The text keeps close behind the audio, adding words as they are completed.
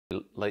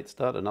late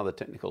start, another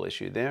technical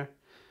issue there.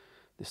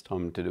 This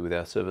time to do with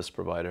our service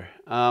provider.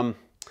 All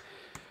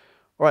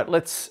right,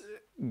 let's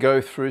go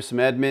through some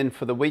admin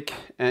for the week.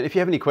 And if you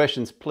have any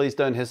questions, please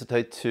don't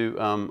hesitate to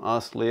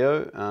ask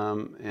Leo,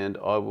 and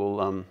I will,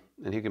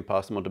 and he can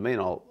pass them on to me,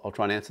 and I'll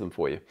try and answer them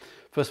for you.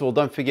 First of all,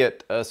 don't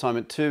forget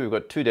assignment 2. We've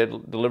got 2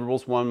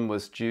 deliverables. One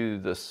was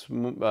due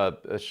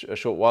a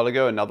short while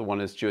ago. Another one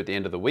is due at the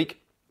end of the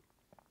week.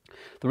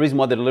 The reason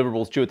why the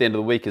deliverable is due at the end of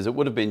the week is it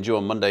would have been due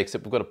on Monday,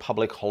 except we've got a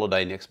public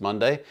holiday next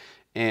Monday.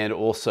 And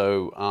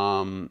also,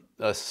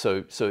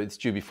 so it's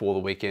due before the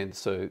weekend.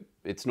 So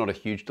it's not a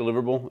huge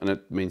deliverable, and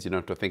it means you don't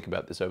have to think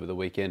about this over the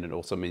weekend. It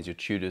also means your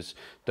tutors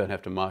don't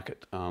have to mark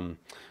it. They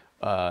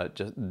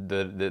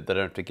don't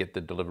have to get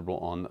the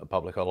deliverable on a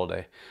public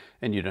holiday,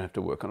 and you don't have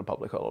to work on a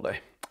public holiday.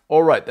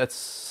 All right,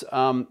 that's,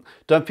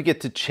 don't forget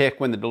to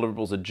check when the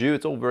deliverables are due.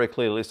 It's all very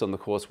clearly listed on the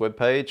course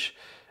webpage.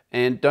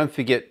 And don't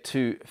forget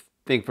to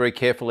think very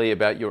carefully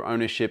about your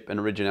ownership and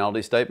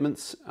originality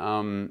statements,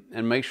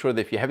 and make sure that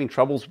if you're having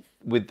troubles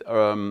with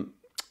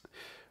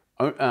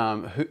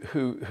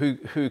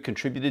who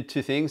contributed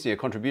to things, your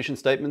contribution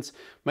statements,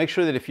 make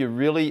sure that if you're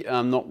really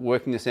not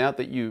working this out,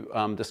 that you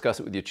discuss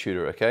it with your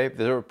tutor, okay? If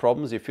there are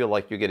problems, you feel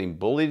like you're getting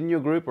bullied in your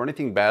group or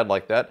anything bad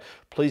like that,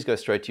 please go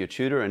straight to your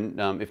tutor,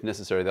 and if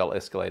necessary, they'll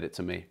escalate it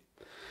to me.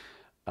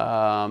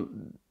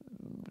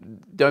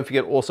 Don't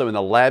forget also in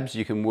the labs,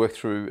 you can work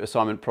through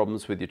assignment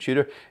problems with your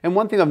tutor. And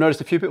one thing I've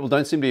noticed, a few people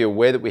don't seem to be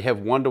aware that we have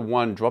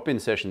one-to-one drop-in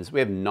sessions. We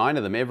have 9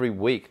 of them every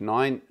week,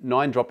 nine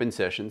drop-in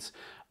sessions.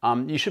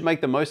 You should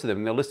make the most of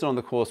them. They're listed on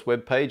the course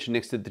webpage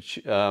next to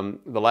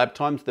the lab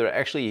times. They're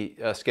actually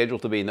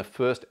scheduled to be in the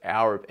first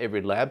hour of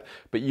every lab,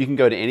 but you can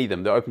go to any of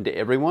them. They're open to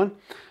everyone.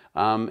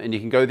 And you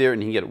can go there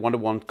and you can get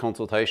one-to-one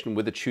consultation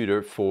with a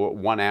tutor for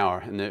 1 hour.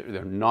 And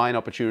there are 9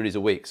 opportunities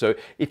a week. So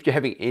if you're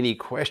having any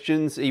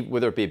questions,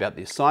 whether it be about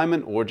the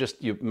assignment or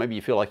just maybe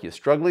you feel like you're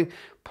struggling,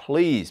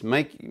 please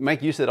make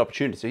use of that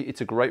opportunity.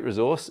 It's a great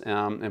resource,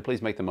 and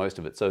please make the most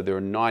of it. So there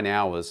are 9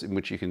 hours in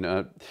which you can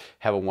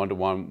have a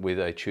one-to-one with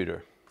a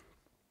tutor.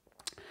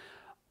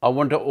 I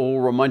want to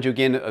remind you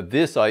again of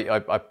this. I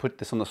put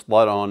this on the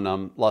slide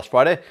on last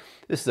Friday.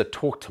 This is a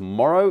talk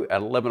tomorrow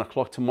at 11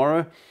 o'clock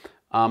tomorrow.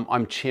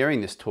 I'm chairing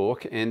this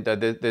talk, and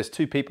there's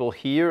 2 people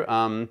here,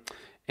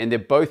 and they're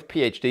both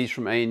PhDs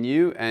from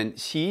ANU, and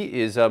she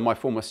is my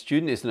former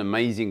student, is an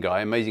amazing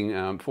guy,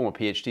 amazing former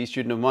PhD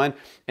student of mine,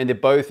 and they're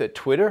both at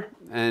Twitter,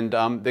 and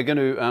they're going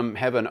to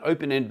have an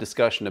open-ended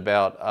discussion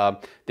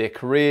about their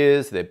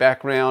careers, their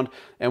background,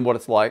 and what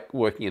it's like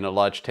working in a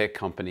large tech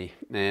company.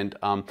 And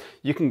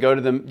you can go to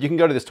them, you can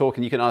go to this talk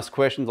and you can ask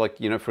questions like,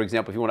 you know, for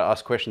example, if you want to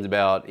ask questions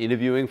about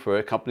interviewing for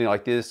a company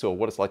like this, or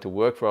what it's like to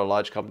work for a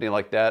large company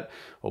like that,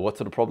 or what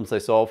sort of problems they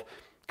solve,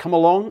 come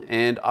along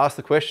and ask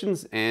the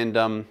questions, and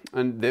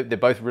they're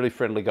both really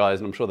friendly guys,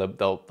 and I'm sure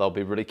they'll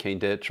be really keen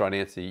to try and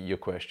answer your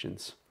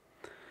questions.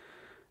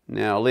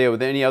 Now, Leo, were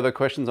there any other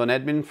questions on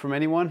admin from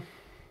anyone?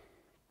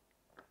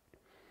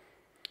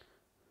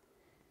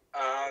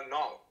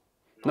 No.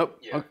 Nope.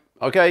 Yeah.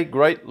 Okay,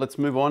 great. Let's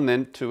move on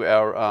then to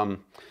our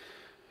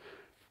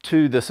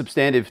to the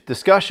substantive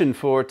discussion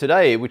for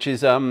today, which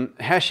is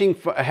hashing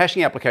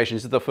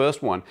applications is the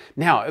first one.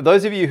 Now,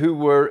 those of you who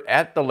were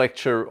at the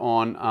lecture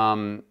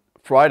on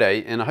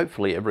Friday, and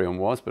hopefully everyone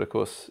was, but of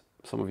course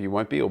some of you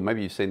won't be, or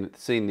maybe you've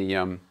seen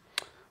the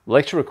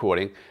lecture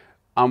recording.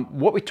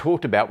 What we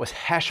talked about was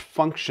hash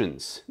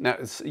functions. Now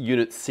it's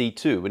unit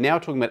C2. We're now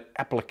talking about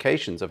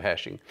applications of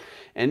hashing.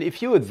 And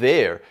if you were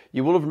there,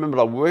 you will have remembered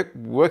I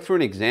worked through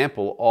an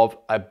example of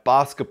a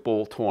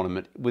basketball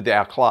tournament with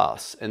our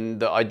class. And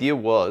the idea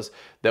was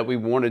that we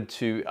wanted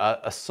to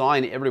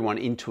assign everyone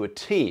into a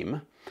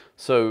team.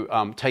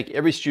 So take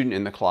every student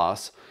in the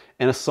class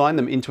and assign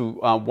them into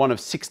one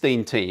of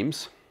 16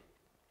 teams.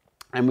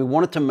 And we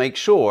wanted to make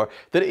sure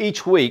that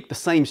each week the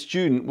same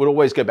student would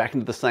always go back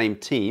into the same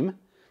team.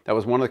 That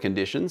was one of the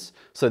conditions.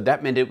 So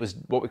that meant it was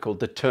what we call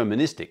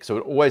deterministic. So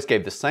it always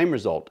gave the same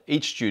result.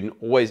 Each student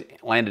always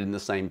landed in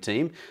the same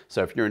team.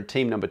 So if you're in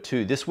team number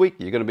 2 this week,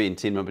 you're going to be in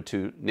team number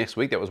 2 next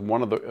week. That was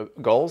one of the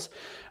goals.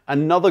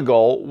 Another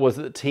goal was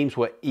that the teams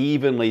were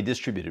evenly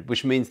distributed,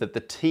 which means that the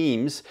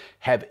teams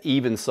have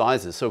even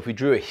sizes. So if we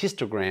drew a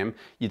histogram,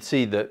 you'd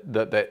see that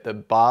the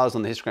bars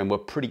on the histogram were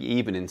pretty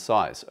even in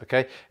size,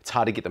 okay? It's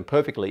hard to get them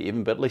perfectly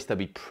even, but at least they'd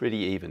be pretty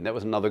even. That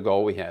was another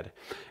goal we had.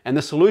 And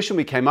the solution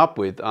we came up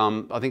with,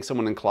 I think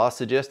someone in class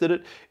suggested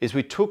it, is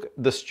we took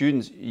the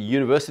student's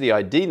university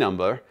ID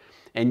number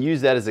and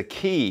used that as a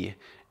key.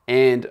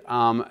 And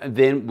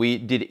then we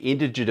did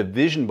integer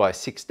division by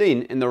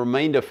 16, and the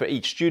remainder for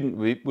each student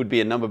would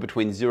be a number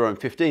between 0 and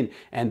 15,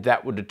 and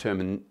that would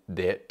determine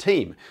their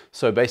team.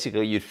 So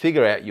basically, you'd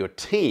figure out your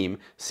team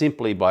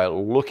simply by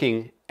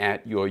looking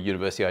at your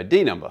university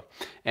ID number.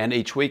 And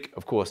each week,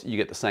 of course, you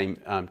get the same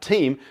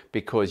team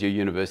because your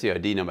university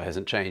ID number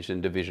hasn't changed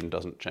and division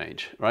doesn't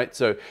change, right?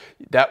 So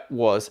that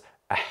was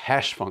a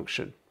hash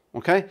function.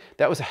 Okay,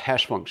 that was a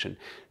hash function.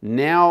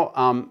 Now,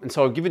 and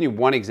so I've given you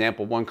one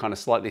example, one kind of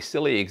slightly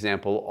silly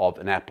example of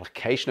an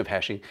application of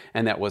hashing,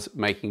 and that was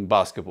making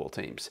basketball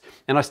teams.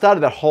 And I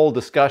started that whole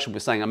discussion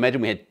with saying, imagine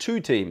we had 2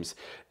 teams,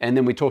 and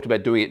then we talked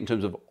about doing it in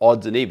terms of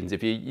odds and evens.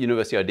 If your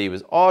university ID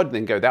was odd,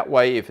 then go that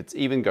way. If it's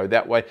even, go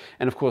that way.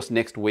 And of course,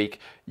 next week,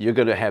 you're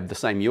going to have the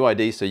same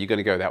UID, so you're going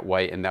to go that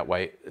way and that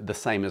way, the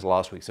same as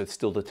last week. So it's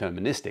still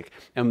deterministic.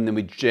 And then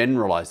we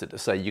generalized it to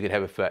say you could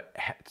have it for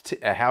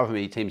however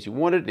many teams you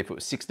wanted. If it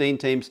was 16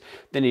 teams,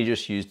 then you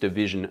just use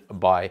division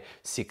by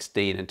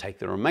 16 and take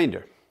the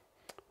remainder.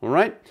 All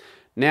right.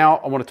 Now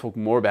I want to talk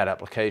more about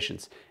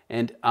applications.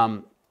 And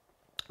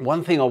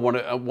one thing I want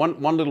to,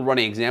 one little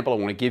running example I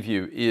want to give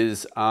you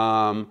is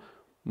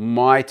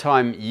my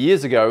time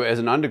years ago as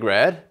an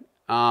undergrad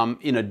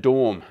in a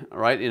dorm,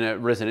 right, in a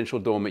residential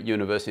dorm at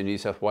University of New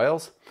South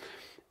Wales.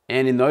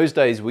 And in those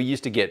days, we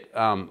used to get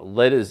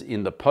letters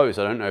in the post.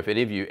 I don't know if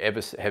any of you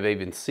ever have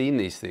even seen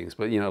these things,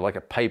 but you know, like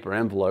a paper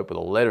envelope with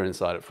a letter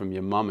inside it from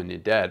your mum and your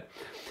dad.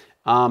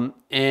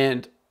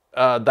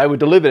 They were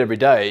delivered every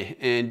day,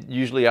 and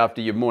usually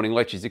after your morning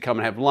lectures, you come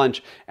and have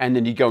lunch, and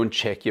then you go and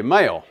check your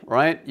mail,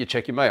 right? You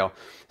check your mail.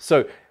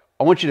 So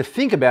I want you to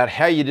think about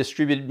how you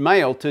distributed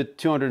mail to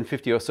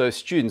 250 or so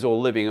students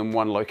all living in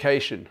one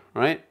location,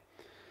 right?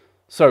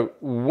 So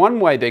one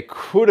way they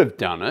could have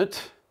done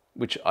it,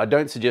 which I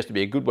don't suggest to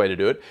be a good way to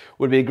do it,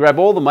 would be to grab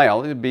all the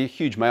mail, it would be a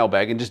huge mail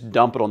bag, and just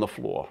dump it on the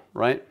floor,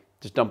 right?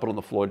 Just dump it on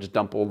the floor, just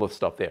dump all the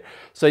stuff there.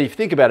 So if you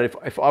think about it,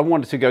 if I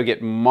wanted to go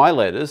get my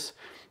letters,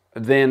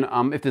 then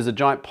if there's a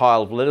giant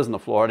pile of letters on the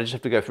floor, I'd just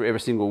have to go through every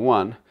single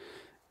one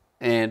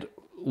and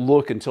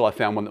look until I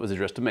found one that was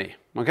addressed to me,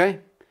 okay?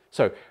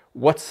 So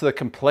what's the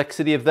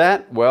complexity of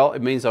that? Well,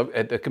 it means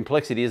the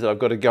complexity is that I've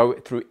got to go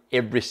through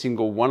every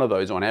single one of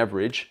those on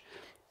average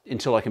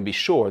until I can be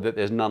sure that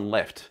there's none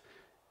left.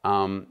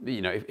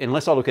 You know,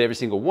 unless I look at every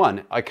single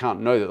one, I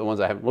can't know that the ones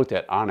I haven't looked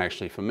at aren't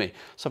actually for me.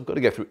 So I've got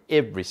to go through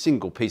every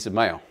single piece of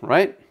mail,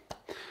 right?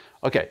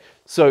 Okay,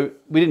 so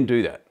we didn't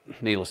do that,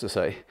 needless to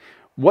say.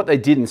 What they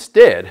did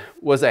instead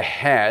was they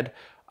had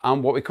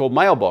what we call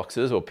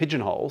mailboxes or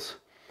pigeonholes,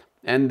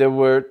 and there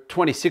were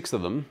 26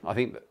 of them. I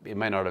think it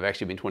may not have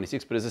actually been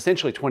 26, but it's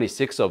essentially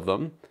 26 of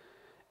them,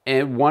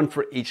 and one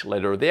for each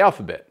letter of the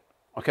alphabet,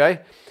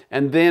 okay?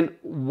 And then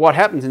what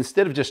happens,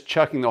 instead of just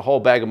chucking the whole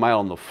bag of mail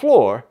on the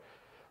floor,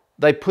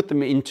 they put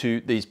them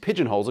into these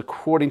pigeonholes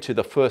according to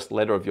the first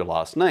letter of your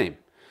last name.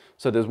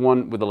 So there's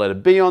one with the letter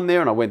B on there,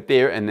 and I went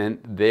there, and then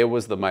there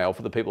was the mail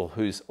for the people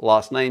whose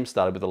last name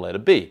started with the letter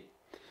B.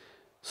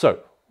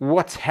 So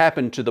what's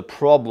happened to the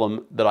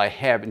problem that I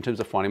have in terms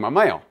of finding my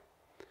mail?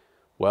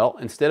 Well,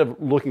 instead of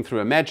looking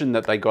through, imagine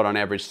that they got on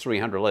average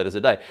 300 letters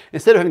a day.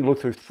 Instead of having to look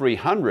through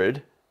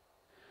 300,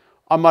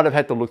 I might have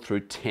had to look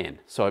through 10.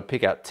 So I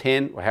pick out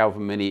 10, or however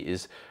many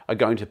are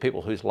going to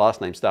people whose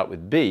last names start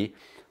with B,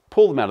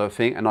 pull them out of the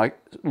thing, and I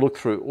look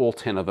through all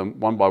 10 of them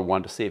one by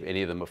one to see if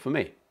any of them are for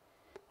me,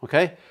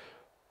 okay?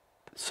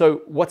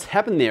 So what's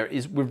happened there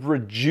is we've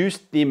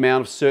reduced the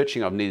amount of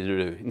searching I've needed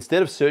to do.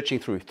 Instead of searching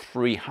through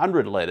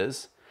 300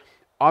 letters,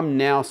 I'm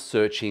now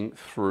searching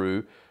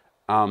through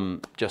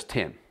just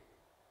 10,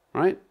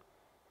 right?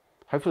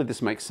 Hopefully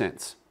this makes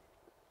sense,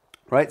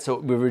 right? So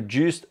we've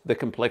reduced the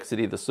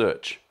complexity of the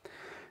search.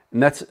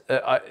 And that's,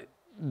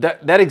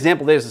 that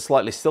example there is a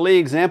slightly silly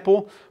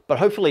example, but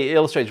hopefully it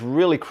illustrates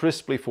really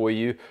crisply for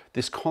you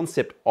this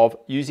concept of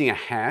using a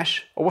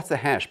hash. Or what's the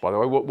hash, by the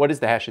way? What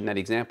is the hash in that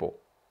example?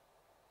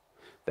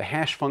 The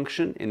hash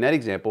function in that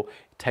example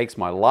takes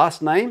my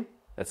last name,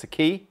 that's the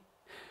key,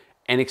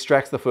 and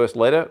extracts the first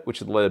letter,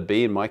 which is the letter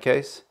B in my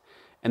case,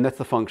 and that's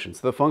the function.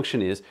 So the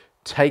function is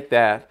take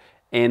that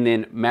and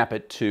then map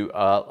it to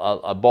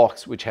a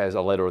box which has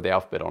a letter of the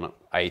alphabet on it,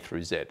 A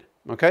through Z.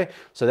 Okay,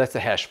 so that's the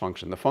hash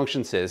function. The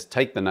function says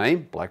take the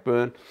name,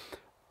 Blackburn,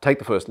 take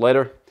the first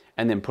letter,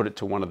 and then put it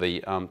to one of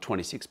the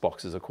 26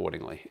 boxes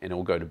accordingly, and it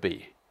will go to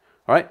B.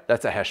 All right,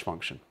 that's a hash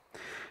function.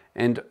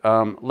 And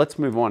let's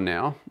move on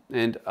now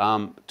and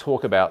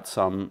talk about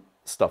some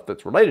stuff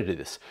that's related to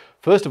this.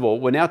 First of all,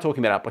 we're now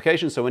talking about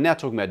applications, so we're now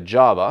talking about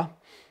Java.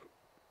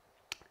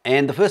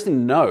 And the first thing to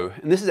know,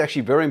 and this is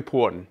actually very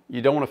important,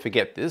 you don't want to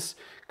forget this,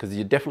 because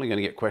you're definitely going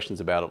to get questions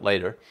about it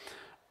later,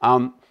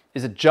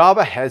 is that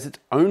Java has its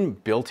own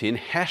built-in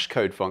hash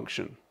code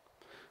function.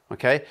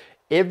 Okay?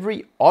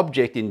 Every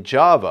object in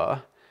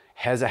Java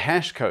has a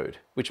hash code,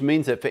 which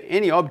means that for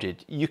any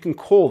object, you can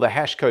call the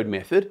hash code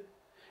method,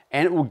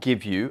 and it will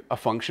give you a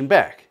function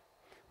back,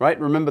 right?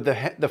 Remember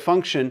the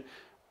function,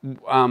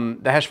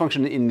 the hash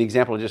function in the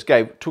example I just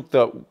gave took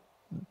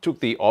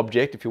the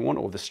object, if you want,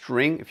 or the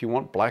string, if you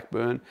want,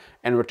 Blackburn,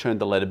 and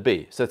returned the letter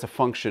B. So that's a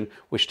function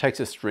which takes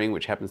a string,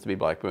 which happens to be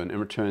Blackburn, and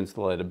returns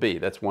the letter B.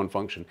 That's one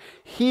function.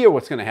 Here,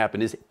 what's going to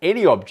happen is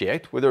any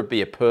object, whether it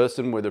be a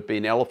person, whether it be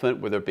an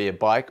elephant, whether it be a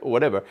bike, or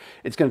whatever,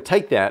 it's going to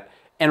take that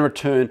and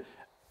return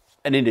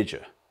an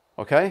integer,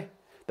 okay?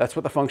 That's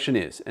what the function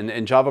is,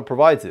 and Java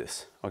provides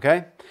this,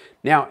 okay?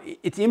 Now,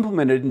 it's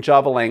implemented in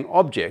Java lang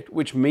object,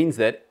 which means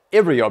that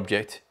every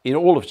object in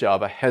all of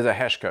Java has a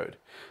hash code.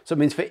 So it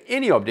means for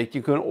any object,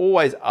 you can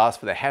always ask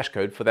for the hash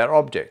code for that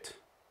object,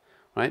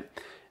 right?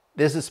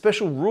 There's a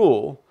special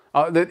rule,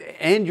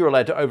 and you're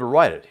allowed to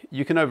overwrite it.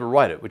 You can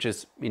overwrite it, which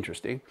is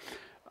interesting.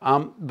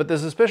 But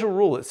there's a special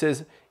rule that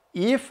says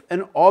if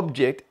an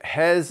object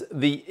has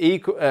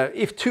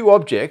if two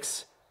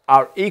objects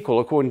are equal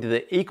according to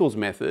the equals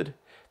method,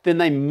 then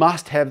they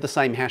must have the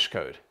same hash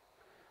code.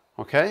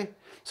 Okay?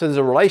 So there's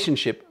a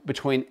relationship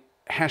between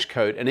hash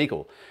code and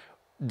equal.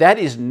 That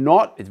is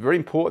not, it's very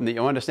important that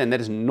you understand,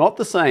 that is not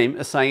the same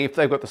as saying if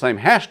they've got the same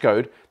hash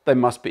code, they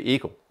must be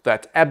equal.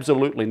 That's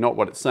absolutely not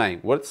what it's saying.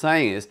 What it's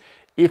saying is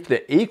if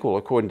they're equal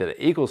according to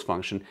the equals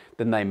function,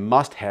 then they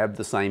must have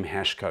the same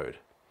hash code.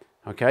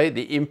 Okay,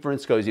 the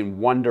inference goes in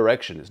one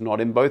direction, it's not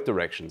in both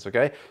directions,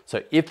 okay?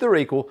 So if they're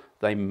equal,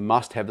 they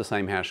must have the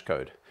same hash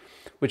code,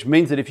 which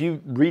means that if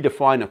you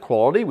redefine a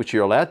quality, which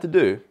you're allowed to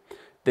do,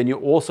 then you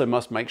also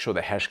must make sure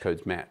the hash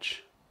codes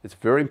match. It's a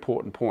very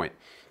important point.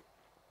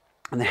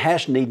 And the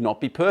hash need not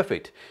be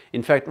perfect.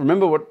 In fact,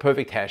 remember what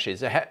perfect hash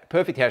is.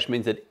 Perfect hash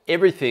means that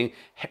everything,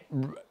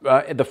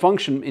 the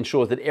function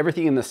ensures that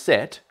everything in the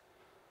set,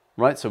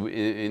 right? So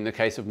in the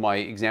case of my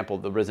example,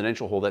 the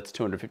residential hall, that's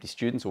 250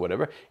 students or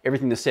whatever,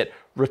 everything in the set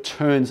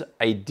returns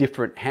a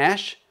different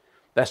hash.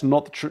 That's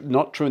not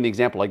true in the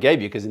example I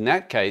gave you, because in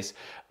that case,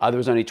 there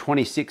was only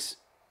 26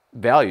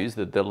 values,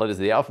 the letters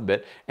of the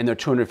alphabet, and there are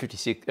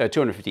 250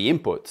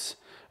 inputs.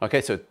 Okay,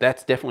 so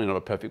that's definitely not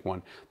a perfect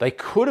one. They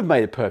could have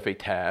made a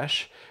perfect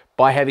hash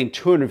by having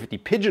 250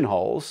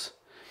 pigeonholes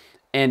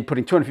and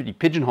putting 250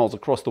 pigeonholes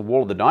across the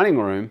wall of the dining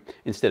room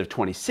instead of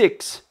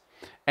 26,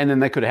 and then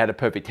they could have had a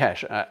perfect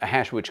hash, a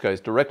hash which goes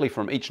directly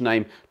from each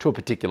name to a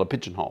particular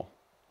pigeonhole,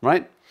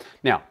 right?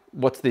 Now,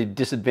 what's the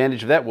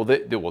disadvantage of that? Well,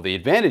 the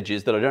advantage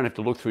is that I don't have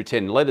to look through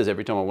 10 letters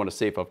every time I want to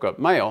see if I've got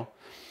mail.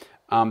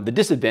 The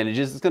disadvantage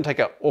is it's going to take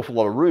an awful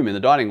lot of room in the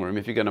dining room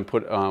if you're going to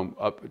put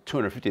up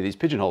 250 of these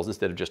pigeonholes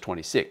instead of just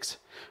 26,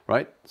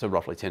 right? So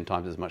roughly 10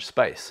 times as much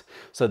space.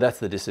 So that's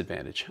the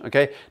disadvantage,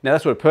 okay? Now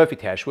that's what a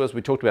perfect hash was.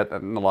 We talked about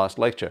that in the last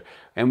lecture.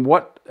 And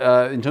what,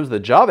 in terms of the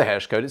Java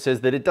hash code, it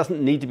says that it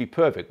doesn't need to be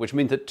perfect, which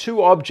means that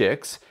two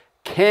objects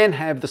can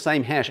have the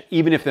same hash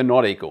even if they're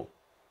not equal,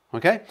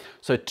 okay?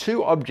 So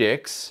two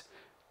objects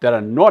that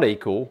are not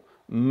equal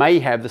may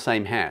have the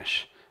same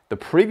hash. The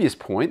previous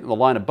point, the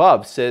line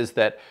above, says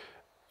that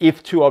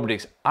if two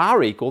objects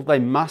are equal, they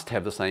must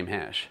have the same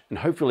hash. And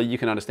hopefully you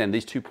can understand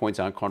these 2 points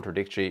aren't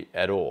contradictory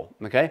at all,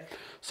 okay?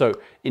 So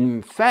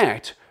in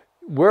fact,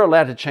 we're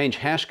allowed to change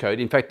hash code.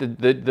 In fact, the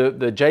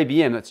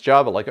JVM, that's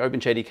Java, like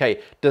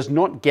OpenJDK, does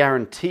not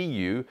guarantee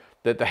you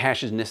that the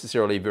hash is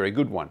necessarily a very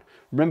good one.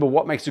 Remember,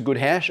 what makes a good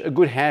hash? A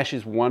good hash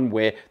is one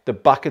where the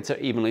buckets are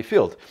evenly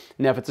filled.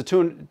 Now, if it's a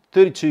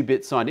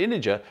 32-bit signed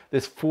integer,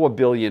 there's 4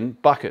 billion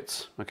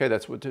buckets. Okay,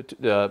 that's what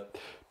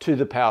to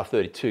the power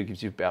 32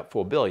 gives you about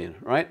 4 billion,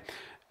 right?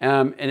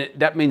 And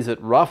that means that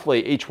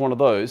roughly each one of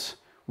those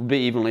will be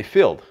evenly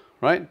filled,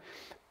 right?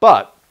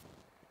 But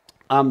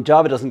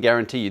Java doesn't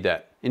guarantee you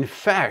that. In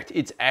fact,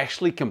 it's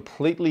actually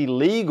completely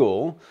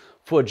legal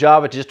for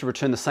Java just to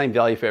return the same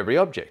value for every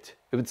object.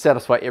 It would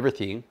satisfy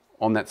everything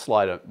on that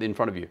slide in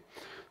front of you.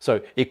 So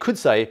it could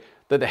say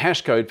that the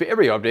hash code for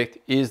every object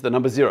is the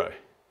number 0,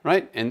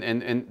 right?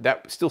 And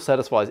that still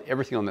satisfies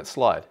everything on that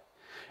slide.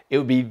 It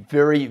would be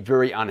very,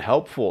 very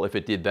unhelpful if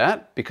it did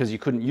that, because you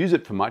couldn't use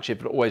it for much if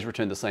it always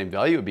returned the same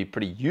value. It would be a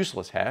pretty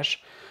useless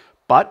hash,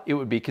 but it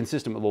would be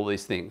consistent with all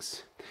these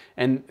things.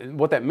 And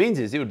what that means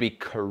is it would be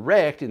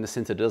correct in the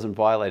sense that it doesn't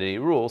violate any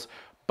rules,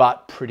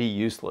 but pretty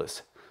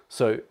useless.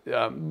 So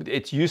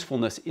its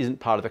usefulness isn't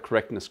part of the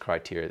correctness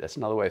criteria. That's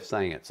another way of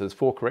saying it. So there's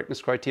 4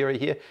 correctness criteria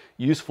here.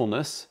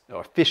 Usefulness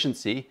or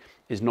efficiency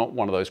is not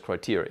one of those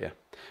criteria.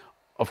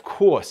 Of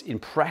course, in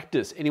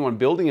practice, anyone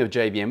building a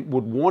JVM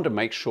would want to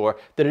make sure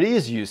that it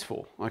is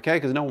useful, okay?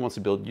 Because no one wants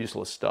to build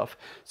useless stuff.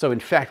 So in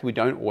fact, we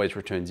don't always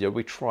return 0.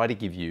 We try to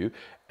give you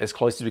as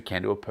close as we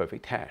can to a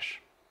perfect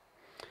hash.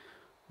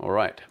 All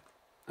right.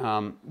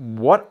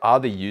 What are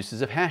the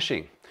uses of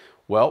hashing?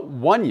 Well,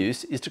 one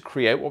use is to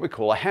create what we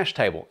call a hash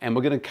table, and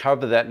we're going to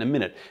cover that in a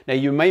minute. Now,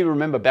 you may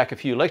remember back a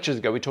few lectures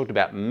ago, we talked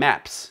about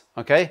maps,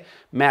 okay?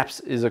 Maps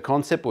is a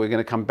concept, but we're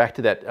going to come back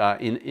to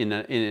that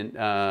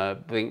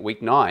in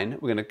week 9.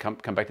 We're going to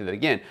come back to that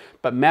again.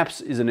 But maps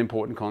is an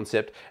important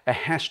concept. A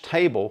hash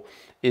table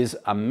is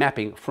a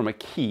mapping from a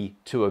key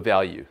to a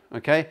value,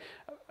 okay?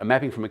 A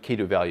mapping from a key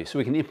to a value. So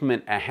we can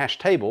implement a hash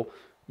table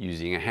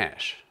using a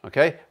hash,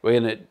 okay?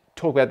 We're going to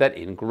talk about that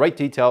in great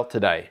detail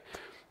today.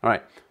 All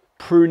right.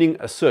 Pruning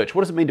a search.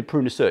 What does it mean to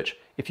prune a search?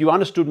 If you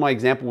understood my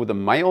example with a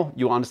mail,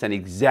 you'll understand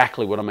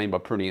exactly what I mean by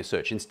pruning a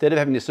search. Instead of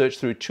having to search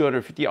through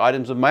 250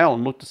 items of mail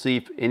and look to see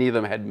if any of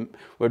them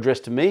were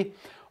addressed to me,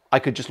 I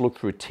could just look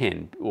through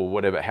 10 or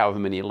whatever, however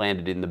many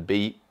landed in the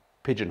B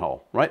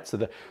pigeonhole, right?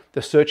 So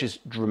the search is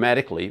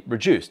dramatically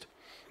reduced.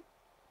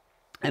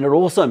 And it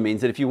also means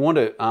that if you want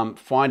to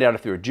find out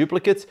if there are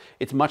duplicates,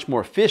 it's much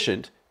more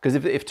efficient, because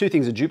if 2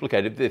 things are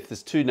duplicated, if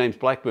there's 2 names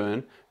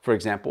Blackburn, for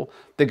example,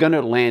 they're going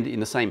to land in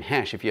the same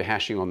hash if you're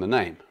hashing on the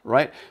name,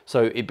 right?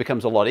 So it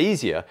becomes a lot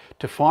easier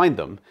to find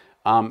them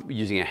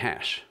using a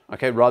hash,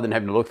 okay, rather than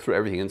having to look through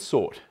everything and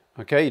sort.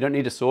 Okay, you don't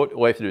need to sort.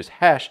 All you have to do is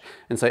hash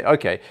and say,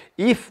 okay,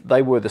 if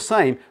they were the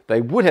same, they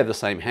would have the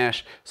same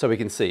hash, so we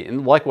can see.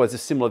 And likewise,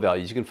 there's similar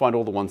values. You can find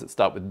all the ones that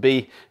start with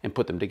B and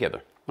put them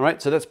together. All right,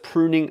 so that's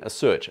pruning a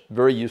search.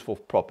 Very useful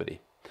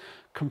property.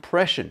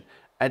 Compression.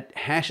 A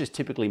hash is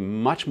typically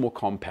much more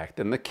compact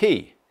than the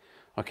key.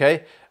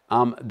 Okay,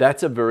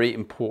 that's a very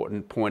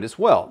important point as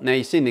well. Now,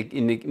 you see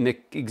in the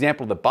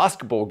example of the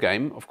basketball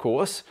game, of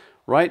course,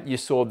 right? You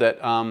saw that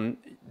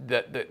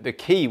the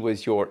key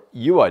was your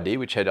UID,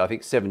 which had, I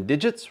think, 7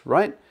 digits,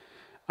 right?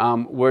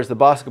 Whereas the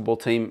basketball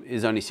team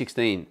is only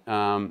 16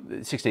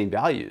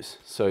 values.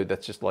 So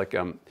that's just like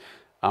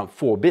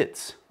 4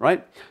 bits,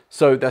 right?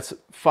 So that's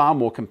far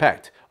more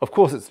compact. Of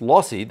course, it's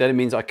lossy. That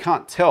means I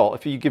can't tell.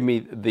 If you give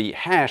me the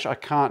hash, I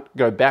can't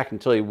go back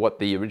and tell you what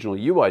the original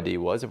UID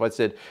was. If I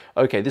said,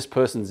 okay, this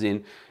person's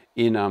in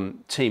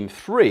team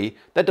 3,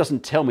 that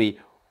doesn't tell me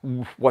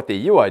what their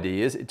UID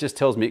is. It just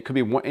tells me it could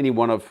be any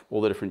one of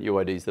all the different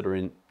UIDs that are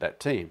in that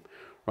team,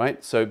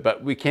 right? So,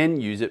 but we can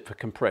use it for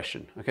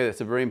compression. Okay, that's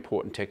a very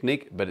important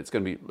technique, but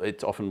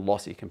it's often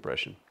lossy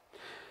compression.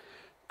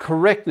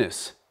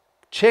 Correctness.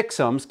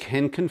 Checksums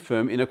can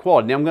confirm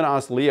inequality. Now I'm going to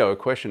ask Leo a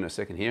question in a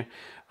second here.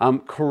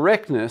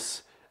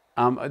 Correctness,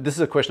 this is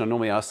a question I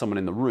normally ask someone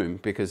in the room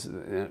because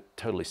it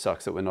totally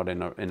sucks that we're not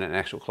in an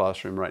actual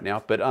classroom right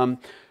now, but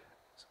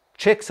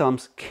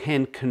checksums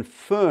can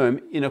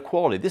confirm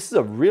inequality. This is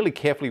a really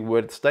carefully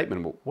worded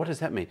statement. What does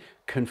that mean?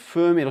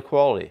 Confirm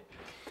inequality.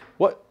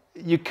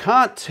 You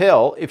can't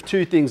tell if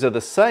two things are the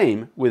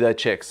same with a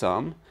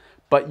checksum,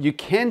 but you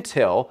can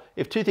tell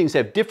if two things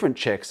have different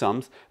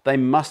checksums, they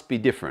must be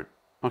different.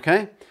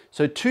 Okay?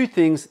 So two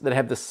things that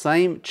have the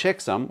same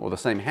checksum or the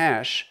same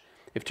hash,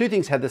 if two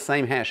things have the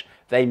same hash,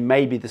 they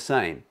may be the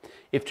same.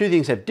 If two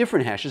things have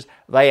different hashes,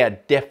 they are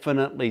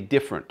definitely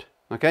different.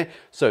 Okay?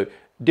 So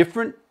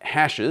different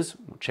hashes,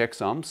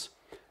 checksums,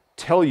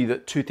 tell you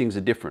that two things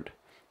are different.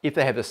 If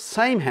they have the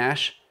same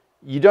hash,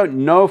 you don't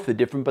know if they're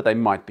different, but they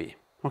might be.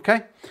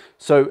 Okay?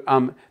 So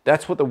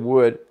that's what the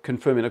word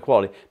confirm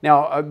inequality.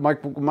 Now,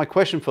 my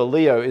question for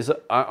Leo is,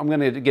 I'm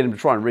going to get him to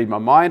try and read my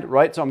mind,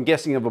 right? So I'm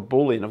guessing of a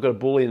Boolean. I've got a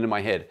Boolean in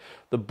my head.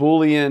 The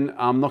Boolean,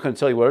 I'm not going to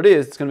tell you what it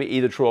is. It's going to be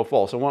either true or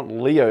false. I want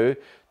Leo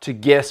to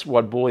guess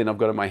what Boolean I've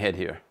got in my head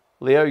here.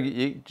 Leo,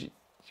 you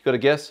got a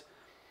guess?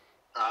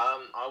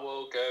 I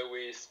will go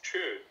with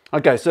true.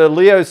 Okay, so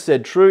Leo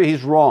said true.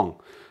 He's wrong.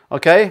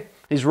 Okay,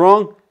 he's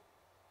wrong.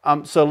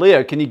 So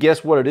Leo, can you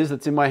guess what it is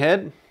that's in my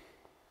head?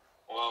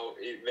 Well,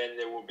 then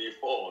it will be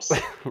false.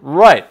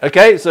 Right.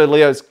 Okay, so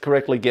Leo's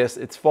correctly guessed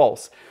it's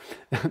false.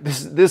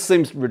 This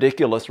seems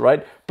ridiculous,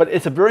 right? But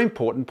it's a very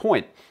important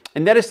point.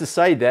 And that is to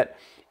say that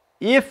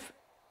if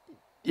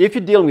you're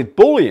dealing with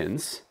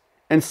Booleans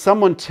and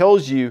someone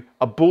tells you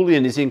a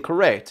Boolean is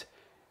incorrect,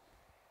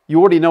 you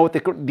already know what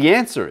the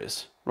answer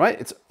is,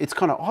 right? It's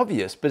kind of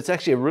obvious, but it's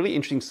actually a really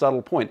interesting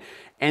subtle point.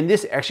 And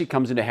this actually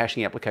comes into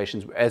hashing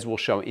applications, as we'll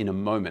show in a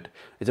moment.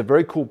 It's a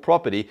very cool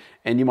property,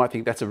 and you might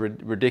think that's a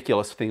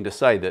ridiculous thing to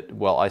say that,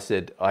 well, I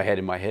said I had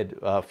in my head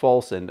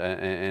false, and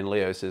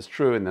Leo says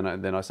true, and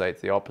then I say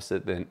it's the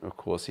opposite, then of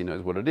course he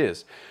knows what it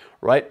is,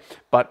 right?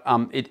 But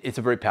it's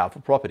a very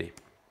powerful property.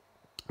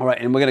 All right,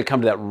 and we're going to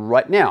come to that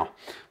right now.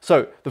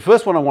 So the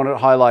first one I wanted to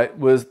highlight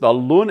was the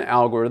Lun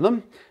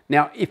algorithm.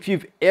 Now, if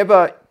you've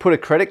ever put a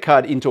credit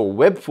card into a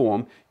web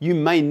form, you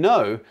may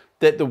know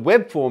that the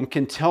web form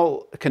can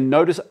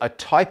notice a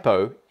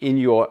typo in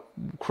your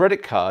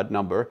credit card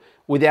number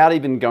without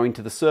even going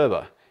to the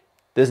server.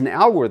 There's an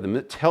algorithm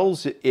that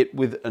tells it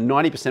with a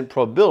 90%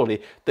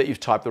 probability that you've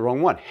typed the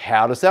wrong one.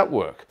 How does that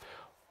work?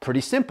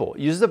 Pretty simple.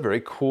 It uses a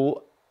very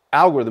cool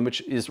algorithm,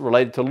 which is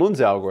related to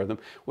Lun's algorithm,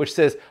 which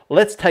says,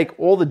 let's take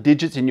all the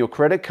digits in your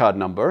credit card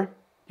number,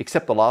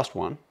 except the last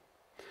one.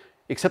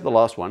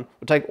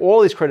 We'll take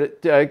all these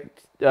digits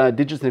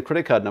in the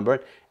credit card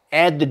number,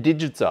 add the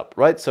digits up,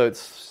 right? So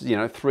it's,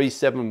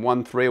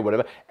 3713 or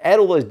whatever. Add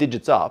all those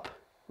digits up,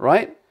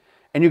 right?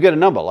 And you get a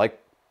number like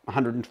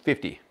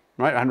 150,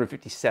 right?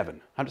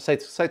 157. Say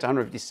it's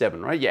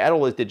 157, right? You add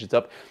all those digits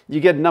up, you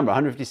get a number,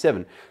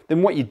 157.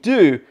 Then what you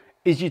do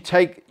is you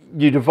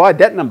divide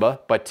that number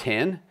by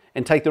 10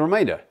 and take the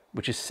remainder,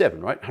 which is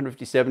 7, right?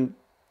 157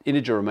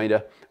 integer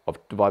remainder of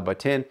divide by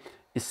 10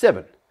 is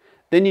 7.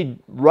 Then you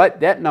write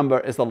that number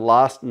as the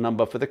last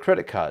number for the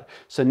credit card.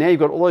 So now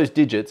you've got all those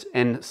digits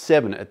and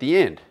 7 at the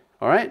end,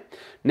 all right?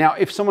 Now,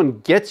 if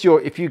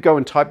you go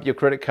and type your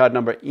credit card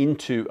number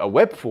into a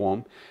web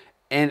form,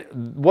 and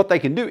what they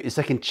can do is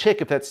they can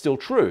check if that's still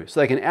true. So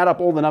they can add up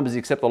all the numbers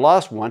except the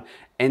last one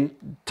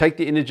and take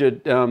the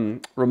integer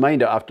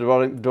remainder after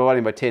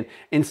dividing by 10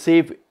 and see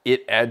if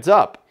it adds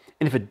up.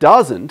 And if it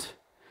doesn't,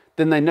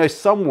 then they know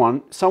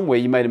somewhere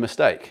you made a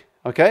mistake,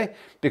 okay?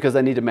 Because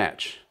they need to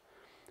match,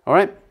 all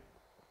right?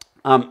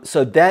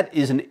 So that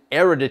is an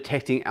error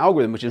detecting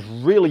algorithm, which is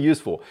really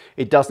useful.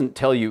 It doesn't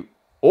tell you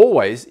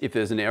always if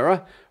there's an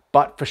error,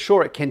 but for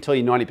sure it can tell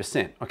you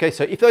 90%. Okay,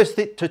 so if those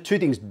two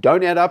things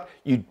don't add up,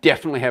 you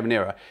definitely have an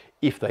error.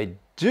 If they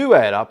do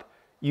add up,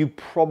 you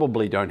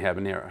probably don't have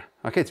an error.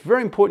 Okay, it's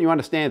very important you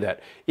understand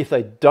that. If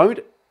they don't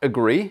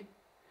agree,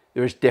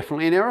 there is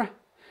definitely an error.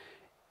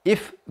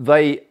 If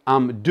they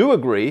do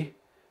agree,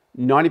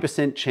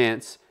 90%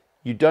 chance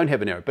you don't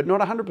have an error, but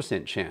not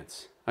 100%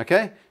 chance,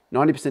 okay?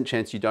 90%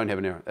 chance you don't have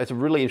an error. That's a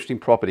really interesting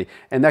property.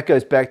 And that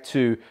goes back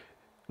to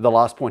the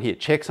last point here.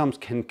 Checksums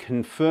can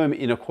confirm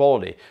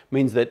inequality.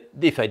 Means that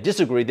if they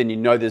disagree, then you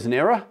know there's an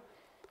error,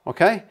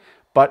 okay?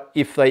 But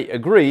if they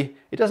agree,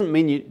 it doesn't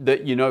mean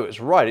that you know it's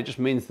right. It just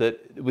means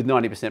that with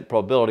 90%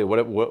 probability,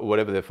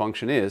 whatever their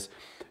function is,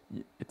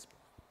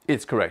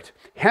 it's correct.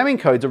 Hamming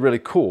codes are really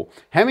cool.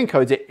 Hamming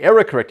codes are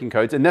error correcting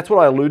codes, and that's what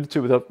I alluded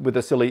to with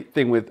a silly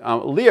thing with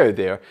Leo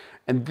there.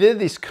 And they're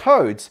these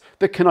codes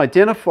that can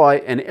identify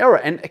an error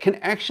and can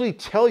actually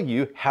tell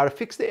you how to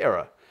fix the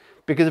error.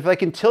 Because if they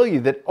can tell you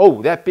that,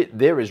 oh, that bit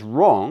there is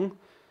wrong,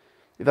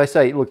 if they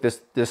say, look,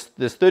 there's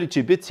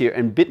 32 bits here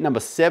and bit number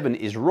 7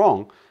 is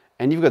wrong,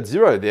 and you've got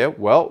 0 there,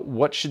 well,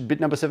 what should bit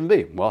number 7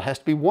 be? Well, it has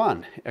to be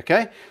 1,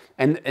 okay?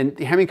 And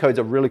the Hamming codes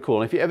are really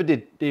cool. And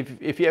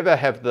if you ever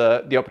have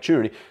the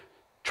opportunity,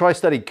 try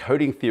studying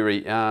coding theory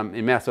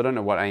in maths. I don't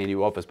know what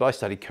ANU offers, but I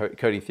studied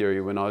coding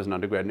theory when I was an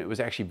undergrad, and it was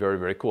actually very,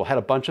 very cool. I had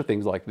a bunch of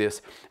things like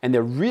this, and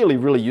they're really,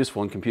 really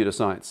useful in computer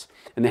science.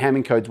 And the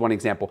Hamming code's one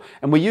example.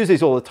 And we use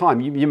these all the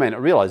time. You may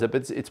not realize it,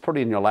 but it's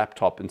probably in your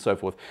laptop and so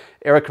forth.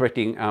 Error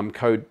correcting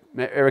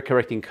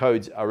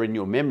codes are in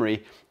your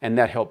memory, and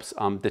that helps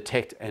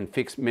detect and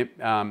fix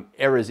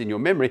errors in your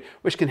memory,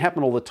 which can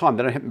happen all the time.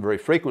 They don't happen very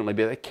frequently,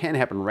 but they can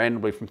happen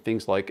randomly from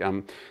things like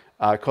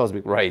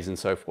cosmic rays and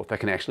so forth. That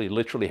can actually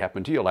literally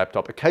happen to your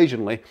laptop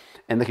occasionally,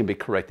 and they can be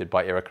corrected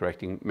by error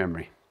correcting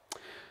memory.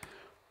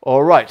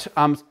 All right,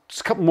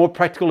 just a couple more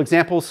practical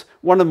examples.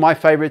 One of my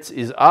favorites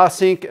is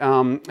rsync.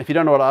 If you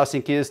don't know what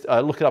rsync is,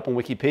 look it up on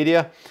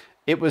Wikipedia.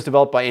 It was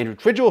developed by Andrew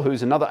Tridgell,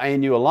 who's another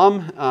ANU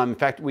alum. In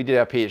fact, we did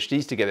our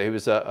PhDs together. He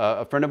was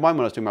a friend of mine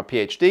when I was doing my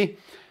PhD.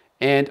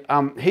 And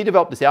he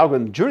developed this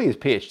algorithm during his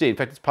PhD. In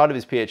fact, it's part of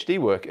his PhD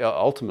work.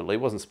 Ultimately,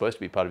 it wasn't supposed to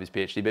be part of his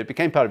PhD, but it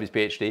became part of his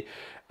PhD.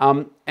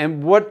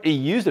 And what he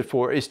used it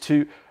for is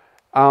to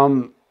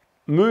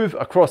move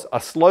across a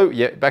slow,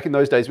 back in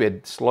those days we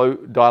had slow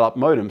dial-up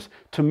modems,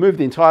 to move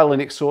the entire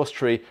Linux source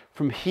tree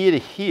from here to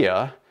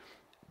here,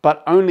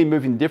 but only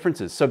moving the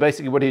differences. So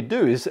basically what he'd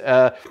do is,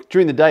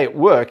 during the day at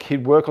work,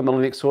 he'd work on the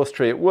Linux source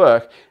tree at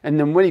work, and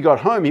then when he got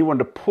home, he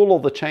wanted to pull all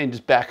the changes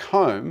back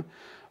home,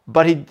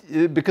 but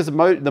because the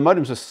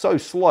modems were so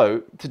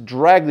slow, to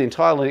drag the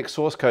entire Linux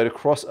source code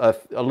across a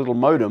little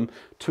modem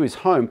to his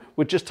home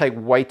would just take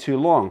way too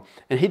long.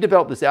 And he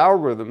developed this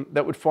algorithm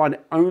that would find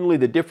only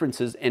the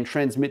differences and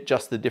transmit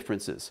just the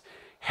differences.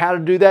 How to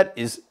do that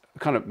is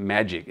kind of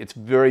magic. It's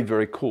very,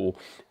 very cool.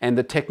 And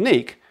the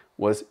technique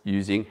was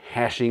using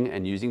hashing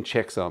and using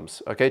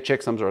checksums. Okay,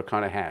 checksums are a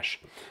kind of hash.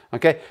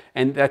 Okay,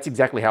 and that's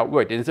exactly how it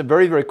worked. And it's a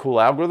very, very cool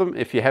algorithm.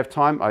 If you have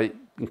time, I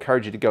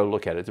encourage you to go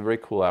look at it. It's a very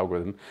cool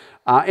algorithm.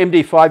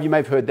 MD5, you may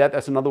have heard that.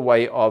 That's another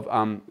way of,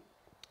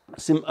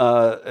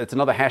 it's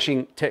another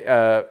hashing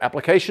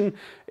application.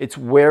 It's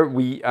where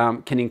we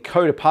can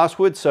encode a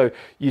password. So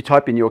you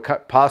type in your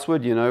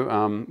password, you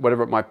know,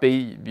 whatever it might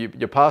be,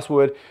 your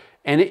password,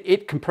 and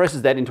it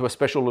compresses that into a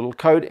special little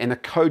code, and the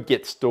code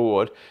gets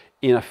stored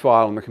in a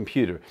file on the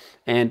computer.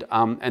 And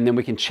then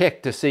we can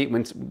check to see,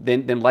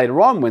 then later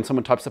on when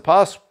someone types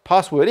the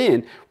password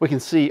in, we can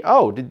see,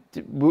 oh,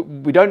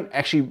 we don't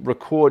actually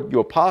record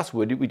your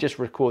password, we just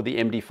record the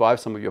MD5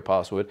 sum of your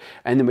password,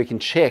 and then we can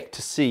check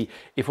to see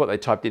if what they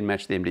typed in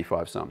matched the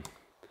MD5 sum.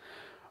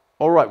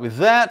 All right, with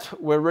that,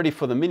 we're ready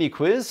for the mini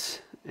quiz,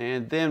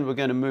 and then we're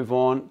going to move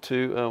on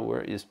to,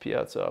 where is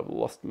Piazza? I've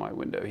lost my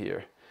window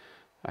here.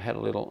 I had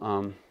a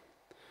little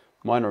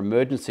minor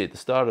emergency at the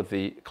start of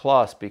the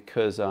class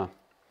because,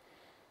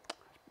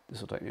 this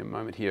will take me a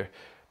moment here,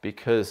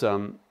 because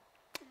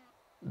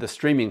the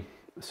streaming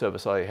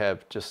service I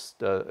have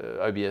just,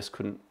 OBS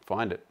couldn't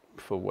find it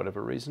for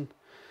whatever reason.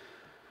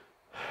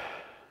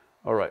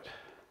 All right,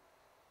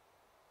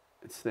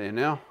 it's there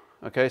now.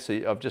 Okay, so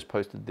I've just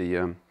posted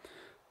the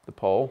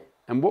poll.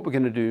 And what we're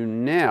going to do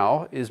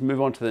now is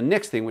move on to the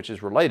next thing, which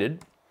is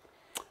related,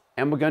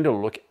 and we're going to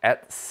look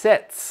at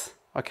sets.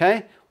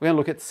 Okay, we're going to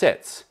look at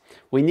sets.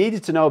 We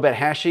needed to know about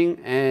hashing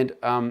and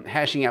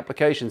hashing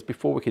applications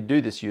before we could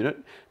do this unit,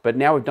 but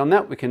now we've done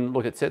that, we can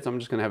look at sets. I'm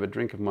just going to have a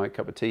drink of my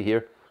cup of tea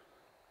here.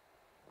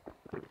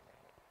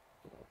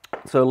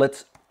 So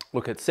let's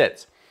look at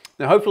sets.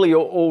 Now hopefully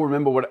you'll all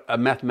remember what a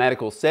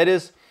mathematical set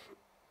is.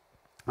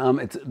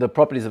 It's the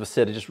properties of a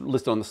set are just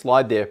listed on the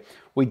slide there.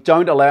 We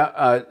don't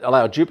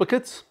allow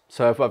duplicates.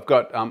 So if I've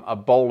got a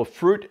bowl of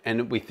fruit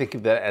and we think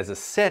of that as a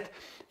set,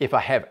 if I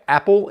have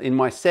apple in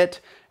my set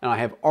and I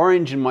have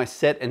orange in my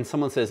set and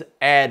someone says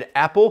add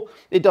apple,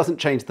 it doesn't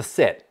change the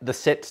set. The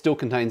set still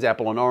contains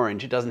apple and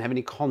orange. It doesn't have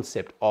any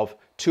concept of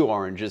two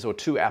oranges or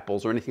two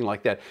apples or anything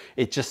like that.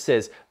 It just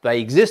says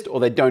they exist or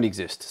they don't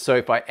exist. So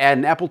if I add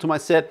an apple to my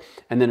set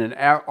and then an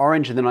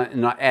orange and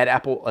then I add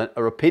apple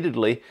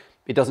repeatedly,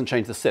 it doesn't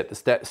change the set.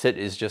 The set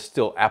is just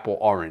still apple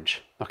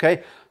orange.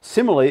 Okay.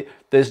 Similarly,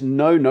 there's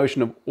no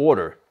notion of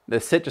order. The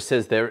set just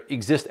says there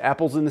exist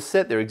apples in the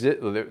set, there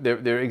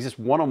exist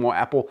one or more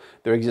apple,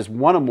 there exists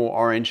one or more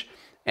orange,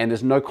 and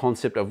there's no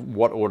concept of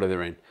what order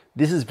they're in.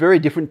 This is very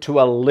different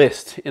to a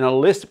list. In a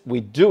list, we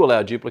do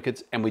allow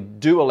duplicates and we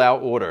do allow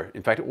order.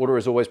 In fact, order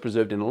is always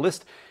preserved in a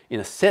list. In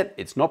a set,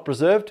 it's not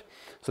preserved,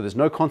 so there's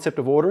no concept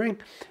of ordering,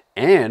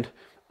 and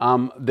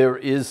there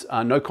is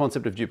no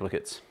concept of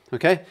duplicates,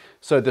 okay?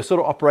 So the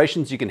sort of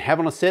operations you can have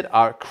on a set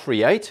are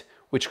create,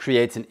 which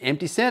creates an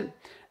empty set,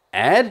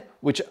 add,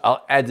 which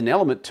adds an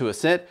element to a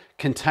set,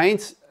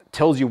 contains,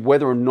 tells you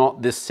whether or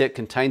not this set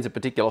contains a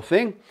particular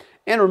thing,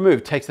 and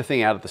remove takes the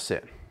thing out of the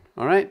set,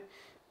 all right?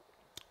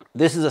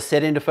 This is a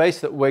set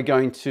interface that we're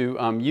going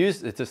to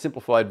use. It's a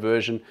simplified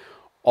version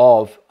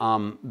of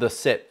the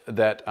set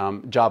that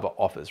Java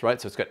offers,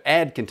 right? So it's got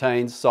add,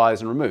 contains,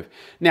 size, and remove.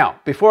 Now,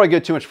 before I go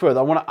too much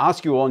further, I want to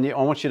ask you all,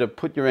 I want you to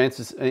put your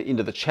answers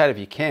into the chat if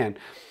you can.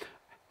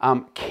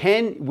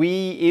 Can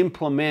we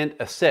implement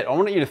a set? I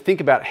want you to think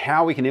about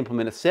how we can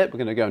implement a set. We're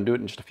going to go and do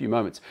it in just a few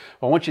moments.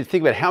 I want you to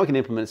think about how we can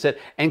implement a set.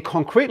 And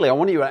concretely, I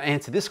want you to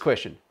answer this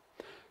question.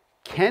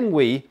 Can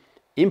we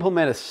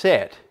implement a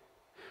set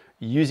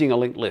using a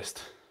linked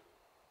list?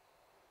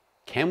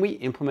 Can we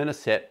implement a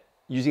set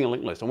using a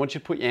linked list? I want you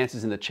to put your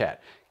answers in the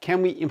chat.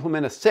 Can we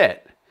implement a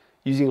set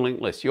using a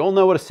linked list? You all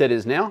know what a set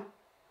is now.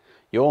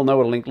 You all know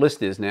what a linked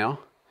list is now.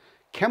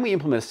 Can we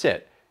implement a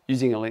set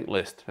using a linked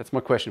list? That's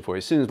my question for you.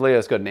 As soon as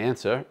Leo's got an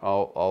answer,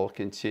 I'll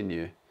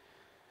continue.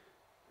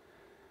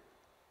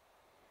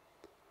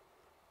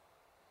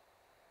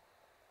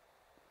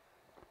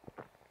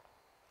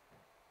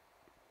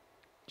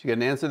 Did you get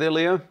an answer there,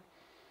 Leo?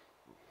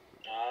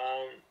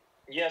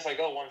 Yes, I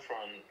got one from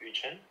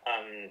Yuchen.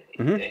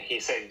 He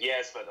said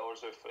yes, but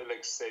also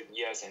Felix said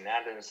yes, and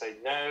Adam said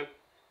no.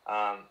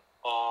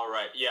 All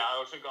right. Yeah, I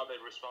also got the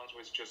response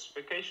with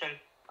justification.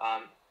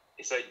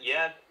 It said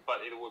yeah, but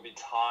it will be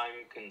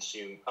time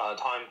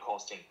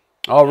costing.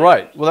 All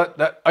right. Well,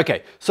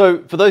 okay.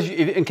 So for those,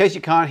 in case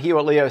you can't hear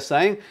what Leo is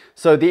saying,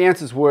 so the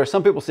answers were: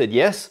 some people said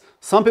yes,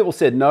 some people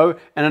said no,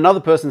 and another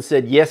person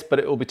said yes, but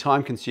it will be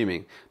time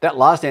consuming. That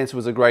last answer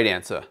was a great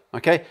answer.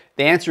 Okay.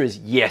 The answer is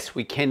yes,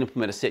 we can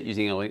implement a set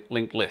using a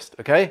linked list.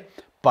 Okay,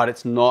 but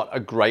it's not a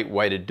great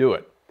way to do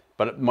it.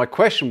 But my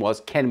question was,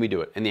 can we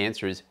do it? And the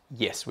answer is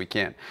yes, we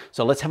can.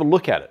 So let's have a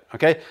look at it,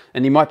 okay?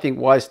 And you might think,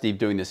 why is Steve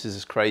doing this? This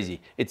is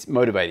crazy. It's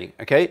motivating,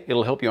 okay?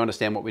 It'll help you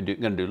understand what we're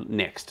going to do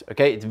next,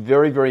 okay? It's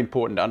very, very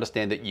important to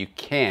understand that you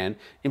can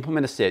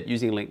implement a set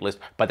using a linked list,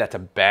 but that's a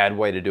bad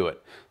way to do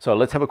it. So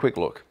let's have a quick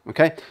look,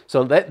 okay?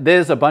 So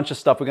there's a bunch of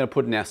stuff we're going to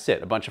put in our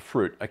set, a bunch of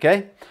fruit,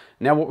 okay?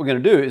 Now what we're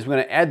going to do is we're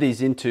going to add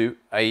these into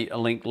a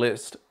linked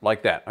list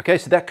like that. Okay,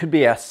 so that could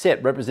be our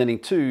set representing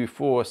 2,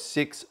 4,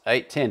 6,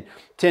 8, 10.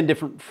 10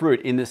 different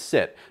fruit in this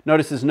set.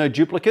 Notice there's no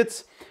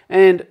duplicates,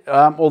 and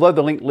although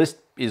the linked list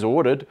is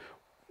ordered,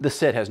 the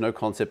set has no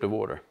concept of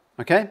order.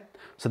 Okay,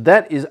 so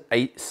that is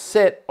a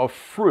set of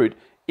fruit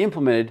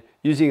implemented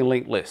using a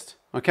linked list.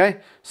 Okay,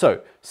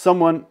 so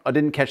someone, I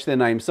didn't catch their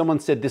name,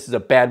 someone said this is a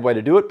bad way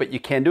to do it, but you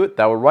can do it.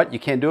 They were right, you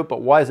can do it,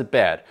 but why is it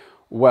bad?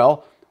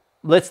 Well,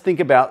 let's think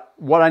about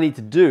what I need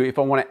to do if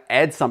I want to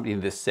add something to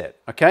this set,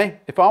 okay?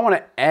 If I want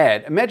to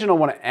add, imagine I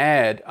want to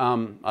add, I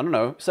don't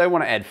know, say I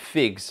want to add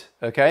figs,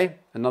 okay?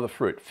 Another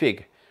fruit,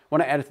 fig. I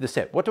want to add it to the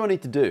set. What do I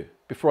need to do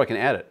before I can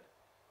add it?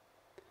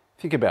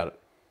 Think about it.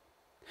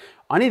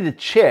 I need to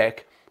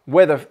check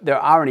whether there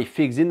are any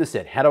figs in the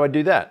set. How do I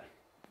do that?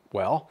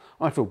 Well,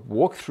 I have to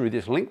walk through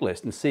this linked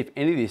list and see if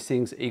any of these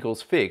things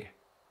equals fig,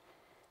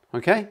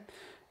 okay?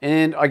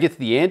 And I get to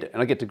the end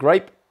and I get to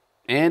grape,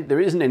 and there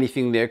isn't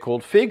anything there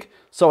called fig,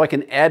 so I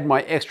can add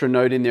my extra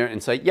node in there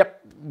and say,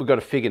 yep, we've got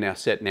a fig in our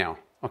set now,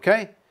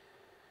 okay?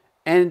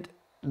 And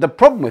the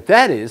problem with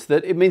that is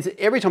that it means that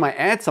every time I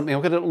add something,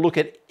 I've got to look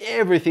at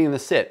everything in the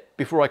set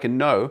before I can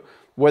know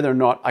whether or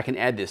not I can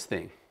add this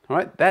thing, all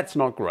right? That's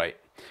not great.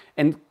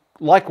 And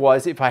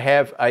likewise, if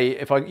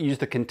I use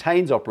the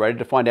contains operator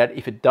to find out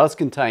if it does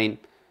contain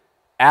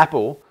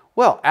apple,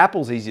 well,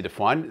 apple's easy to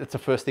find. That's the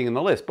first thing in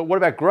the list. But what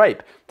about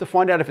grape? To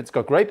find out if it's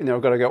got grape in there,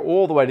 I've got to go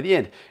all the way to the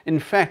end. In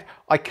fact,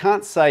 I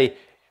can't say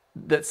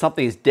that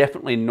something is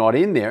definitely not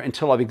in there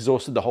until I've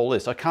exhausted the whole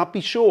list. I can't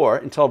be sure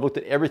until I've looked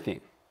at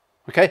everything.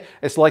 Okay?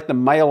 It's like the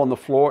mail on the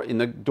floor in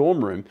the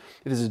dorm room.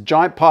 If there's a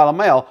giant pile of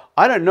mail,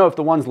 I don't know if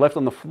the ones left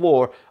on the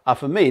floor are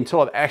for me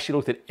until I've actually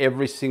looked at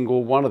every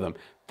single one of them.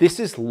 This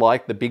is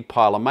like the big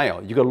pile of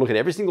mail. You've got to look at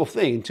every single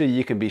thing until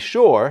you can be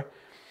sure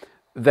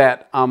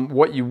that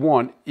what you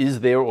want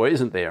is there or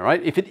isn't there,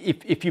 right?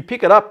 If you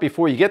pick it up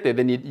before you get there,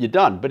 then you're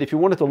done. But if you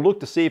wanted to look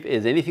to see if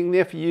there's anything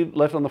there for you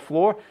left on the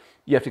floor,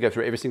 you have to go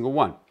through every single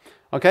one.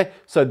 Okay,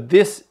 so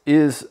this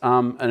is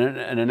an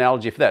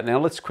analogy for that. Now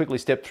let's quickly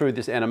step through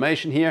this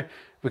animation here.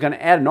 We're going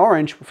to add an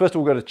orange. First of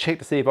all, we've got to check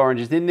to see if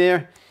orange is in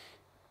there.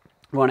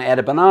 We want to add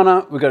a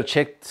banana. We've got to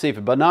check to see if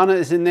a banana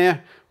is in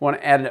there. We want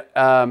to add,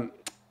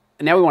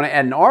 now we want to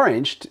add an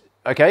orange.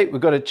 Okay, we've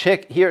got to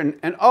check here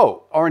and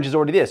oh, orange is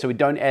already there, so we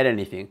don't add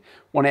anything.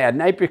 Want to add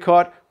an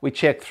apricot, we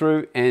check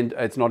through and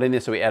it's not in there,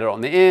 so we add it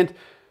on the end.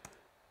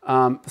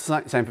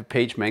 Same for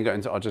peach, mango,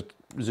 and so I'll just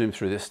zoom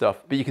through this stuff.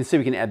 But you can see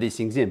we can add these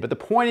things in. But the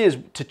point is,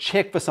 to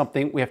check for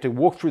something, we have to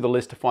walk through the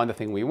list to find the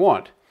thing we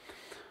want.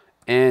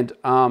 And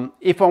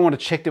if I want to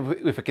check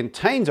if it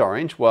contains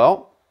orange,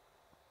 well,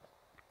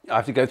 I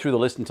have to go through the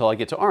list until I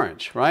get to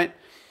orange, right?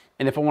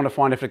 And if I want to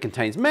find if it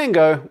contains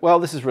mango, well,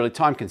 this is really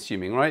time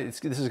consuming, right?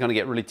 This is going to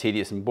get really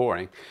tedious and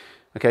boring.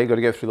 Okay, got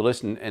to go through the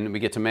list and we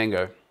get to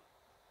mango.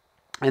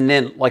 And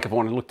then, like if I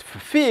want to look for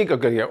fig, I've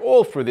got to go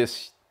all through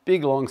this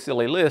big, long,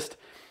 silly list.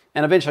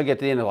 And eventually I get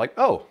to the end of like,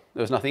 oh,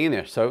 there was nothing in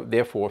there. So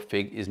therefore,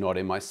 fig is not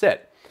in my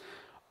set.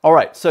 All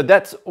right, so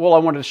that's all I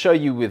wanted to show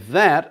you with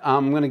that.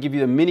 I'm going to give you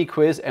the mini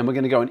quiz and we're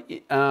going to go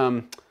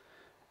and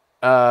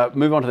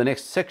move on to the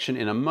next section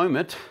in a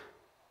moment.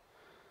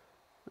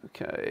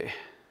 Okay.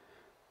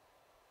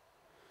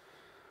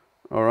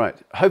 All right.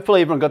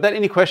 Hopefully everyone got that.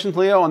 Any questions,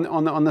 Leo,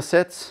 on the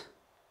sets?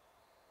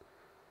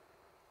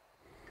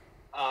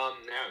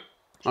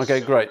 No.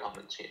 Okay, great.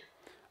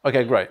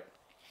 Okay, great.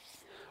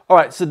 All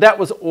right, so that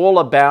was all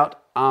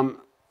about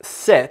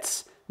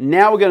sets.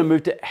 Now we're going to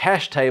move to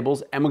hash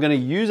tables, and we're going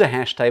to use a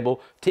hash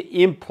table to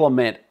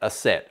implement a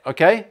set,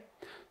 okay?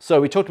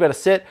 So we talked about a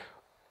set.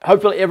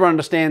 Hopefully everyone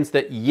understands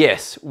that,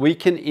 yes, we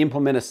can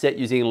implement a set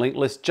using a linked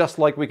list, just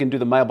like we can do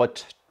the mail by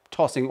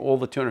tossing all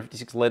the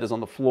 256 letters on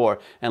the floor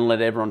and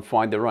let everyone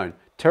find their own.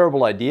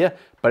 Terrible idea,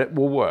 but it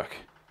will work,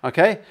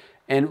 okay?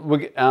 And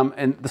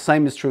the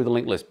same is true of the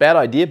linked list. Bad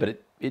idea,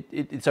 but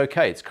it's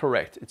okay, it's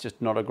correct. It's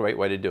just not a great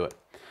way to do it.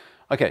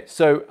 Okay,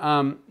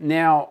 so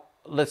now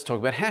let's talk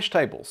about hash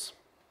tables.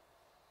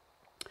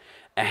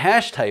 A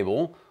hash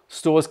table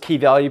stores key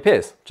value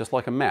pairs, just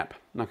like a map,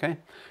 okay?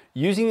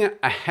 Using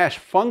a hash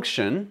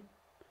function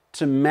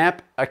to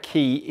map a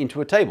key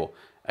into a table.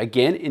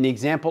 Again, in the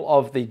example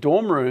of the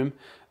dorm room,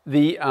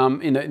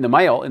 in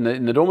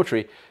the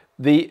dormitory,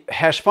 the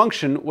hash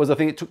function was, I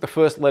think it took the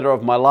first letter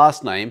of my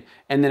last name,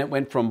 and then it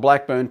went from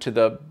Blackburn to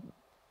the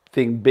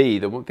thing B,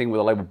 the thing with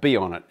a label B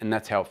on it, and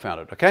that's how it found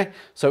it, okay?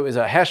 So it was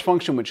a hash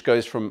function which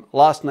goes from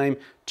last name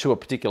to a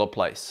particular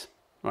place,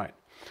 right?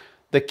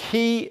 The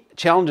key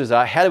challenges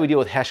are, how do we deal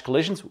with hash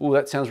collisions? Oh,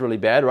 that sounds really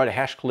bad, right? A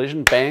hash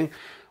collision, bang.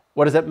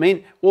 What does that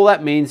mean? All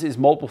that means is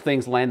multiple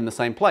things land in the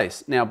same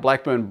place. Now,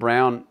 Blackburn,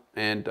 brown,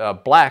 and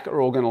black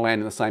are all going to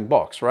land in the same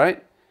box,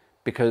 right?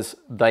 Because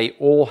they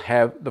all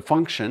have the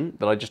function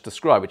that I just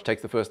described, which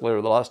takes the first letter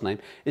of the last name,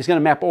 is going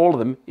to map all of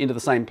them into the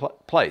same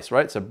place,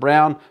 right? So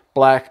brown,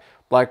 black,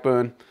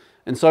 Blackburn,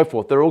 and so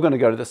forth. They're all going to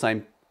go to the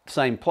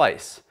same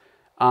place.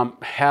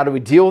 How do we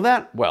deal with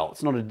that? Well,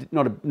 it's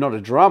not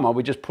a drama.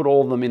 We just put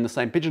all of them in the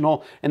same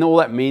pigeonhole, and all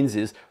that means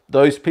is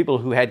those people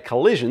who had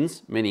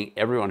collisions, meaning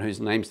everyone whose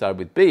name started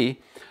with B,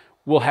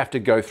 will have to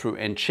go through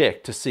and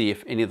check to see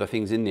if any of the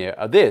things in there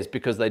are theirs,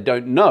 because they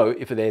don't know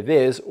if they're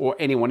theirs or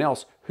anyone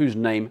else whose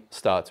name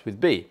starts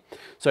with B.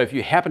 So if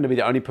you happen to be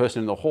the only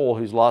person in the hall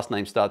whose last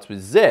name starts with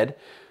Z,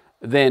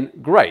 then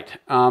great.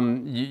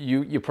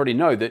 You probably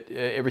know that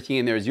everything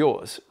in there is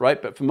yours,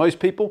 right? But for most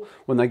people,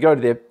 when they go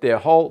to their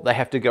hole, they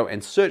have to go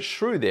and search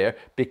through there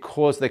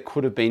because there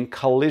could have been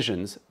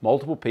collisions.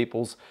 Multiple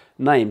people's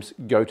names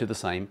go to the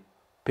same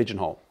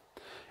pigeonhole.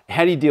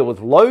 How do you deal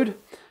with load?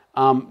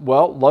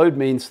 Well, load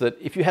means that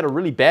if you had a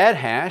really bad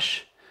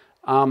hash,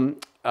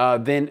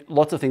 then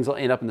lots of things will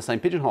end up in the same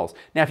pigeonholes.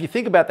 Now, if you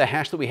think about the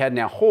hash that we had in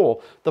our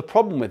hall, the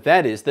problem with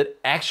that is that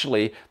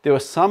actually there were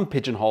some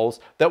pigeonholes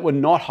that were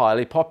not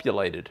highly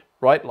populated,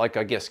 right? Like,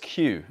 I guess,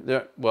 Q.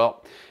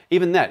 Well,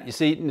 even that, you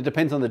see, it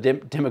depends on the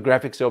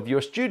demographics of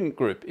your student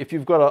group. If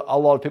you've got a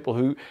lot of people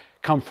who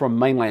come from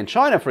mainland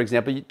China, for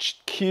example,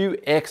 Q,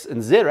 X,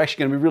 and Z are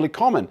actually going to be really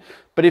common.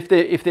 But if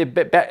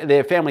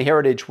their family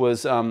heritage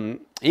was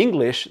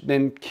English,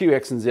 then Q,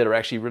 X, and Z are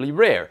actually really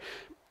rare.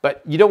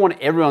 But you don't want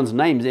everyone's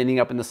names ending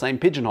up in the same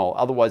pigeonhole.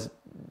 Otherwise,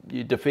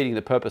 you're defeating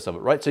the purpose of it,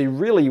 right? So you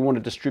really want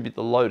to distribute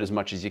the load as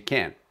much as you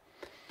can,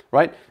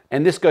 right?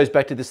 And this goes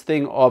back to this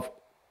thing of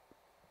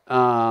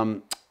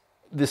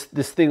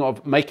this thing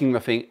of making the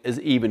thing as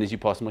even as you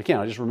possibly can.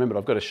 I just remembered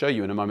I've got to show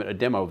you in a moment a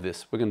demo of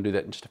this. We're going to do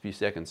that in just a few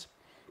seconds.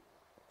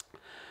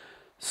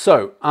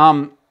 So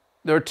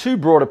there are two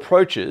broad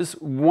approaches.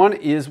 One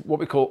is what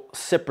we call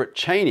separate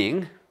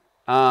chaining.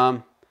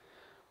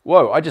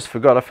 Whoa, I just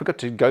forgot. I forgot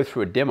to go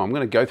through a demo. I'm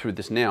going to go through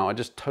this now. I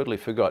just totally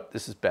forgot.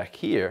 This is back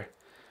here.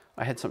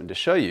 I had something to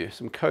show you,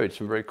 some code,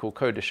 some very cool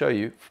code to show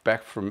you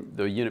back from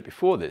the unit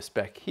before this,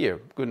 back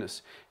here.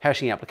 Goodness,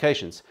 hashing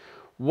applications.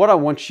 What I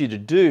want you to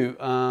do,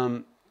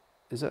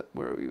 is that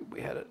where we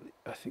had it?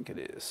 I think it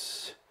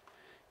is.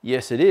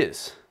 Yes, it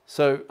is.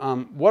 So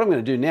what I'm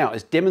going to do now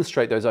is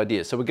demonstrate those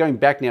ideas. So we're going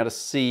back now to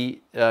unit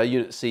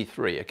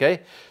C3,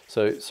 okay?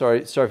 So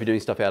sorry for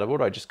doing stuff out of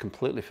order. I just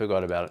completely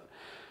forgot about it.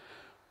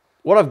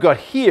 What I've got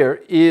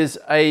here is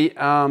a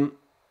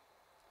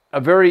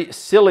very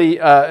silly,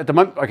 at the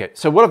moment, okay,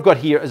 so what I've got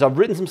here is I've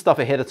written some stuff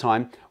ahead of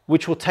time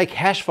which will take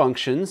hash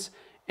functions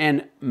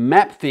and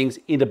map things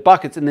into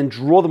buckets and then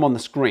draw them on the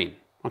screen,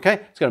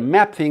 okay? It's going to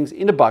map things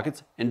into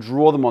buckets and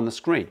draw them on the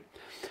screen.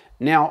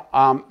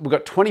 Now, we've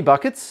got 20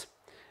 buckets,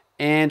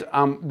 and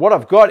what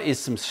I've got is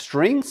some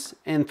strings,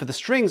 and for the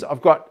strings,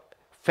 I've got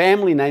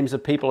family names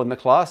of people in the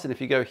class, and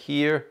if you go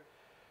here,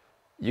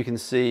 you can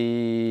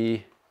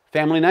see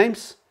family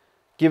names,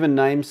 given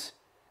names,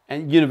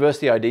 and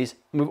university IDs.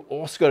 And we've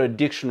also got a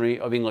dictionary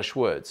of English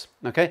words,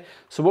 okay?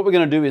 So what we're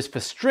going to do is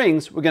for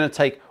strings, we're going to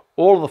take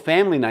all of the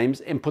family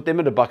names and put them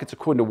into buckets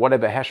according to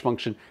whatever hash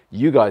function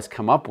you guys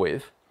come up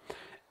with.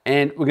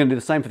 And we're going to do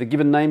the same for the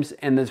given names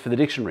and then for the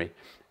dictionary.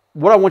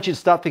 What I want you to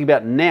start thinking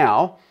about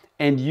now,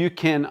 and you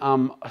can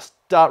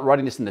start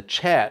writing this in the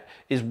chat,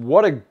 is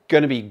what are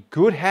going to be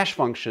good hash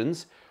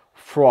functions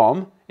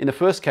from, in the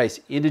first case,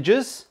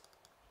 integers,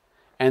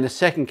 and the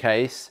second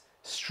case,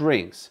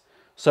 strings.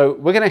 So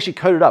we're going to actually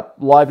code it up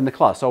live in the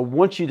class. So I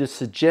want you to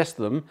suggest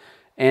them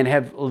and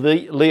have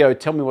Leo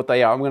tell me what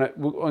they are. I'm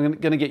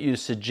going to get you to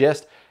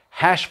suggest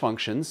hash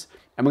functions,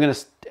 and we're going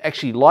to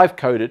actually live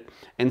code it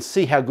and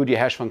see how good your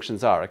hash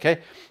functions are,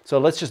 okay? So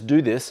let's just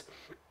do this.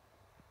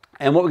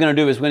 And what we're going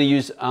to do is we're going to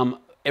use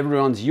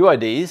everyone's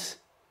UIDs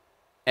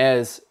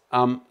as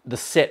the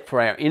set for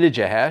our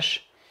integer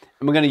hash,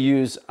 and we're going to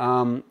use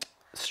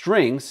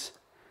strings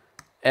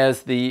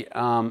as the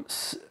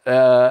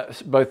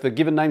both the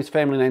given names,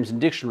 family names, and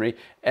dictionary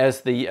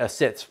as the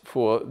sets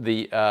for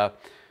the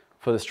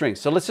strings.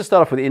 So let's just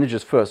start off with the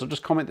integers first. I'll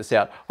just comment this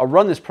out. I'll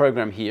run this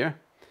program here,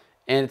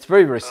 and it's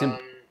very, very simple.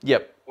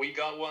 Yep. We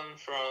got one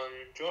from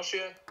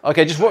Joshua.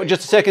 Okay, just a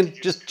second.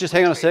 Just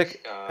hang on a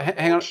sec.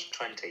 Hang on.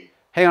 20.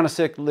 Hang on a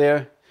sec,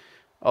 Leo.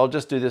 I'll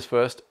just do this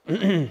first.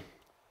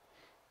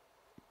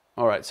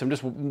 All right, so I'm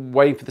just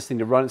waiting for this thing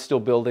to run. It's still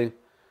building.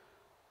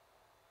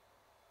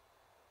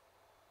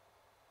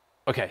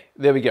 Okay,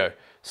 there we go.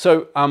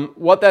 So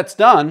what that's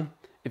done,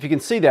 if you can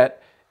see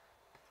that,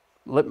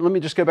 let me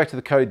just go back to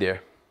the code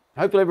there.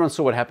 Hopefully everyone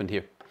saw what happened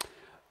here.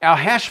 Our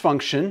hash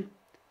function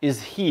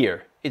is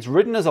here. It's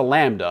written as a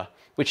lambda,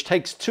 which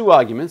takes two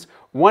arguments.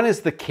 One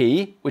is the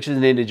key, which is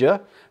an integer.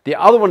 The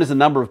other one is the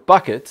number of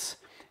buckets.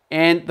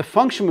 And the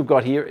function we've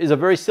got here is a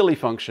very silly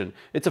function.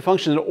 It's a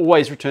function that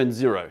always returns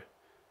 0.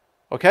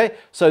 Okay,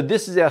 so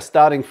this is our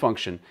starting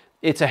function.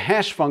 It's a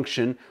hash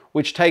function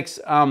which takes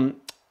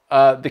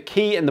the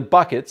key and the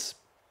buckets.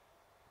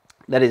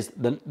 That is,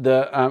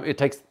 it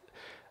takes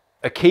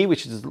a key,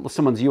 which is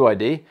someone's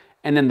UID,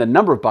 and then the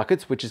number of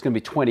buckets, which is going to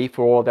be 20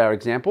 for all of our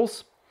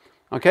examples.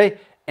 Okay,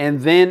 and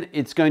then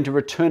it's going to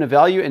return a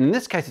value, and in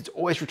this case, it's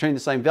always returning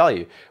the same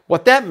value.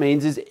 What that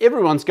means is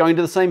everyone's going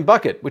to the same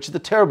bucket, which is the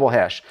terrible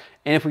hash.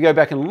 And if we go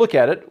back and look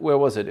at it, where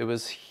was it? It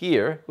was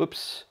here.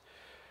 Whoops.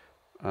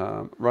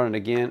 Run it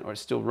again, or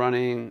it's still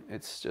running.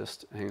 It's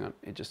just, hang on,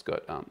 it just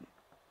got,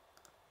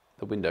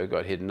 the window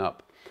got hidden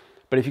up.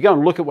 But if you go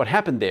and look at what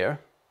happened there,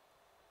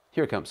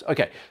 here it comes.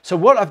 Okay, so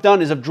what I've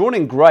done is I've drawn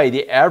in gray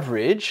the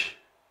average,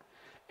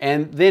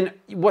 and then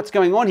what's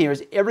going on here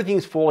is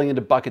everything's falling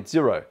into bucket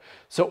 0.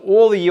 So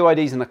all the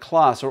UIDs in the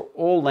class are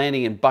all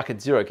landing in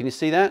bucket 0. Can you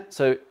see that?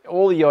 So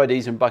all the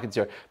UIDs are in bucket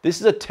 0. This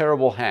is a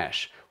terrible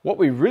hash. What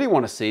we really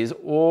want to see is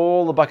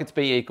all the buckets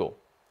be equal.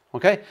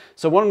 Okay,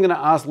 so what I'm going to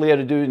ask Leo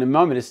to do in a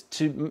moment is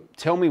to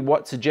tell me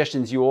what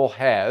suggestions you all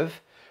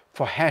have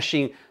for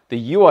hashing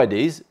the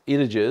UIDs,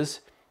 integers,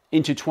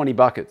 into 20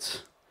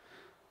 buckets.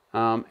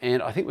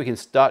 And I think we can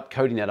start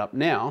coding that up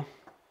now.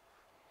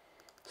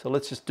 So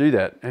let's just do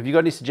that. Have you got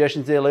any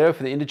suggestions there, Leo,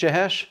 for the integer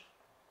hash?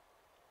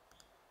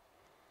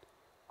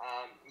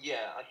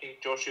 Yeah, I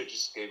think Joshua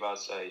just gave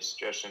us a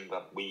suggestion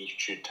that we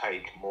should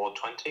take more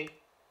 20.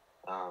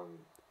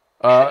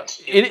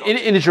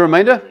 Integer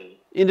remainder?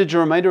 Integer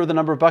remainder of the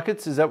number of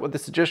buckets? Is that what the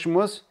suggestion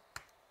was?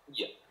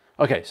 Yeah.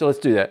 Okay, so let's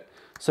do that.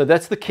 So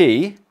that's the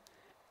key,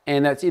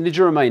 and that's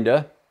integer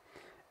remainder,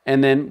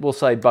 and then we'll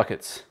say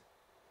buckets.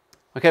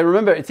 Okay,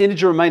 remember, it's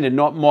integer remainder,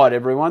 not mod,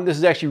 everyone. This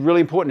is actually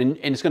really important,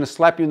 and it's going to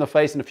slap you in the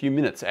face in a few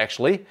minutes,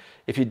 actually,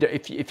 if you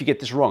get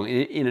this wrong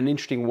in an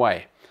interesting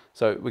way.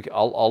 So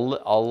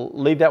I'll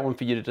leave that one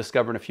for you to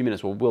discover in a few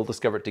minutes. We'll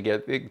discover it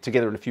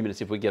together in a few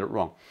minutes if we get it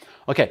wrong.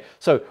 Okay,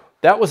 so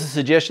that was a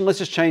suggestion. Let's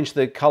just change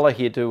the color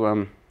here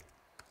to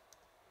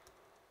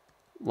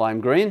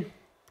lime green.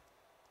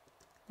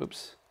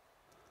 Oops.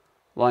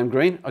 Lime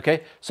green.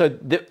 Okay, so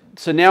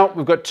now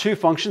we've got two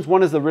functions.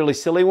 One is the really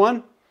silly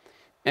one,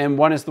 and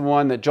one is the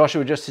one that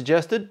Joshua just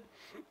suggested.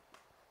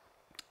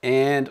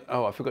 And,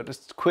 oh, I forgot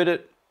to quit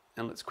it.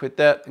 And let's quit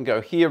that and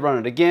go here, run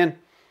it again.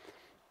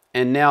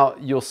 And now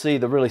you'll see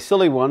the really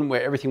silly one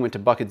where everything went to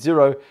bucket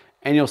 0,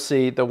 and you'll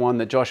see the one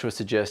that Joshua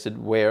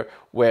suggested where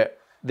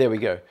there we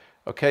go.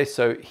 Okay,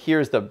 so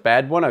here's the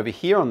bad one over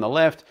here on the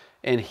left,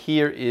 and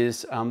here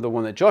is the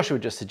one that Joshua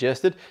just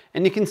suggested.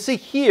 And you can see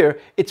here,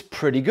 it's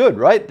pretty good,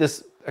 right?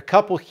 There's a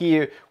couple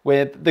here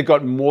where they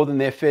got more than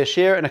their fair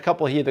share, and a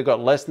couple here that got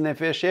less than their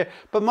fair share,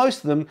 but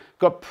most of them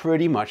got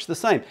pretty much the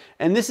same.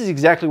 And this is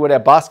exactly what our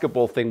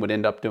basketball thing would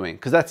end up doing,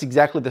 because that's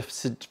exactly the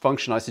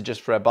function I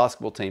suggest for our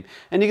basketball team.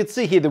 And you can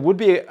see here, there would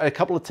be a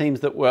couple of teams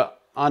that were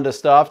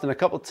understaffed and a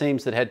couple of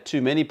teams that had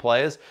too many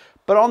players,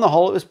 but on the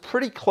whole, it was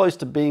pretty close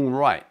to being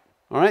right.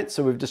 All right,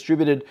 so we've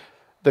distributed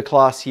the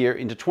class here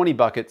into 20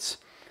 buckets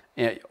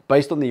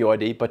based on the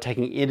UID by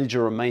taking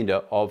integer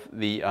remainder of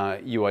the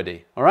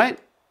UID. All right,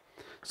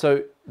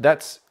 so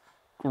that's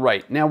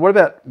great. Now,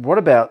 what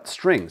about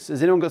strings?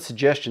 Has anyone got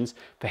suggestions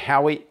for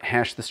how we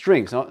hash the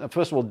strings? Now,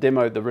 first of all,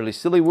 demo the really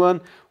silly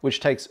one,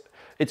 which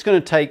it's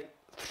going to take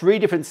 3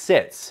 different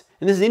sets.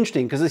 And this is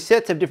interesting because the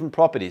sets have different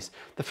properties.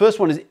 The first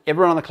one is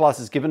everyone on the class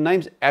is given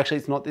names. Actually,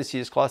 it's not this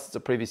year's class, it's a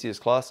previous year's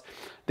class.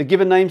 The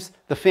given names,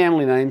 the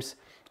family names,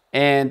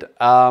 and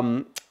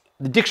the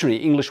dictionary,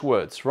 English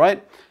words,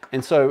 right?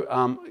 And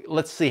so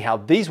let's see how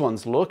these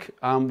ones look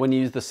when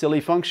you use the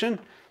silly function.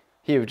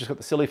 Here, we've just got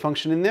the silly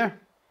function in there.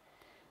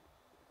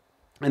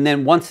 And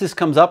then once this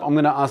comes up, I'm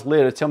going to ask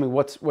Leah to tell me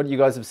what you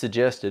guys have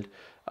suggested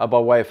by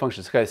way of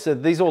functions. Okay, so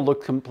these all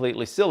look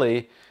completely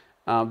silly.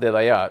 There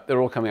they are.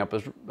 They're all coming up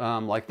as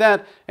like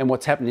that. And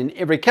what's happened in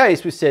every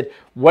case, we said,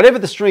 whatever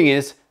the string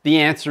is, the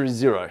answer is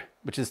 0,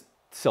 which is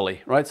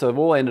silly, right? So they've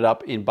all ended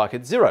up in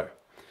bucket 0.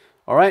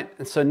 All right,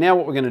 and so now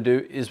what we're going to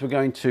do is we're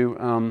going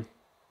to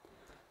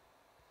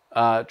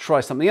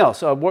try something else.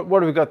 So what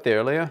have we got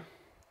there, Leah?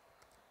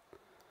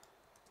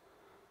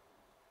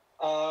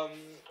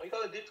 I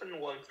got a different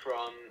one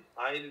from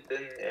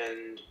Aiden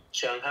and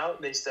Shanghai.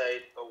 They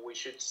said we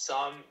should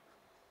sum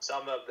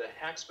of the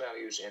hex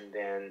values and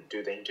then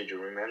do the integer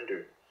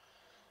remainder.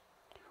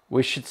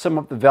 We should sum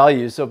up the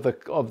values of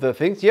the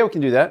things. Yeah, we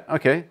can do that.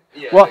 Okay.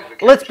 Yeah, well,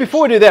 let's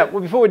before we do that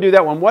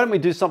one, why don't we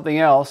do something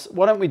else?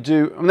 Why don't we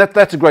do? I mean,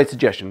 that's a great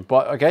suggestion.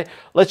 But okay,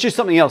 let's do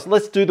something else.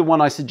 Let's do the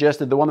one I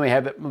suggested, the one that we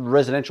have at the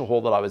residential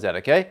hall that I was at.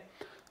 Okay.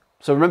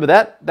 So remember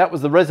that? That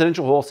was the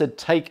residential hall said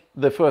take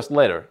the first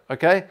letter,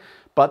 okay?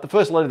 But the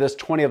first letter, there's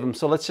 20 of them,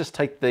 so let's just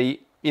take the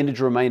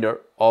integer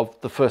remainder of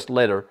the first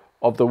letter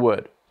of the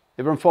word.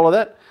 Everyone follow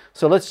that?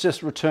 So let's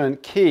just return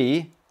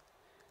key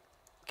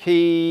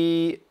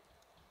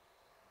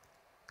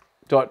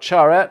dot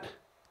charat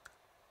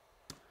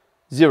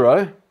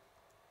 0.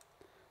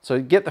 So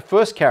get the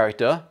first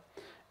character,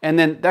 and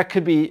then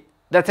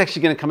that's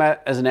actually going to come out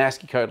as an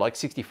ASCII code like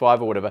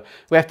 65 or whatever.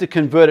 We have to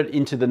convert it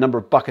into the number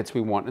of buckets we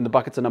want, and the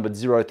buckets are numbered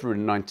 0 through to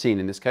 19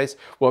 in this case.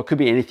 Well, it could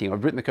be anything.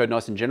 I've written the code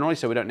nice and generally,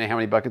 so we don't know how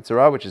many buckets there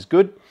are, which is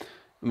good.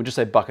 And we'll just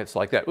say buckets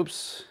like that.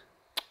 Oops.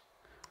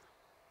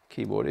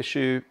 Keyboard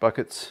issue,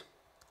 buckets.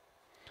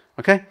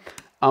 Okay,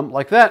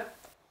 like that.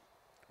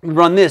 We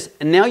run this,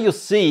 and now you'll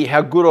see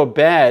how good or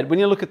bad, when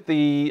you look at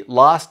the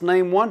last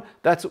name one,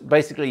 that's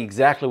basically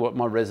exactly what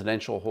my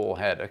residential hall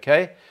had,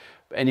 okay?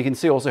 And you can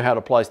see also how it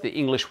applies to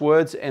English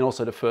words and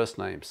also to first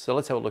names. So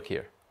let's have a look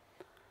here.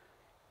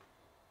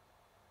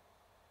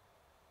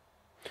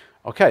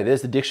 Okay,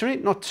 there's the dictionary.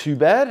 Not too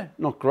bad,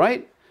 not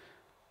great.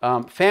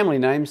 Family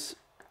names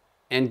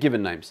and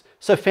given names.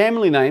 So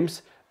family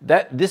names,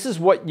 this is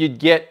what you'd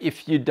get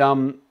if you'd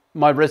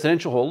my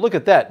residential hall. Look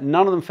at that.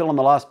 None of them fell in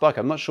the last bucket.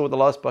 I'm not sure what the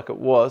last bucket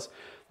was.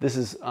 This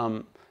is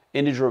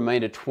integer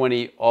remainder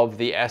 20 of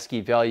the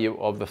ASCII value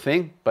of the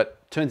thing,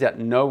 but turns out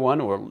no one,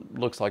 or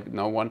looks like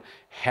no one,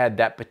 had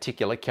that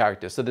particular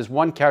character. So there's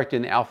one character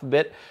in the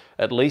alphabet,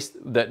 at least,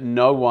 that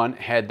no one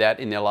had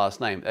that in their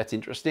last name. That's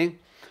interesting,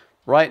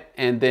 right?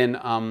 And then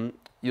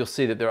you'll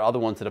see that there are other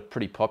ones that are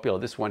pretty popular.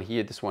 This one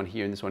here, and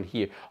this one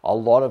here. A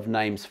lot of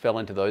names fell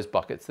into those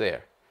buckets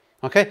there.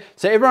 Okay,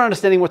 so everyone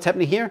understanding what's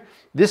happening here?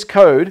 This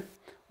code,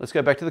 let's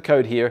go back to the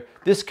code here.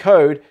 This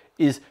code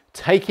is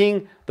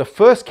taking the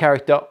first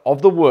character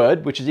of the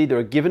word, which is either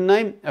a given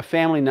name, a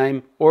family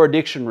name, or a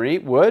dictionary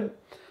word,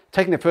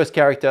 taking the first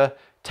character,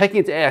 taking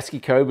its ASCII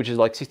code, which is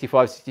like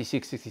 65,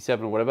 66,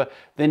 67, or whatever,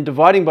 then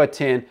dividing by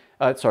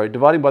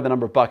dividing by the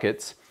number of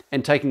buckets,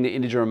 and taking the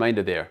integer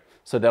remainder there.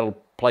 So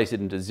that'll place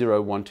it into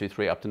 0, 1, 2,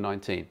 3, up to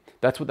 19.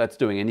 That's what that's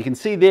doing. And you can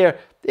see there,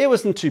 it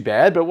wasn't too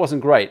bad, but it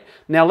wasn't great.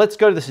 Now let's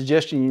go to the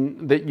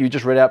suggestion that you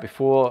just read out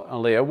before,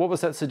 Leo. What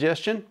was that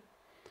suggestion?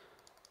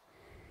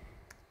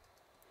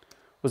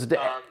 Was it to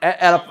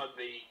add up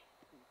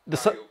the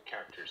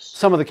characters?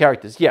 Some of the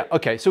characters, yeah.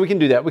 Okay, so we can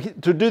do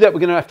that. To do that, we're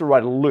going to have to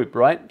write a loop,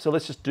 right? So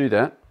let's just do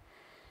that.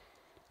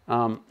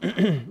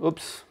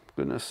 Oops,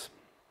 goodness.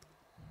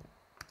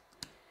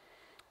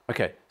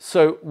 Okay,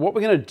 so what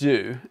we're going to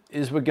do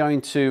is we're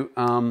going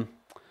to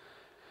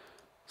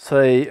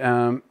say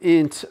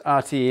int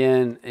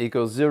rtn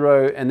equals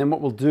 0, and then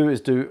what we'll do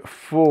is do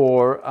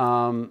for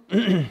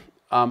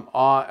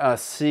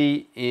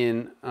c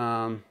in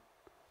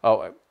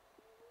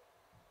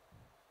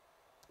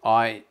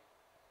I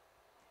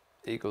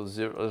equals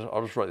 0.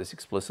 I'll just write this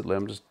explicitly.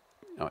 I'm just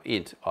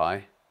int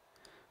I.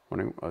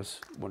 I was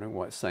wondering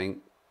why it's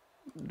saying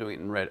doing it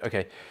in red.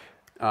 Okay,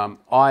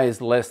 I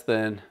is less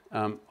than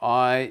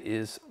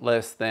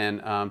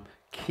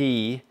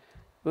key.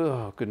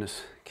 Oh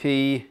goodness,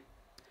 key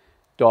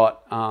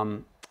dot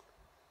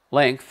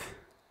length.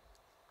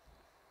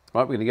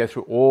 Right, we're going to go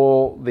through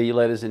all the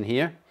letters in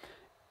here,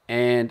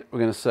 and we're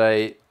going to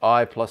say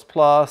I plus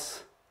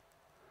plus.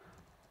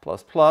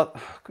 Oh,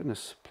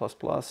 goodness, plus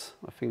plus.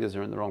 My fingers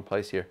are in the wrong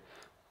place here.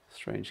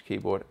 Strange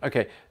keyboard.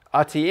 Okay,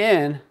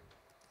 rtn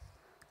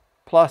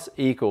plus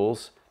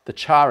equals the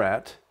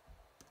charat.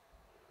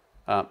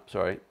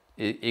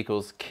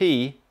 Equals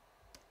key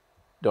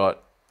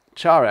dot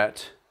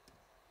charat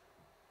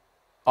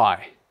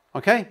I.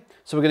 Okay,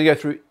 so we're going to go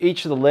through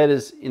each of the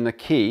letters in the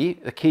key.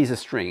 The key is a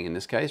string in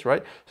this case,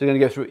 right? So we're going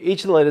to go through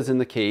each of the letters in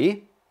the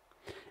key,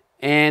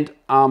 and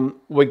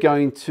we're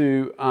going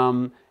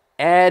to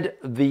add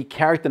the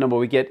character number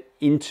we get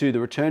into the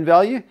return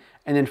value,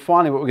 And then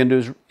finally, what we're going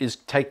to do is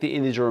take the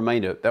integer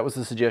remainder. That was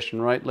the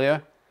suggestion, right,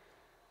 Leo?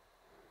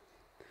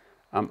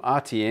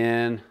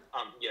 RTN.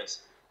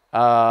 Yes.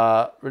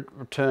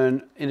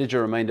 Return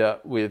integer remainder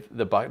with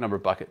the number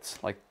of buckets,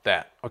 like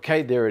that.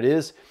 Okay, there it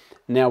is.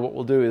 Now what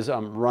we'll do is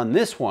run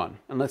this one,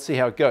 and let's see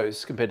how it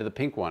goes compared to the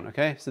pink one.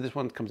 Okay, so this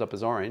one comes up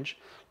as orange.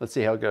 Let's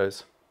see how it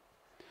goes.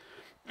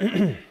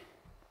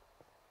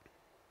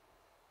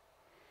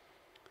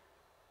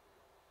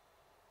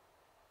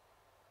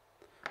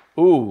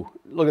 Ooh,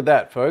 look at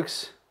that,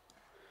 folks.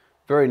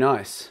 Very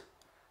nice.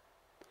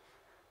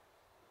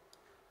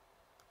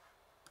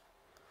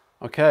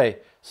 Okay,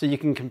 so you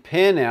can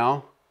compare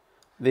now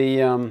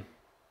the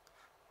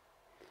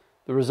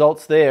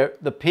results there.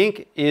 The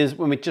pink is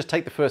when we just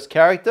take the first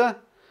character,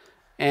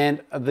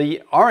 and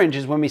the orange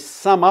is when we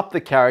sum up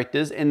the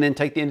characters and then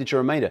take the integer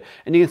remainder.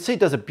 And you can see it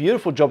does a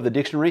beautiful job of the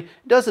dictionary.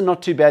 It does a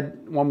not too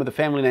bad one with the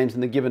family names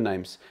and the given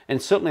names,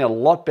 and certainly a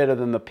lot better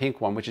than the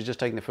pink one, which is just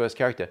taking the first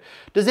character.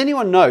 Does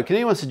anyone know, can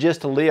anyone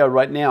suggest to Leo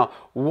right now,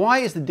 why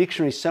is the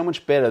dictionary so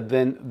much better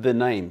than the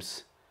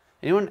names?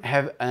 Anyone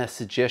have a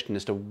suggestion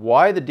as to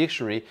why the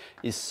dictionary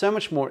is so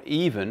much more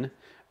even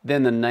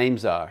than the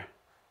names are?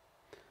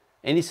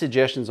 Any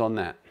suggestions on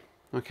that?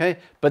 Okay,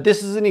 but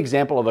this is an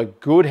example of a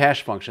good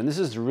hash function. This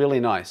is really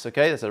nice,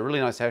 okay? That's a really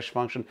nice hash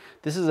function.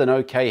 This is an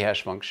okay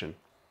hash function.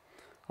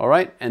 All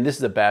right, and this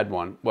is a bad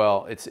one.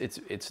 Well,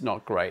 it's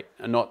not great.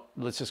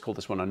 Let's just call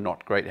this one a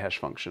not great hash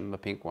function, the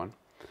pink one.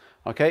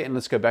 Okay, and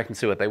let's go back and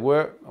see what they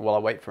were while I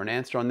wait for an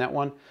answer on that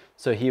one.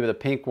 So here the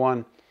pink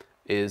one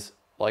is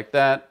like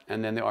that,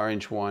 and then the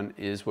orange one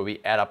is where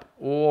we add up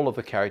all of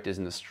the characters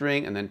in the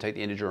string and then take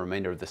the integer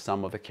remainder of the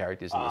sum of the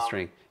characters in the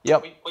string.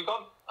 Yep. We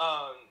got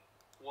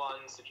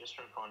one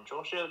suggestion from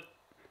Joshua.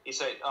 He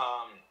said,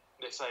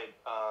 they say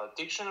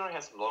dictionary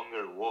has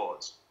longer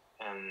words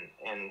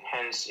and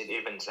hence it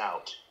evens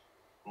out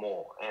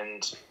more.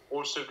 And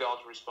also got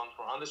a response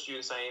from other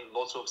students saying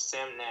lots of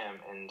same name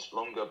and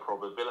longer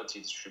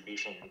probability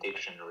distribution in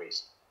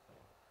dictionaries.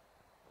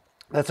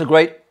 That's a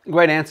great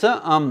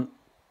answer.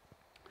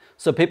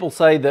 So people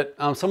say that,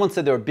 someone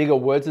said there are bigger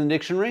words in the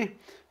dictionary.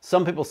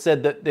 Some people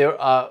said that there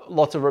are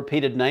lots of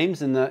repeated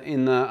names in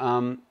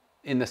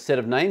the set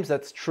of names.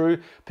 That's true,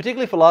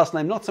 particularly for last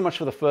name, not so much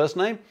for the first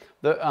name,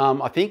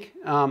 I think.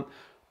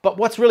 But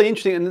what's really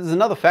interesting, and there's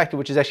another factor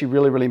which is actually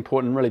really, really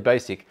important, really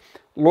basic,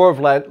 law of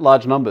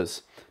large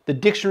numbers. The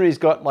dictionary's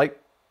got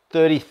like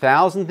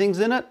 30,000 things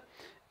in it,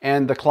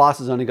 and the class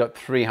has only got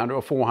 300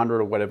 or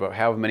 400 or whatever,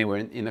 however many were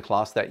in the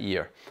class that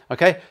year.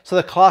 Okay, so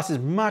the class is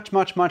much,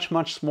 much, much,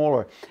 much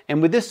smaller.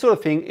 And with this sort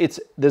of thing,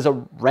 there's a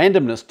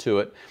randomness to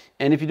it.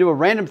 And if you do a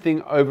random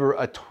thing over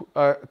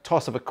a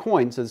toss of a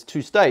coin, so there's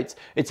two states,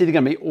 it's either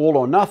going to be all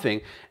or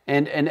nothing.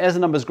 And as the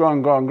numbers grow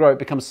and grow and grow, it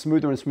becomes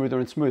smoother and smoother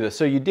and smoother.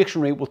 So your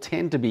dictionary will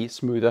tend to be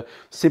smoother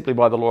simply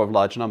by the law of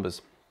large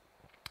numbers.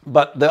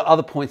 But the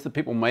other points that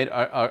people made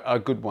are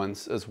good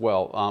ones as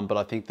well. But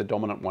I think the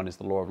dominant one is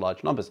the law of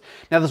large numbers.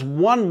 Now, there's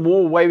one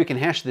more way we can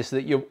hash this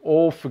that you've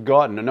all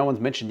forgotten and no one's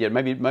mentioned yet.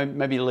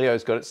 Maybe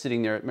Leo's got it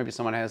sitting there. Maybe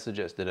someone has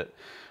suggested it.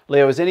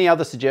 Leo, is there any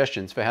other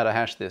suggestions for how to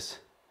hash this?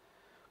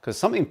 Because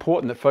something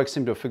important that folks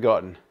seem to have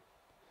forgotten.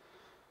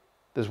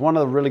 There's one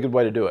other really good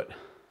way to do it.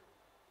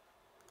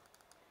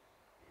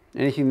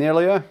 Anything there,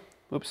 Leo?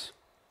 Oops.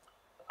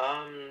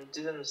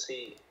 Didn't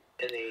see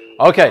any.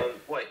 Okay.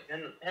 Wait,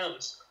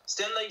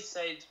 Stanley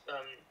said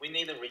we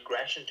need a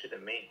regression to the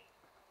mean.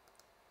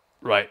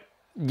 Right.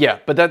 Yeah,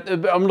 but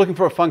I'm looking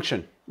for a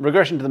function.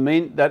 Regression to the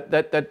mean.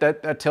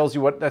 That tells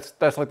you what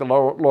that's like the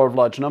law of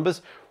large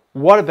numbers.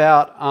 What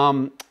about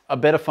a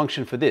better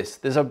function for this?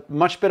 There's a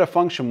much better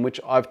function which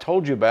I've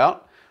told you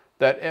about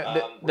that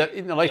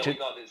in the lecture. Yeah, we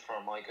got this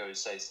from Michael. He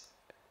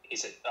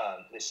said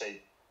they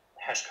say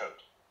hash code.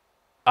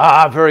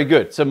 Ah, very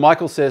good. So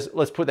Michael says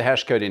let's put the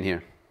hash code in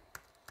here.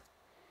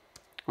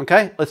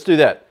 Okay, let's do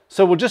that.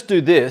 So we'll just do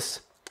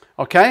this,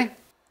 okay?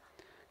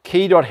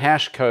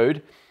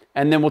 Key.hashcode,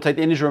 and then we'll take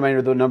the integer remainder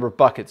of the number of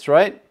buckets,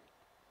 right?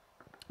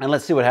 And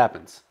let's see what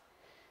happens.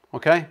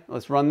 Okay,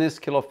 let's run this,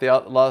 kill off the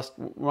last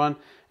run,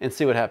 and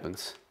see what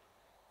happens.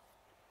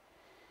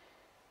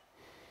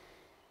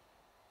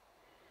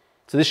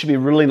 So this should be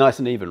really nice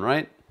and even,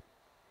 right?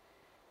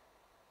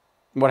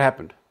 What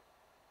happened?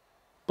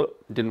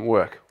 It didn't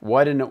work.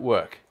 Why didn't it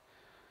work?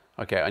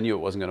 Okay, I knew it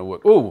wasn't going to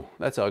work. Ooh,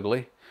 that's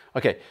ugly.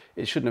 Okay,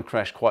 it shouldn't have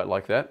crashed quite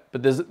like that,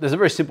 but there's a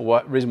very simple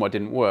reason why it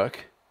didn't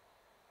work.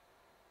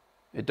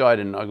 It died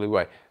in an ugly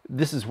way.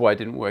 This is why it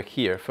didn't work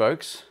here,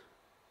 folks.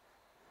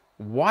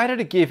 Why did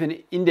it give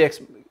an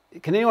index?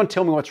 Can anyone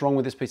tell me what's wrong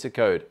with this piece of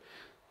code?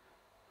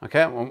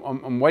 Okay,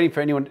 I'm waiting for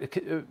anyone.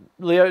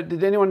 Leo,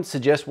 did anyone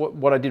suggest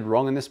what I did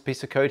wrong in this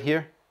piece of code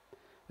here?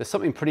 There's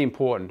something pretty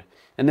important.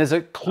 And there's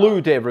a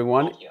clue to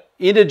everyone. Yeah.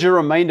 Integer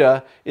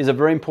remainder is a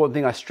very important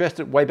thing. I stressed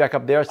it way back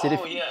up there. I said,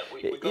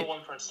 we got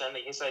one from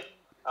Stanley. He said,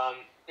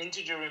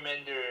 integer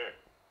remainder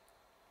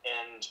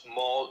and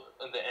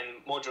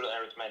modular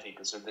arithmetic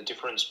is the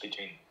difference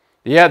between.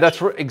 Yeah,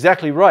 that's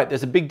exactly right.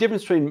 There's a big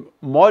difference between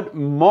mod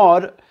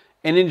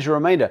and integer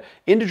remainder.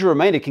 Integer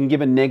remainder can give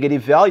a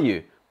negative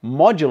value.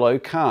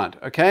 modulo can't,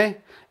 okay?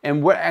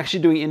 And we're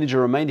actually doing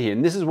integer remainder here.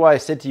 And this is why I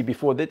said to you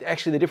before that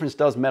actually the difference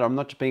does matter. I'm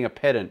not just being a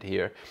pedant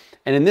here.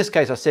 And in this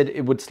case, I said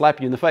it would slap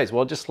you in the face.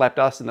 Well, it just slapped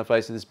us in the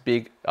face with this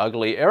big,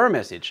 ugly error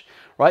message,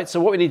 right?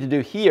 So what we need to do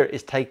here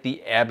is take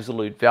the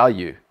absolute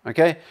value,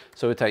 okay?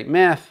 So we take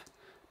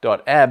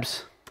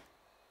math.abs.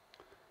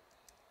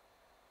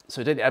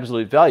 So take the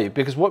absolute value,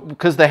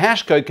 because the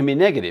hash code can be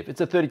negative.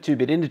 It's a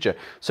 32-bit integer.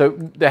 So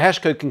the hash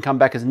code can come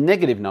back as a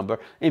negative number.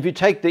 And if you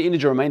take the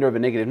integer remainder of a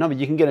negative number,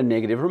 you can get a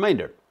negative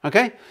remainder,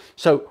 okay?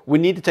 So we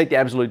need to take the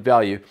absolute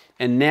value.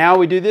 And now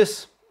we do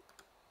this,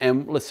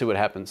 and let's see what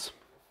happens.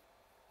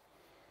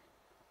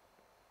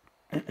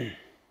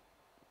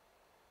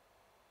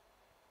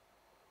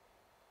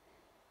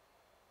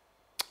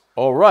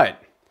 All right,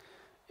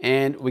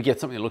 and we get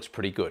something that looks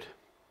pretty good.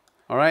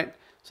 All right,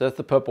 so that's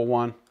the purple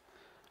one.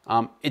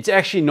 It's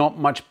actually not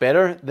much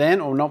better than,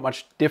 or not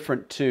much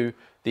different to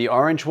the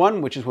orange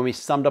one, which is when we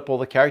summed up all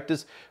the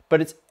characters,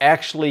 but it's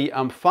actually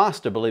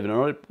faster, believe it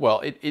or not.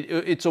 Well,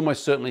 it's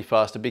almost certainly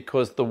faster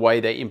because the way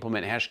they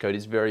implement hash code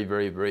is very,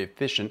 very, very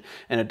efficient,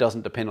 and it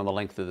doesn't depend on the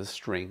length of the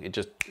string.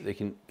 They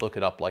can look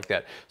it up like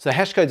that. So the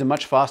hash code's a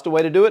much faster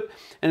way to do it,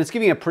 and it's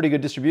giving a pretty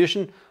good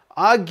distribution.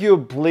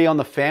 Arguably on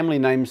the family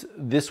names,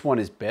 this one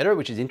is better,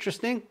 which is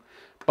interesting.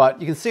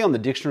 But you can see on the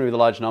dictionary with the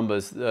large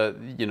numbers,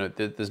 you know,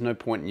 there's no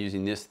point in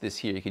using this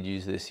here. You could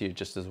use this here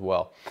just as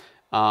well.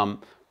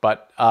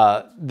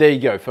 There you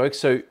go, folks.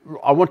 So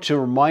I want to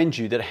remind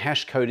you that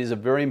hash code is a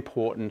very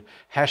important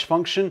hash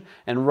function.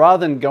 And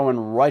rather than go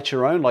and write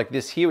your own like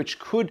this here, which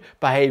could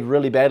behave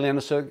really badly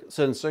under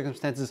certain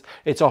circumstances,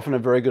 it's often a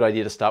very good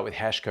idea to start with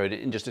hash code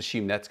and just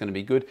assume that's going to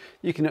be good.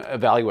 You can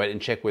evaluate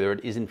and check whether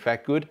it is in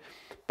fact good.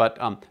 But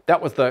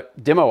that was the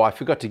demo I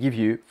forgot to give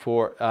you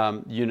for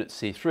Unit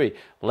C3.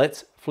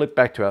 Let's flip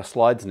back to our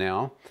slides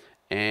now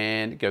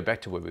and go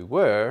back to where we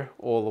were,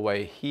 all the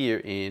way here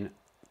in...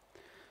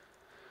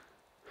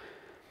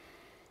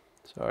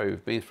 Sorry,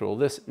 we've been through all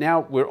this.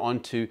 Now we're on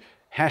to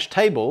hash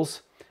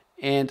tables.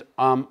 And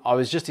I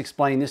was just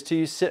explaining this to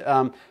you.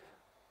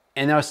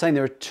 And I was saying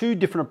there are two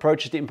different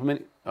approaches to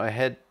implement... I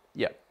had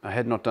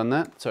not done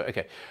that. So,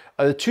 okay.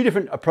 There are two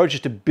different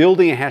approaches to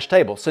building a hash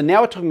table. So now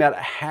we're talking about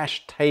a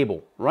hash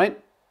table,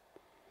 right?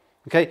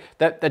 Okay,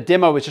 that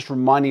demo was just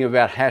reminding you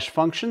about hash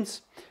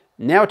functions.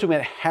 Now we're talking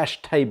about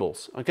hash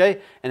tables,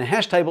 okay? And a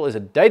hash table is a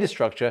data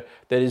structure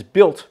that is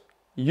built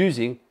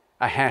using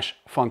a hash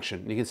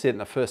function. You can see it in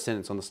the first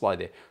sentence on the slide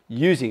there,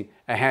 using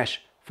a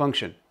hash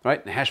function,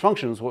 right? The hash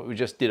function is what we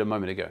just did a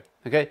moment ago,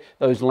 okay?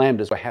 Those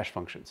lambdas were hash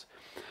functions.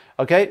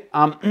 Okay,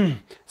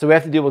 so we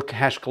have to deal with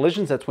hash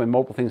collisions. That's when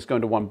multiple things go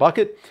into one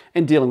bucket,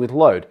 and dealing with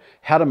load.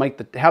 How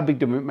big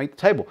do we make the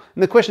table?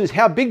 And the question is,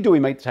 how big do we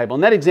make the table?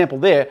 In that example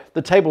there,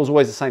 the table is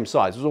always the same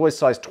size. It was always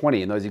size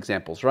 20 in those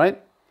examples, right?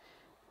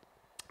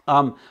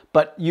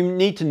 But you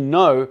need to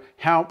know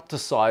how to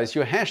size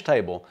your hash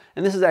table.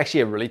 And this is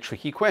actually a really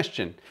tricky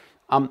question.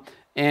 You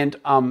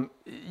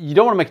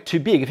don't want to make it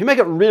too big. If you make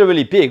it really,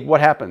 really big, what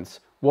happens?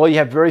 Well, you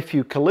have very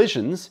few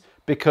collisions,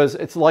 because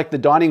it's like the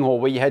dining hall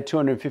where you had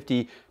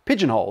 250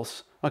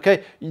 pigeonholes,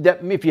 okay?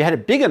 If you had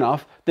it big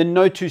enough, then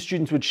no two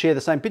students would share the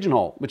same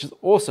pigeonhole, which is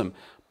awesome.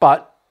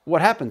 But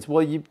what happens?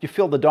 Well, you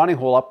fill the dining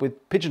hall up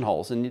with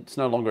pigeonholes, and it's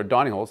no longer a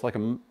dining hall, it's like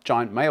a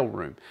giant mail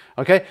room,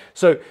 okay?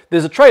 So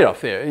there's a trade-off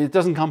there. It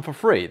doesn't come for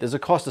free. There's a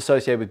cost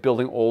associated with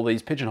building all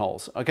these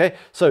pigeonholes, okay?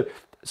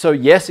 So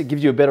yes, it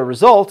gives you a better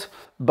result,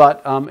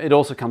 but it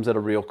also comes at a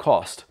real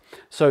cost.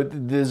 So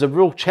there's a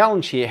real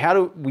challenge here. How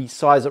do we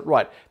size it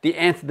right? The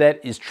answer to that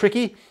is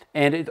tricky,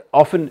 and it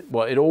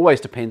always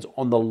depends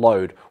on the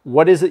load.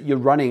 What is it you're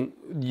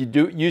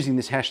using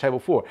this hash table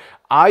for?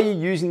 Are you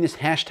using this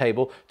hash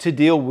table to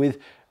deal with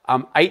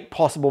 8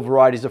 possible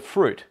varieties of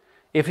fruit?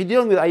 If you're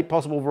dealing with 8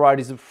 possible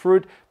varieties of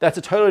fruit, that's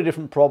a totally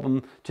different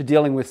problem to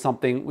dealing with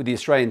something with the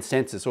Australian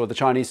census or the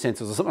Chinese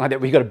census or something like that,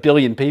 where you've got 1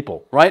 billion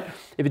people, right?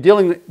 If you're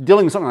dealing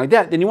with something like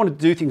that, then you want to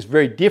do things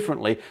very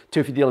differently to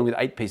if you're dealing with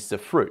 8 pieces of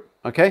fruit,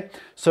 okay?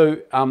 So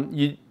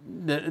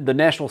the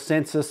national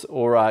census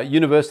or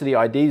university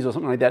IDs or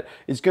something like that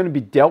is going to be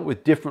dealt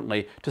with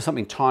differently to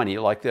something tiny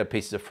like the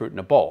pieces of fruit in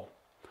a bowl.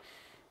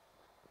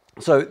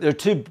 So there are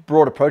 2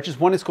 broad approaches.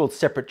 One is called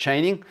separate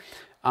chaining,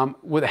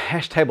 where the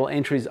hash table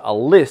entries are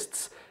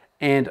lists,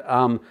 and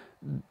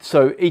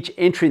so each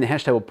entry in the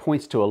hash table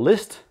points to a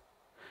list.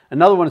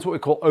 Another one is what we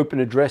call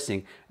open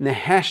addressing, and the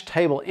hash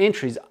table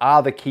entries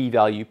are the key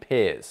value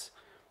pairs,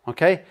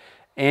 okay?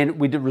 And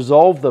we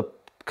resolve the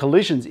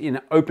collisions in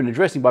open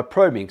addressing by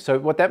probing. So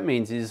what that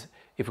means is,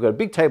 if we've got a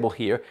big table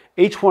here,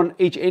 each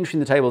entry in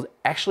the table is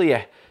actually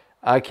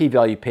a key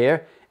value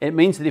pair. It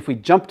means that if we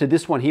jump to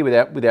this one here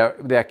with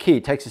our key,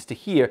 it takes us to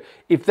here.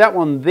 If that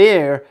one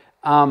there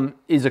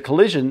is a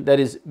collision, that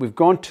is, we've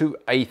gone to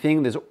a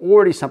thing, there's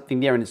already something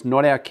there and it's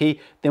not our key,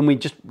 then we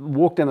just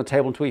walk down the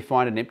table until we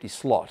find an empty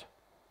slot,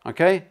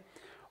 okay?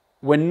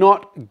 We're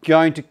not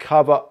going to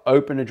cover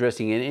open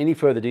addressing in any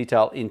further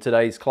detail in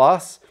today's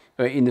class,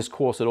 or in this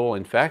course at all,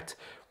 in fact.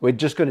 We're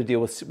just going to deal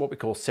with what we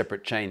call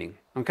separate chaining.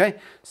 Okay,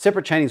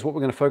 separate chaining is what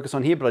we're going to focus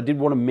on here, but I did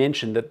want to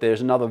mention that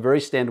there's another very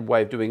standard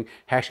way of doing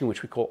hashing,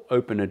 which we call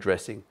open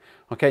addressing.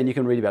 Okay, and you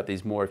can read about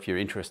these more if you're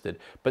interested.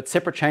 But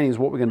separate chaining is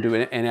what we're going to do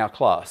in our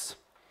class.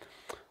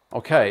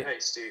 Okay. Hey,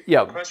 Steve.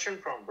 Yeah. Question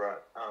from Brad.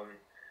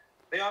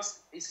 They asked,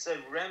 is a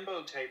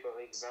rainbow table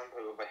an example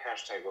of a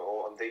hash table,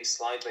 or are they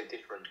slightly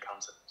different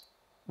concepts?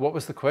 What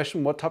was the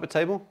question? What type of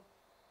table?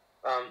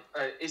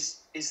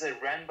 Is a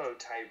rainbow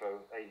table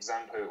an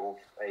example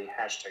of a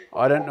hash table?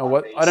 I don't know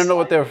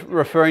what they're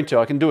referring to.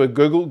 I can do a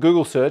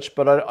Google search,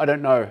 but I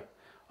don't know.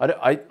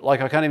 I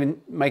can't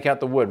even make out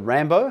the word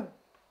Rambo.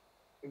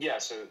 Yeah,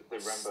 so the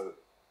rainbow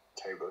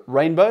table.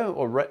 Rainbow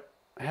or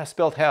how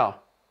spelled how?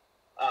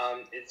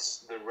 It's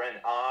the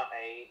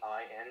RAINBOW.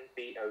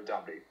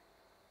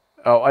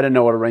 Oh, I don't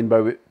know what a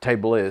rainbow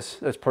table is.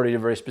 That's probably a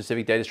very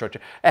specific data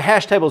structure. A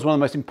hash table is one of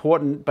the most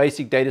important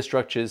basic data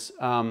structures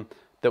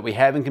that we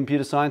have in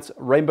computer science.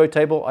 Rainbow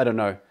table, I don't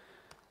know.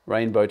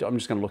 Rainbow, I'm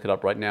just going to look it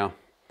up right now.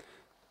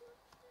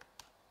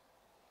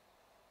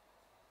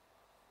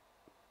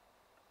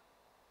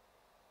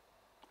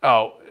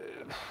 Oh,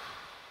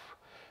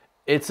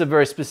 it's a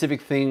very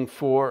specific thing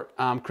for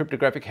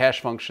cryptographic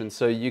hash functions.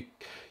 So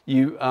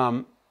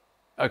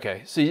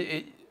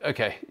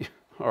okay,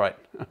 all right,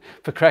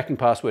 for cracking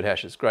password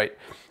hashes, great.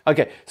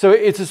 Okay, so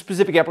it's a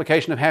specific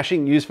application of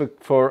hashing used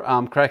for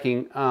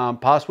cracking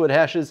password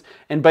hashes,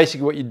 and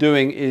basically what you're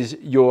doing is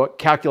you're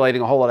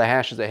calculating a whole lot of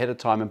hashes ahead of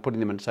time and putting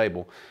them in a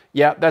table.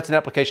 Yeah, that's an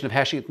application of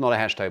hashing, it's not a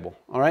hash table,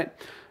 all right?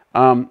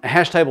 A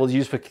hash table is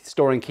used for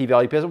storing key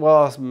value pairs.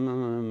 Well,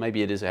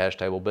 maybe it is a hash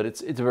table, but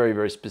it's very,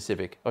 very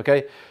specific,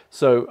 okay?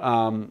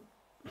 So,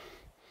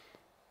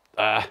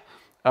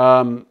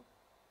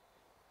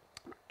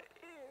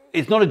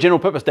 it's not a general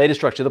purpose data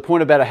structure. The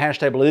point about a hash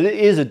table, it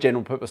is a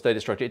general purpose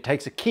data structure. It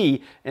takes a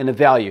key and a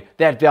value.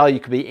 That value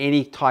could be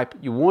any type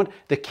you want.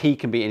 The key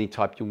can be any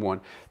type you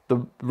want.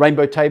 The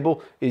rainbow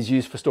table is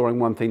used for storing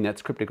one thing,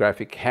 that's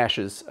cryptographic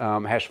hashes,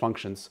 hash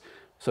functions.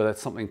 So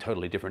that's something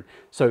totally different.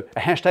 So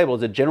a hash table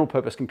is a general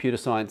purpose computer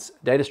science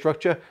data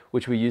structure,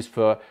 which we use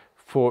for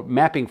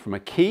mapping from a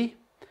key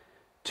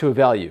to a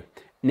value.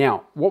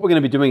 Now, what we're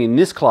going to be doing in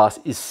this class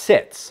is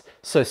sets.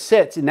 So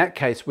sets, in that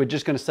case, we're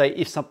just going to say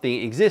if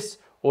something exists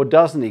or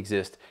doesn't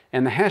exist.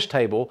 And the hash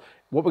table,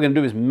 what we're going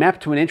to do is map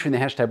to an entry in the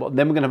hash table, and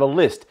then we're going to have a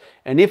list.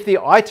 And if the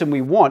item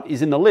we want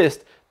is in the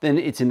list, then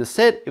it's in the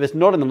set. If it's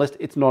not in the list,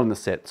 it's not in the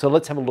set. So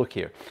let's have a look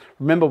here.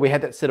 Remember, we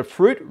had that set of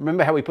fruit.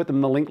 Remember how we put them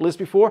in the linked list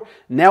before?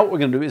 Now what we're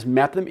going to do is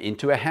map them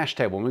into a hash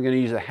table. And we're going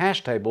to use a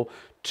hash table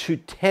to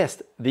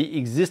test the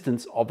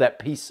existence of that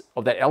piece,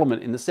 of that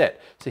element in the set.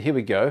 So here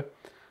we go.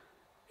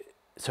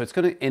 So it's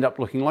going to end up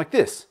looking like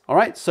this. All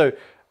right, so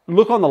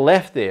look on the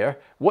left there.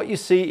 What you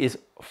see is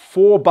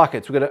 4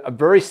 buckets. We've got a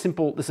very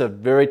simple, this is a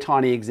very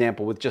tiny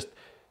example with just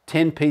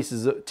 10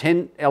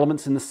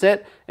 elements in the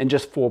set and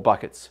just 4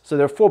 buckets. So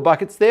there are 4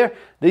 buckets there.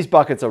 These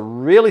buckets are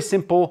really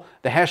simple.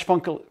 The hash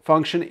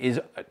function is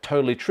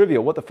totally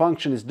trivial. What the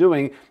function is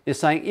doing is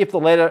saying if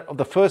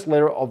the first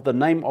letter of the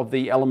name of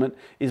the element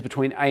is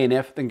between A and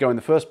F, then go in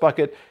the first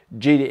bucket,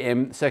 G to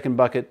M, second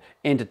bucket,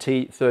 N to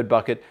T, third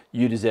bucket,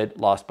 U to Z,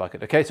 last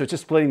bucket. Okay, so it's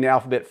just splitting the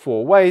alphabet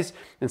 4 ways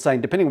and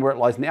saying depending on where it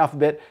lies in the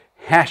alphabet,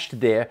 hashed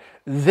there,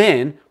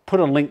 then put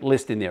a linked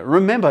list in there.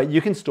 Remember,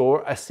 you can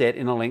store a set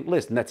in a linked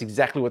list, and that's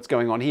exactly what's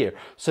going on here.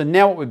 So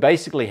now what we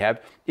basically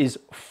have is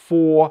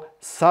 4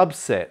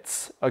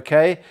 subsets,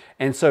 okay?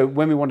 And so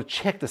when we want to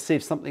check to see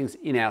if something's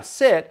in our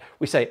set,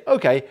 we say,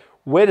 okay,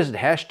 where does it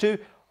hash to?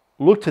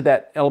 Look to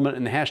that element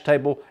in the hash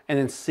table and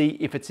then see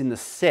if it's in the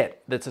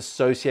set that's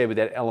associated with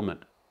that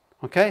element,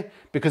 okay?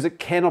 Because it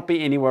cannot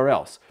be anywhere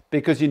else.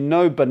 Because you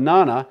know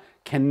banana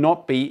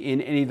cannot be in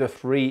any of the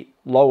 3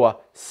 lower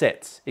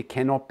sets. It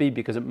cannot be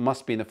because it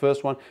must be in the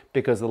first one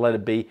because the letter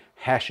B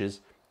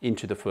hashes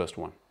into the first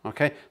one.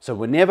 Okay, so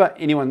whenever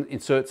anyone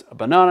inserts a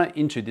banana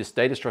into this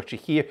data structure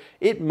here,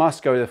 it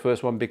must go to the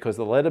first one because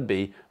the letter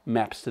B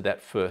maps to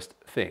that first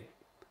thing.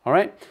 All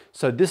right,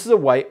 so this is a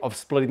way of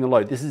splitting the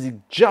load. This is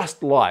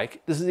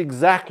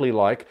exactly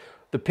like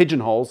the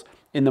pigeonholes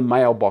in the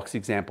mailbox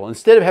example.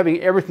 Instead of having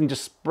everything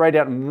just spread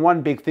out in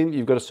one big thing,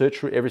 you've got to search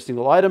through every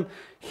single item.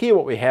 Here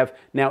what we have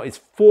now is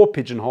 4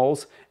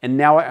 pigeonholes, and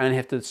now I only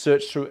have to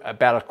search through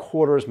about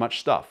 1/4 as much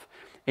stuff.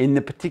 In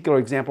the particular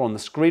example on the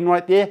screen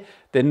right there,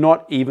 they're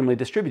not evenly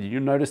distributed.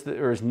 You'll notice that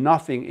there is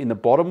nothing in the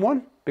bottom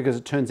one because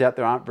it turns out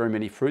there aren't very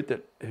many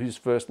fruit whose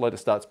first letter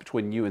starts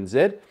between U and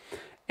Z.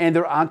 And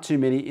there aren't too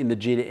many in the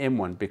G to M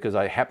one because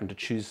I happen to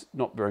choose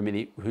not very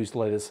many whose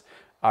letters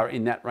are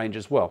in that range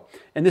as well.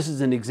 And this is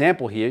an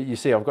example here. You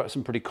see I've got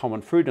some pretty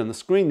common fruit on the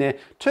screen there.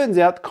 Turns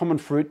out common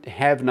fruit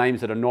have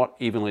names that are not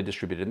evenly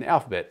distributed in the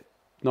alphabet.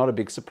 Not a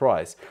big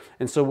surprise.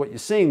 And so what you're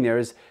seeing there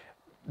is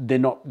they're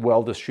not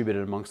well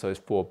distributed amongst those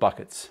 4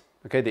 buckets.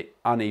 Okay, they're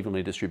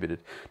unevenly distributed.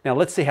 Now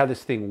let's see how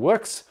this thing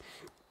works.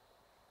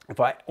 If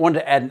I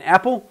wanted to add an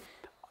apple,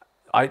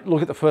 I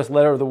look at the first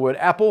letter of the word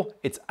apple.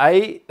 It's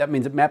A. That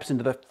means it maps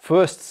into the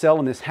first cell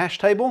in this hash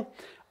table.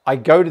 I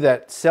go to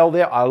that cell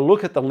there, I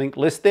look at the linked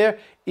list there.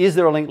 Is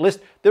there a linked list?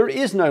 There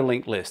is no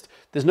linked list.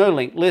 There's no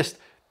linked list.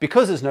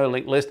 Because there's no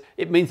linked list,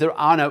 it means there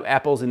are no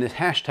apples in this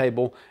hash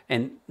table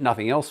and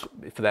nothing else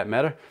for that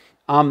matter.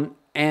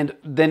 And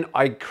then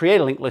I create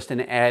a linked list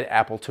and add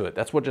apple to it.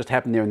 That's what just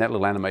happened there in that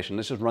little animation.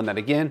 Let's just run that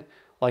again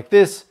like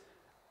this.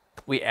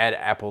 We add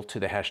apple to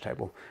the hash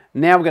table.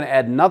 Now we're going to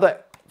add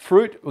another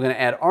fruit. We're going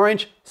to add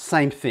orange.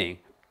 Same thing.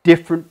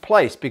 Different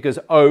place because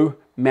O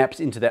maps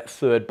into that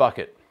third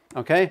bucket.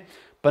 Okay?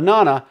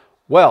 Banana,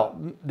 well,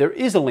 there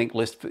is a linked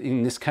list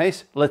in this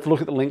case. Let's look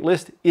at the linked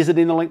list. Is it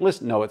in the linked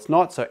list? No, it's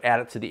not. So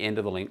add it to the end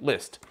of the linked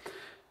list.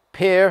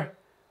 Pear,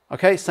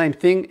 okay, same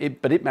thing,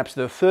 but it maps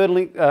to the third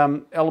link,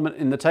 element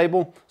in the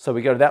table. So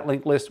we go to that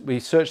linked list. We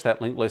search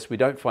that linked list. We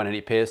don't find any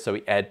pears, so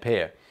we add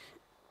pear.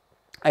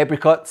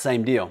 Apricot,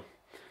 same deal.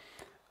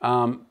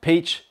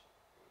 Peach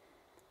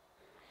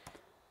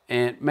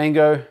and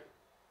mango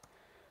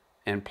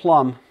and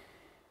plum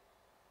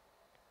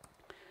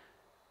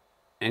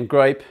and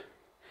grape.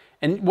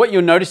 And what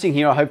you're noticing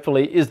here,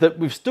 hopefully, is that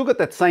we've still got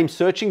that same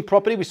searching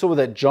property we saw with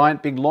that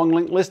giant big long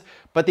linked list,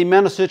 but the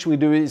amount of searching we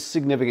do is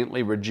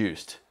significantly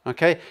reduced,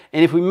 okay?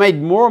 And if we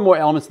made more and more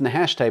elements in the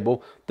hash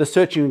table, the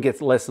searching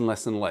gets less and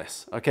less and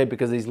less, okay?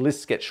 Because these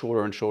lists get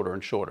shorter and shorter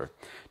and shorter.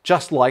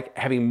 Just like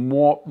having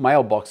more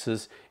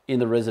mailboxes in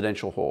the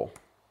residential hall.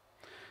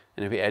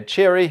 And if we add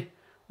cherry,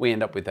 we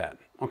end up with that,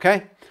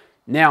 okay?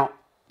 Now,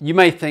 you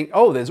may think,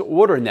 oh, there's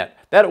order in that.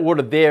 That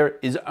order there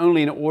is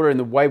only an order in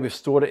the way we've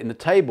stored it in the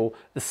table.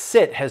 The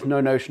set has no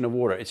notion of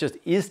order. It's just,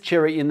 is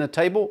cherry in the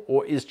table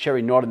or is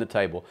cherry not in the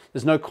table?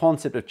 There's no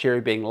concept of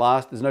cherry being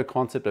last. There's no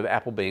concept of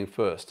apple being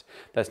first.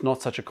 That's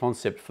not such a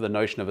concept for the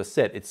notion of a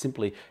set. It's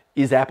simply,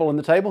 is apple in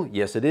the table?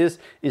 Yes, it is.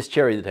 Is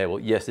cherry in the table?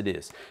 Yes, it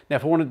is. Now,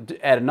 if I wanted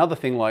to add another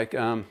thing like,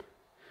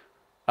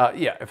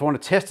 if I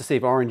want to test to see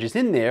if orange is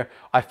in there,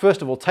 I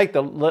first of all take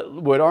the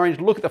word orange,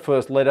 look at the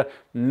first letter,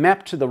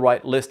 map to the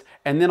right list,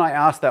 and then I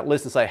ask that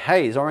list and say,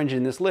 hey, is orange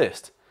in this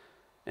list?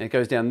 And it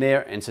goes down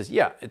there and says,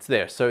 yeah, it's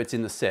there, so it's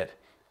in the set.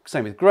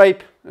 Same with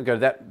grape. I go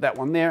to that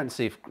one there and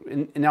see if,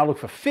 and now look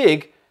for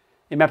fig.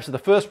 It maps to the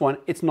first one.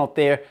 It's not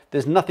there.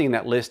 There's nothing in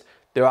that list.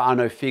 There are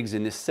no figs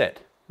in this set.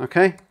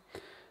 Okay?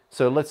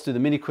 So let's do the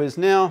mini quiz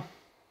now.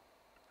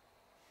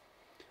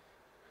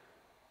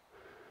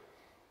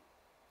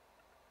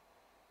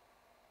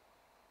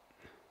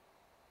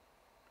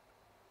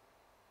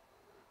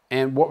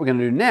 And what we're going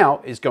to do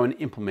now is go and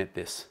implement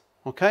this,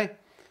 okay?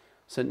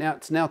 So now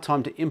it's now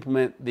time to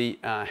implement the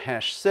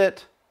hash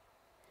set.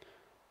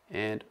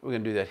 And we're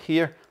going to do that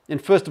here.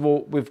 And first of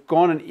all, we've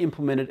gone and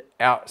implemented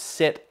our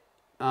set.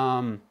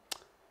 I've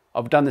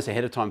done this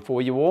ahead of time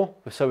for you all.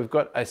 So we've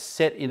got a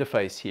set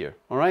interface here,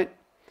 all right?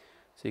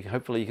 So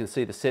hopefully you can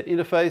see the set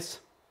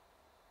interface.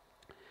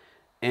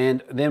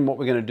 And then what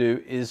we're going to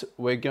do is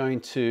we're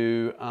going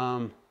to,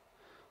 let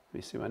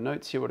me see my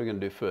notes here. What are we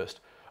going to do first?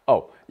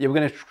 Oh, yeah, we're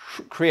going to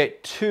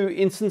create two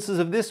instances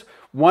of this.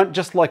 One,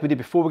 just like we did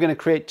before, we're going to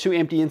create two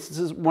empty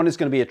instances. One is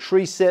going to be a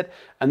tree set,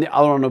 and the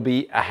other one will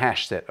be a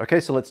hash set.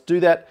 Okay, so let's do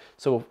that.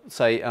 So we'll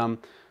say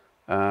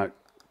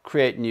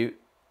create new,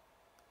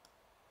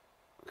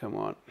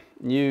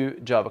 new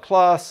Java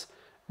class.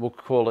 We'll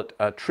call it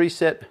a tree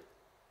set,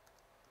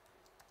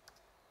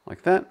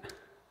 like that.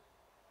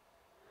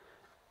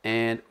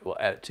 And we'll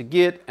add it to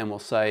Git, and we'll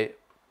say,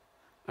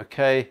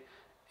 okay,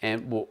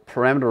 and we'll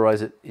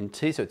parameterize it in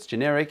T, so it's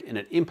generic, and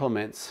it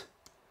implements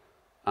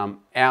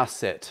our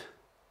set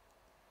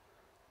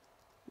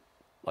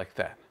like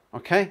that,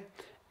 okay?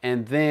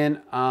 And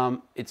then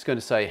it's going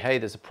to say, hey,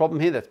 there's a problem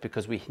here. That's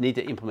because we need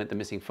to implement the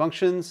missing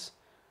functions.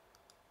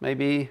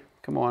 Maybe,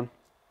 come on.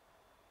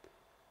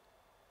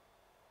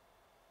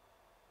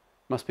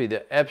 Must be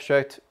the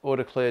abstract or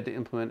declared to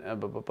implement,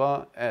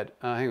 add,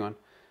 hang on.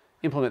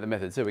 Implement the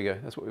methods, there we go,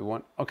 that's what we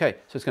want. Okay,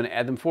 so it's going to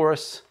add them for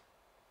us.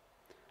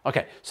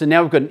 Okay, so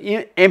now we've got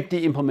an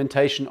empty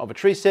implementation of a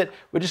tree set.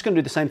 We're just going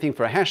to do the same thing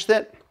for a hash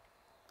set.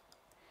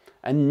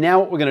 And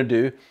now what we're going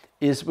to do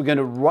is we're going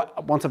to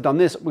write, once I've done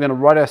this, we're going to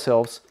write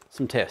ourselves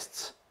some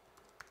tests.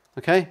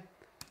 Okay,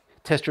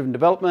 test-driven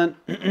development.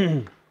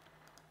 And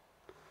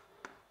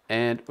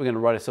we're going to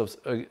write ourselves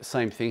the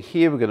same thing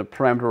here. We're going to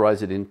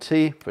parameterize it in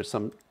T for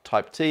some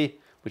type T,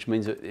 which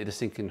means that this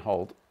thing can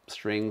hold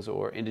strings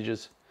or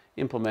integers.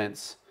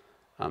 Implements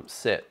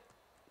set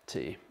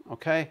T.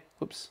 Okay,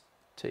 whoops,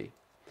 T.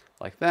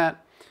 Like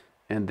that,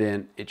 and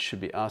then it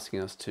should be asking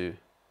us to,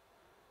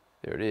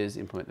 there it is,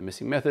 implement the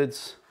missing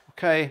methods.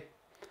 Okay,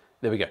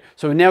 there we go.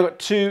 So we've now got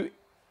two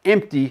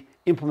empty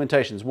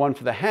implementations, one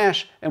for the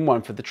hash and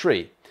one for the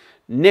tree.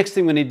 Next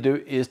thing we need to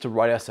do is to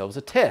write ourselves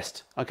a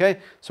test. Okay,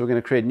 so we're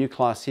going to create a new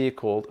class here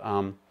called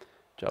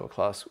Java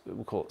class,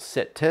 we'll call it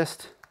set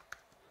test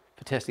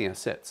for testing our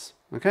sets.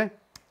 Okay,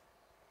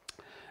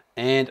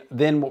 and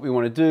then what we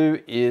want to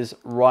do is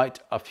write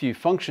a few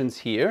functions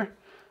here.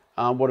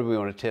 What do we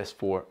want to test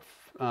for?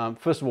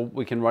 First of all,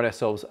 we can write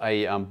ourselves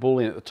a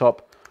Boolean at the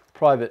top,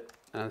 private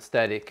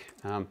static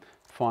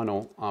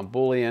final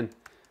Boolean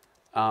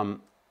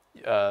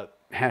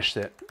hash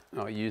set.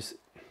 I'll use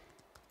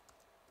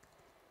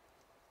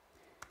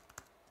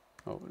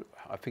Oh,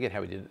 I forget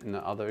how we did it in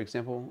the other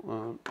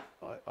example.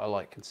 I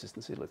like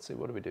consistency. Let's see,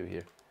 what do we do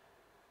here?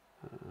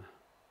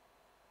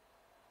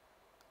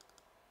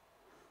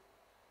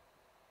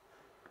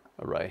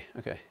 Array,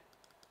 okay.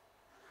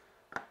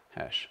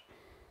 Hash,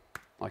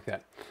 like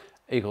that.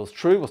 Equals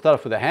true. We'll start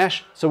off with a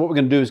hash. So what we're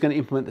going to do is going to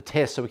implement the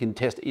test so we can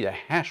test either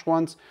hash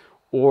ones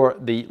or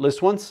the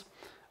list ones,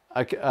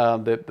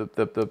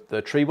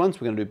 the tree ones.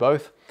 We're going to do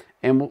both.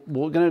 And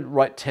we're going to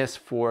write tests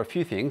for a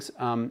few things.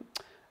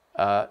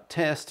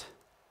 Test,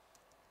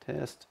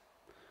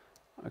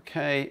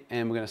 okay,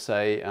 and we're going to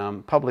say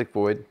public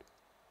void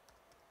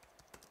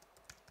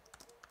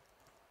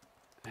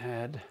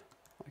add,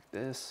 like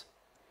this.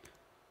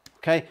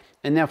 Okay,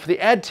 and now for the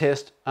add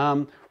test,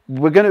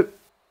 we're going to,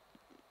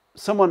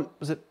 someone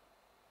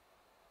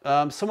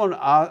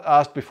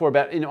asked before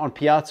about, on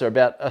Piazza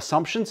about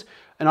assumptions,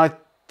 and I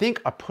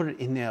think I put it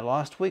in there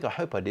last week. I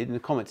hope I did in the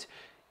comments.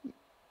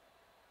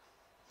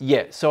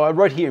 Yeah, so I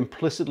wrote here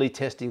implicitly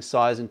testing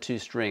size and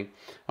toString.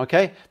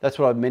 Okay, that's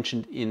what I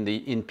mentioned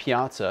in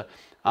Piazza.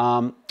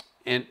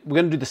 And we're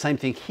going to do the same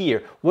thing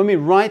here. When we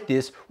write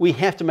this, we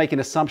have to make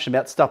an assumption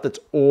about stuff that's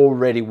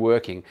already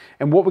working.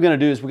 And what we're going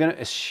to do is we're going to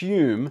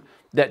assume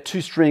that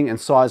toString and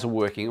size are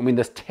working. I mean,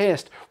 this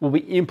test will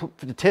be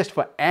the test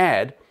for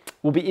add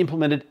will be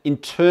implemented in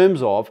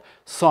terms of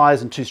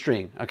size and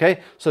toString.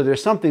 Okay, so there are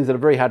some things that are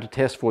very hard to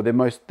test for.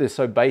 They're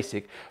so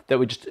basic that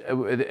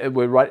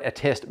we write a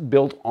test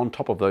built on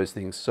top of those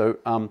things. So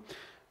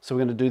so we're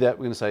going to do that.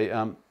 We're going to say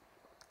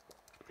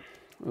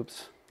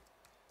oops.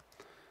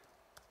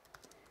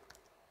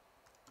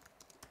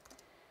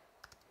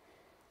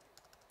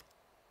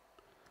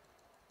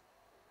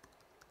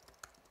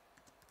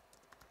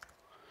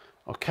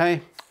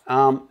 Okay,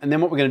 and then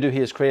what we're going to do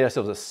here is create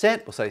ourselves a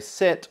set. We'll say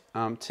set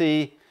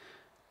t,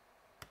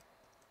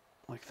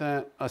 like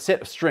that, a set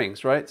of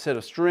strings, right? Set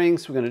of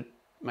strings. We're going to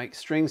make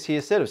strings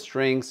here, set of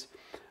strings,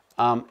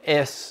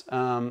 s,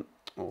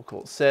 we'll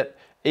call it set,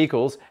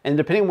 equals, and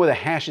depending on whether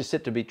hash is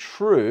set to be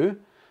true,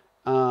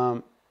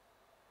 oh,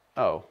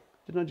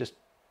 didn't I just,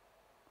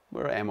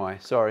 where am I?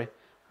 Sorry,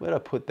 where did I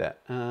put that?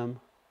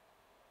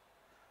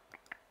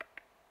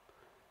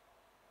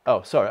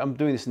 Oh, sorry, I'm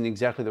doing this in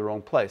exactly the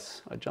wrong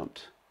place. I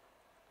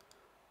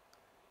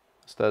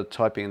started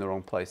typing in the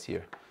wrong place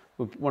here.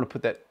 We want to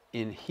put that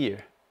in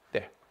here.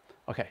 There.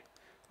 Okay.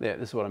 There.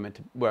 This is what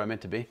where I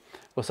meant to be.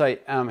 We'll say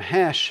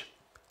hash.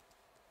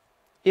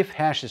 If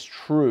hash is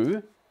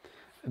true,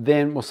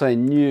 then we'll say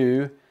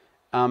new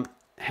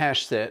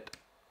hash set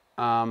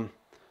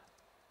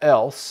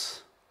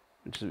else,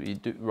 which is you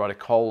do write a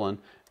colon,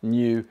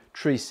 new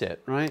tree set,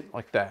 right?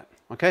 Like that.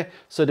 Okay,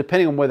 so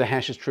depending on whether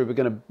hash is true, we're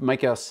going to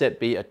make our set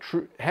be a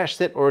true hash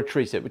set or a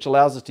tree set, which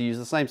allows us to use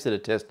the same set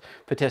of tests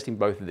for testing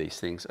both of these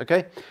things.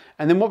 Okay,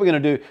 and then what we're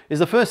going to do is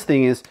the first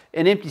thing is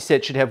an empty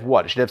set should have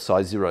what? It should have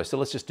size 0. So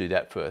let's just do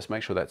that first.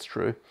 Make sure that's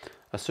true.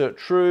 Assert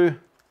true.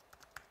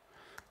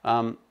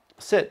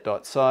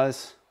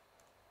 Set.size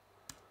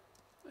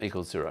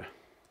equals 0.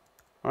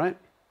 All right,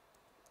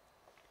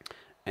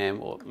 and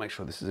we'll make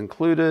sure this is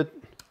included.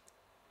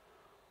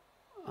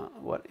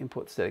 What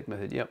import static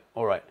method? Yep.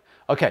 All right.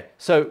 Okay.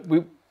 So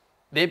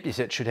the empty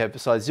set should have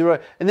size 0,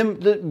 and then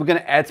we're going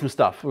to add some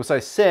stuff. We'll say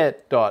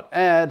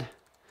set.add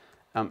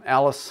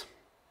Alice.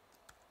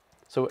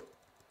 So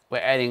we're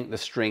adding the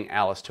string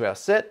Alice to our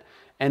set,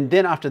 and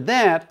then after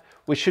that,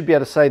 we should be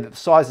able to say that the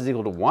size is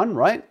equal to 1,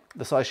 right?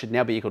 The size should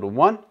now be equal to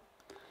 1,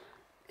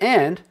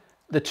 and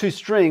the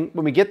toString.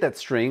 When we get that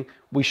string,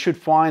 we should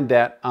find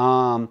that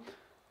we'll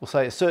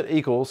say assert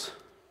equals.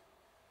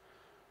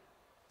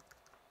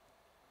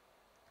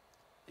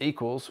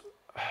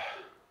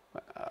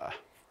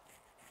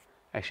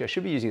 Actually, I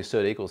should be using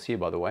assert equals here,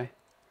 by the way.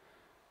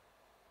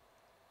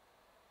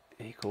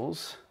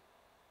 Equals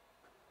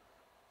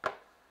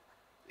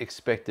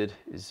expected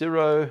is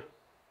 0,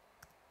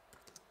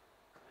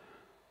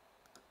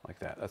 like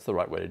that. That's the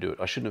right way to do it.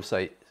 I shouldn't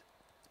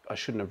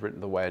have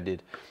written the way I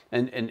did.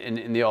 And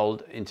in the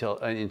old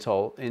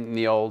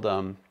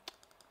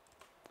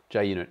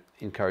JUnit,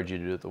 encourage you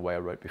to do it the way I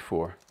wrote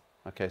before.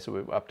 Okay, so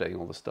we're updating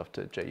all the stuff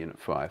to JUnit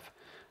 5.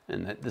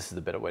 And this is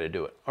the better way to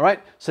do it. All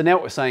right, so now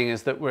what we're saying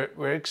is that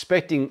we're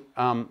expecting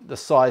the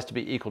size to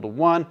be equal to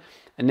 1,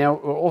 and now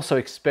we're also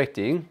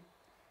expecting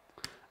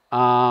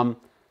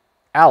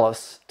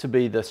Alice to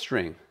be the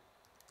string.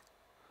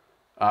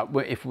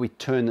 If we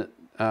turn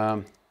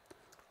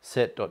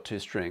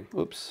set.toString,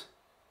 oops,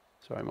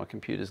 sorry, my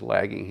computer's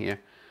lagging here,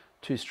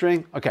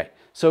 toString. Okay,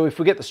 so if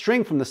we get the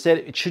string from the set,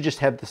 it should just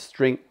have the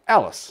string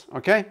Alice.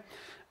 Okay,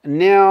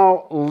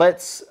 now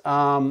let's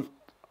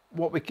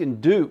what we can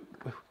do.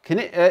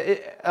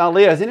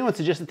 Leah, has anyone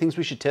suggested things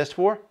we should test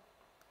for?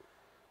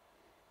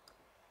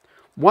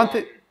 One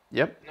thing.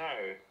 Yep. No.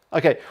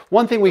 Okay.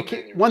 One thing we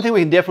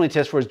can definitely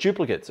test for is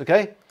duplicates.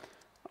 Okay.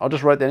 I'll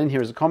just write that in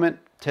here as a comment.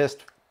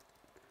 Test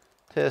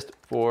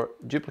for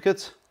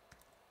duplicates.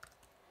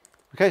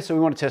 Okay. So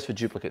we want to test for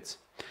duplicates.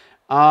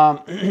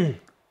 And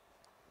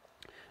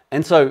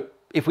so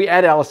if we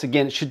add Alice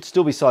again, it should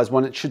still be size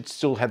 1. It should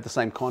still have the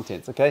same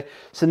contents. Okay.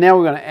 So now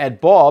we're going to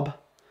add Bob.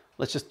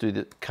 let's just do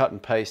the cut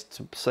and paste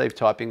to save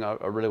typing. I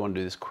really want to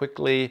do this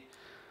quickly,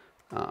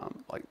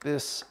 like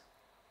this.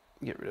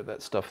 Get rid of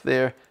that stuff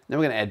there. Then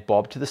we're going to add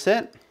Bob to the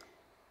set.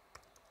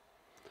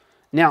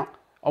 Now,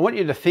 I want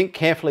you to think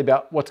carefully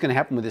about what's going to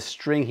happen with this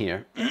string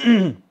here,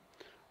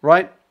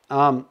 right?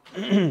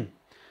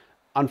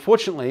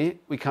 Unfortunately,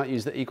 we can't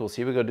use the equals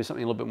here. We've got to do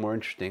something a little bit more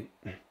interesting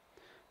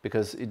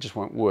because it just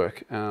won't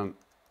work.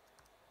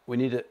 We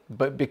need it,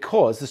 but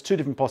because there's two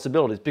different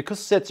possibilities, because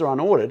sets are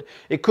unordered,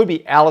 it could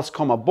be Alice,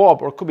 comma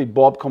Bob, or it could be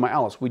Bob, comma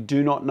Alice. We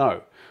do not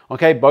know.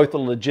 Okay, both are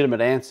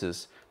legitimate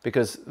answers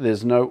because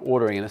there's no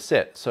ordering in a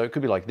set. So it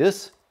could be like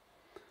this,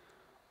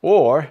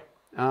 or,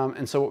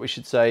 and so what we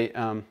should say,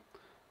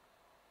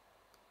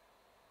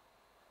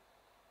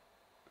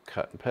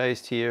 cut and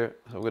paste here.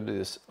 So we're going to do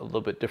this a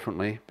little bit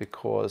differently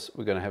because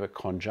we're going to have a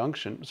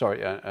conjunction,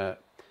 sorry,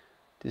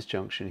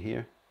 disjunction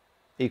here,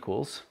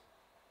 equals,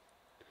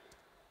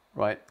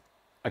 right?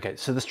 Okay,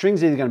 so the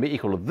string's either going to be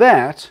equal to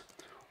that,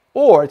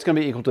 or it's going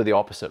to be equal to the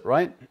opposite,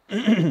 right?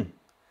 or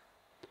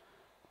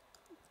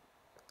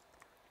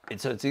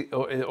it's going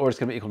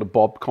to be equal to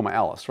Bob, comma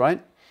Alice,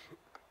 right?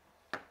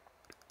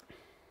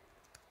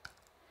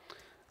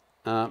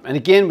 And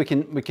again, we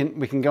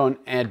can go and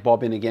add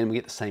Bob in again. We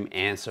get the same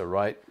answer,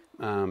 right?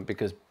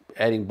 Because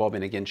adding Bob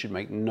in again should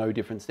make no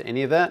difference to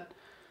any of that.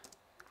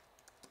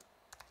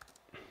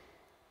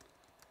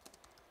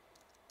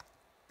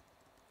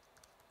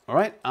 All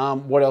right,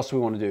 what else do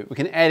we want to do? We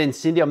can add in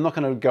Cindy. I'm not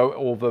going to go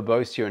all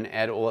verbose here and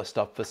add all that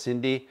stuff for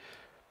Cindy,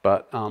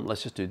 but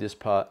let's just do this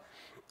part.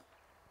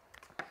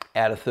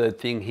 Add a third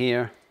thing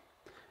here,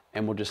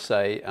 and we'll just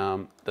say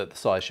that the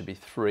size should be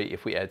 3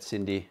 if we add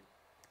Cindy.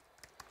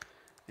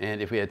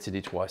 And if we add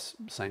Cindy twice,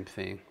 same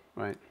thing,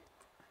 right?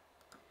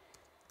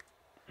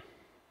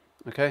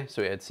 Okay,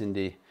 so we add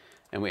Cindy,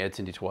 and we add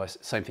Cindy twice,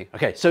 same thing.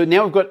 Okay, so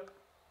now we've got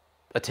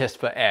a test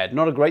for add.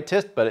 Not a great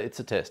test, but it's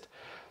a test.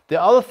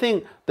 The other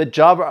thing that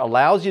Java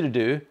allows you to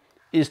do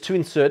is to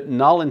insert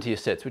null into your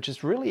sets, which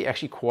is really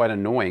actually quite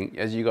annoying,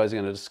 as you guys are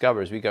going to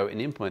discover as we go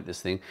and implement this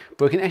thing.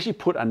 But we can actually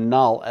put a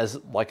null as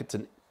like it's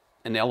an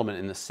element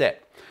in the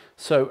set.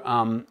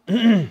 So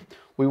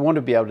we want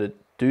to be able to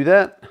do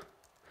that.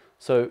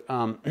 So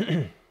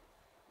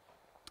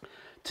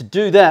to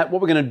do that,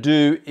 what we're going to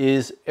do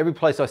is every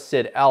place I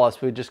said Alice,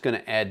 we're just going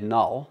to add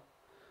null.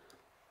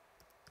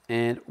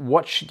 And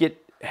what should get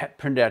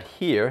printed out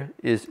here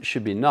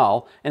should be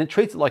null, and it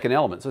treats it like an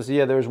element. So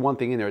yeah, there is one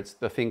thing in there. It's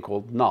the thing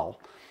called null,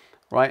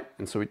 right?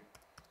 And so we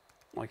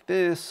like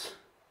this,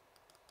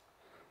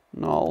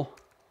 null,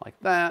 like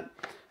that.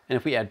 And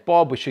if we add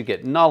Bob, we should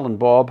get null and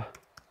Bob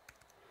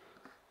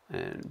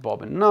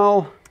and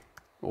null,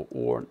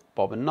 or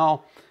Bob and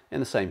null,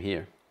 and the same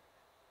here.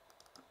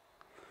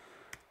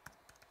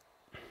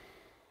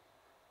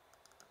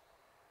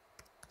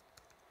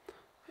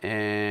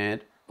 And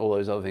all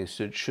those other things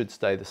should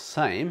stay the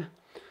same.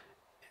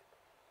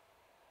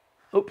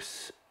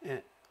 Oops,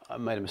 I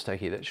made a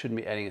mistake here. That shouldn't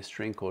be adding a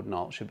string called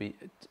null. It should be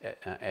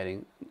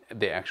adding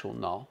the actual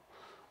null.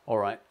 All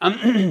right.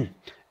 And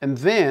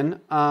then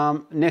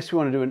next we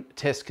want to do a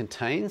test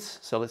contains.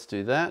 So let's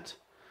do that.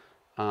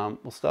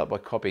 We'll start by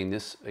copying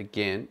this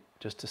again,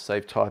 just to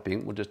save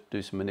typing. We'll just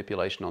do some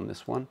manipulation on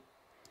this one.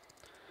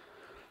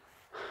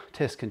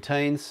 Test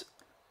contains.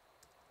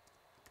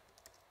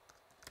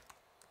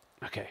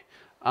 Okay.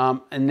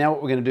 And now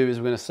what we're going to do is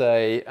we're going to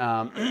say,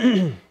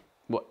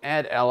 we'll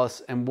add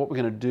Alice, and what we're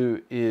going to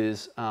do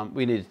is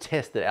we need to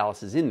test that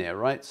Alice is in there,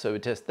 right? So we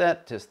test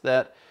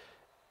that,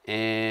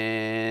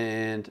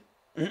 and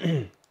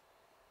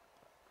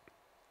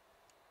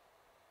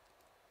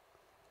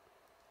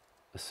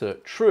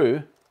assert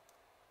true.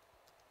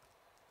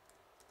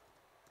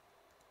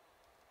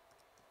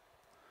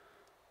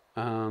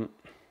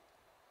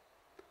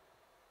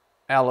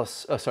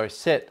 Alice, oh sorry,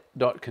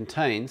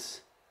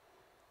 set.contains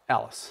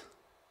Alice.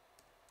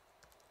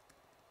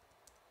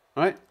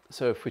 All right,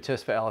 so if we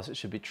test for Alice, it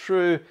should be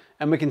true.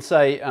 And we can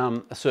say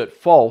assert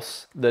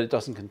false, that it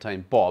doesn't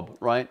contain Bob,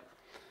 right?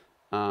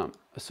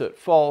 Assert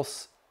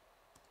false.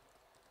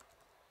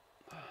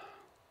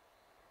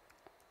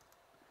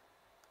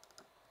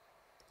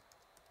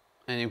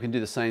 And you can do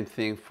the same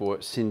thing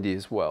for Cindy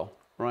as well,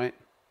 right?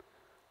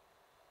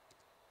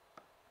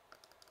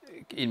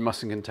 It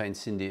mustn't contain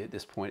Cindy at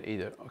this point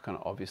either, kind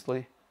of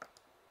obviously.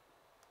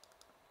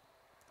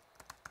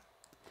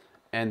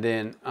 And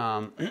then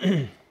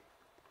the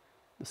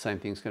same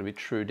thing's going to be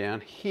true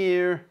down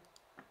here.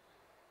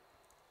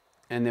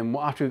 And then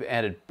after we've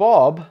added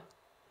Bob,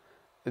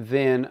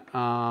 then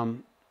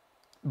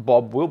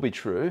Bob will be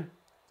true.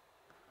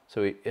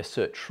 So we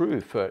assert true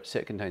for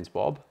set contains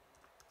Bob.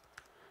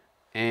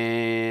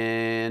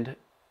 And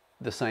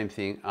the same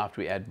thing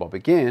after we add Bob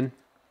again,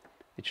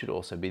 it should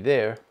also be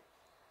there.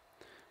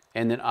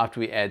 And then after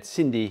we add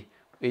Cindy,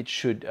 it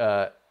should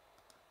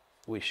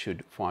we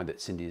should find that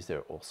Cindy is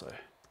there also.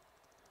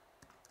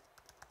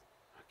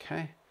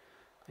 Okay,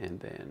 and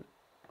then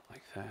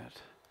like that.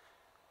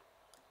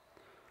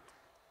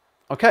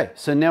 Okay,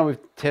 so now we've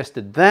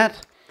tested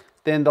that.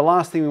 Then the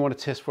last thing we want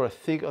to test for, I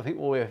think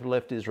all we have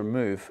left is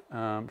remove,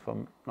 if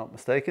I'm not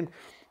mistaken.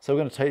 So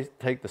we're going to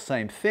take the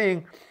same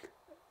thing,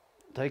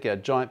 take our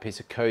giant piece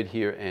of code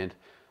here and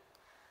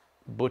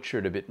butcher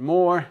it a bit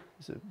more.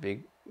 There's a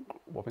big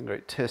whopping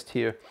great test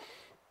here.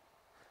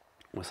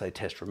 We'll say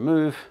test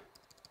remove.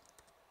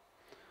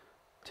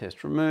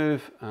 Test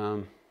remove.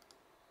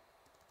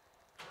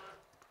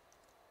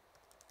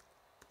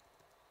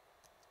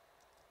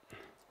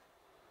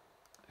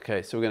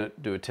 Okay, so we're going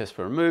to do a test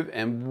for remove,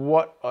 and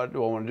what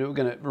do I want to do? We're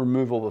going to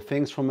remove all the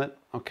things from it,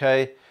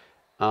 okay?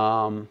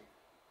 And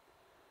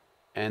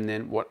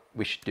then what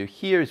we should do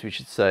here is we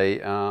should say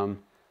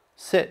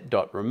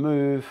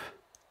set.remove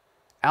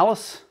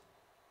Alice,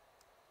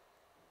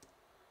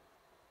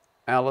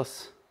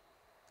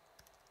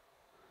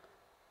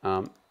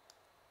 and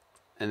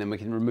then we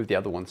can remove the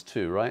other ones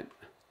too, right?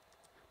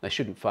 They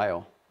shouldn't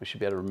fail. We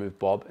should be able to remove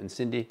Bob and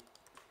Cindy.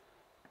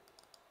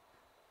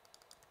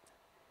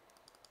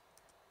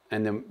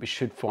 And then we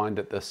should find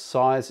that the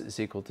size is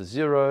equal to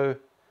 0,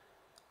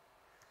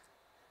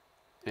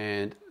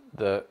 and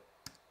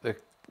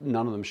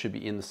none of them should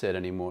be in the set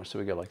anymore. So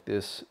we go like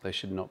this, they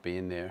should not be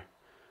in there.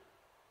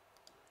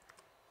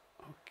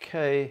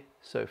 Okay,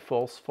 so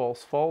false,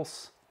 false,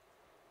 false.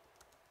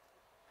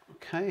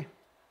 Okay.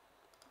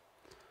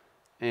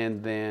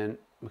 And then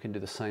we can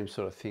do the same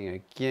sort of thing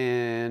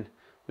again.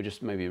 We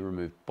just maybe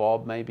remove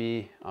Bob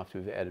maybe, after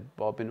we've added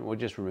Bob in. We'll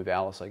just remove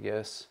Alice, I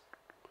guess.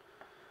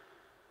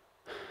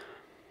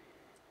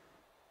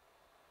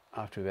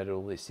 After we've added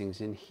all these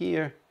things in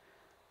here,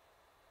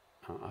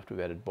 after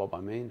we've added Bob, I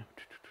mean,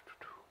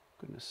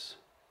 goodness.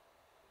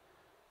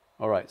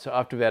 All right, so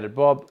after we've added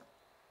Bob,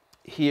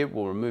 here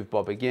we'll remove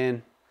Bob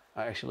again.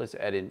 Actually, let's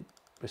add in,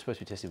 we're supposed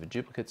to be testing for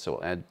duplicates, so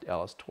we'll add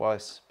Alice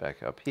twice,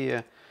 back up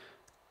here.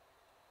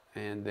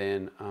 And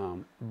then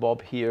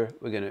Bob here,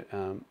 we're going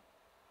to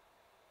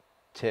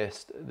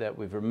test that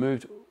we've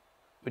removed,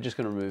 we're just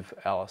going to remove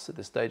Alice at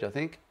this stage, I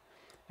think.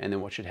 And then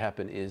what should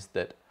happen is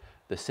that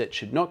the set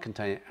should not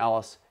contain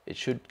Alice, it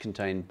should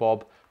contain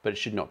Bob, but it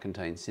should not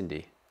contain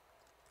Cindy.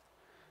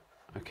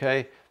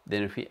 Okay,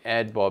 then if we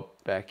add Bob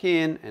back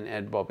in and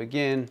add Bob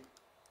again,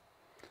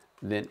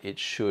 then it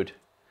should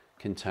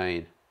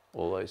contain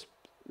all those,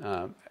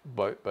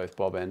 both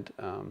Bob and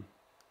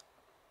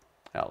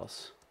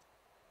Alice.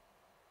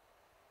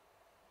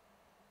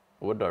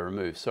 What did I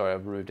remove? Sorry,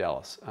 I've removed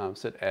Alice.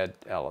 Set add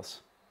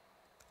Alice.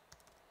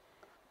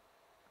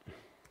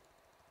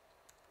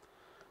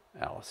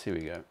 Alice, here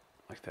we go.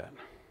 Like that.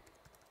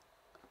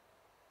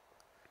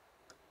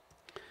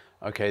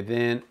 Okay,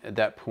 then at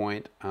that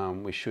point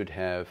we should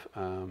have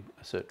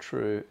assert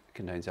true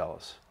contains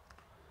Alice.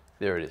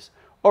 There it is.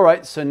 All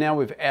right, so now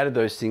we've added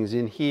those things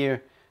in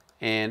here,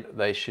 and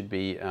they should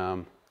be.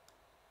 I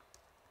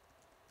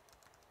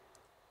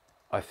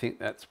think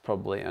that's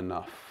probably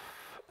enough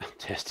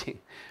testing.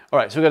 All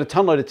right, so we've got a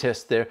ton load of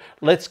tests there.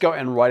 Let's go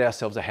and write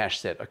ourselves a hash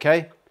set.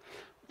 Okay.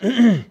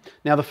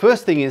 Now the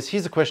first thing is,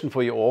 here's a question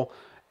for you all.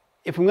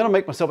 If I'm going to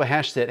make myself a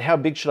hash set, how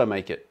big should I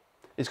make it?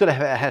 It's got to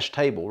have a hash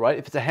table, right?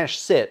 If it's a hash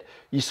set,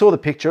 you saw the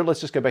picture. Let's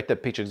just go back to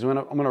that picture because I'm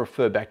going to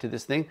refer back to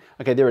this thing.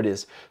 Okay, there it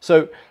is.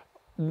 So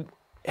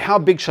how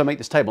big should I make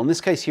this table? In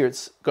this case here,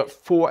 it's got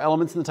 4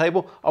 elements in the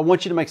table. I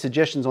want you to make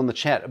suggestions on the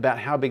chat about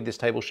how big this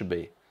table should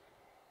be.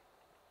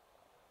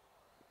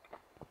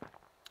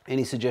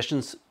 Any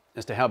suggestions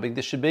as to how big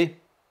this should be?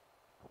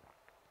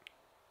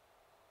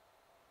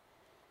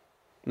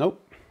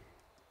 Nope.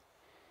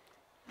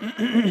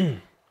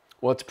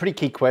 Well, it's a pretty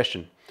key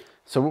question.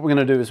 So what we're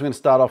going to do is we're going to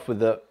start off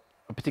with a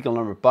particular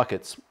number of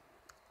buckets.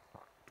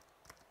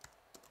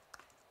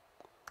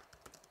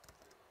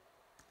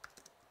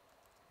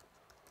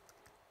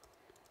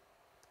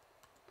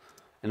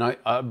 And I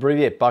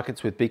abbreviate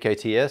buckets with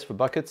BKTS for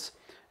buckets,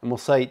 and we'll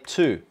say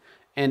 2.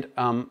 And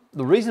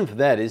the reason for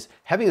that is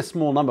having a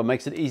small number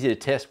makes it easier to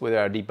test whether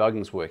our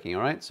debugging's working,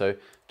 all right? So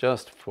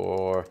just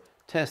for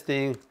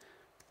testing,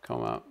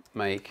 comma,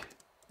 make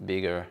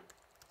bigger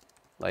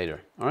later,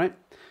 all right?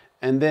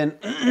 And then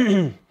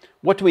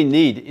what do we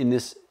need in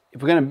this?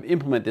 If we're going to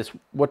implement this,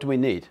 what do we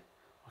need?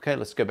 Okay,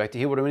 let's go back to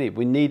here. What do we need?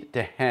 We need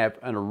to have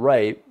an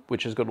array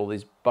which has got all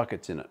these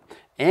buckets in it.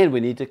 And we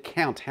need to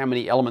count how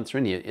many elements are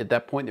in here. At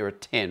that point, there are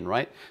 10,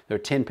 right? There are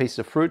 10 pieces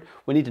of fruit.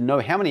 We need to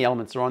know how many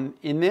elements are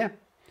in there.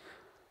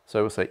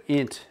 So we'll say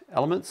int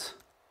elements.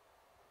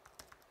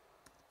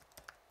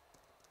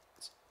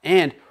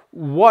 And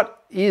what's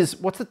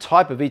the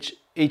type of each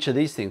of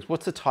these things?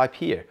 What's the type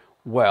here?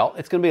 Well,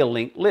 it's going to be a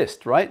linked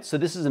list, right? So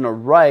this is an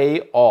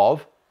array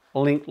of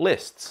linked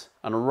lists,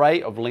 an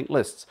array of linked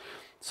lists.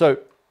 So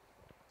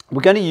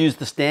we're going to use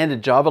the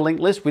standard Java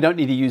linked list. We don't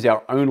need to use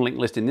our own linked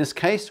list in this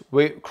case.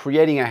 We're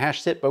creating a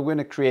hash set, but we're going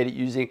to create it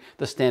using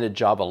the standard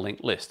Java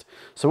linked list.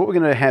 So what we're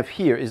going to have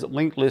here is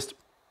linked list,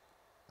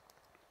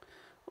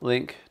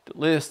 linked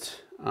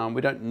list.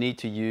 We don't need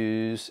to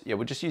use,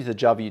 we'll just use the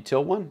Java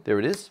util one. There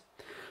it is.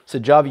 So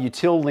Java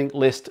util linked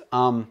list,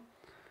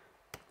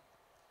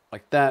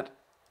 like that.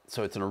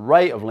 So it's an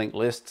array of linked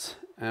lists,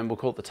 and we'll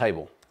call it the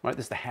table, right?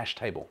 This is the hash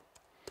table.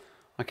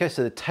 Okay,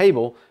 so the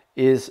table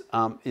is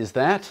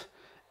that.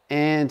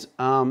 And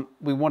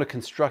we want a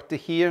constructor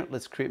here.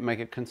 Let's make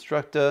a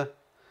constructor,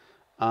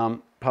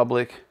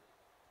 public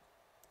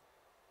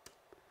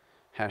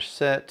hash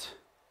set,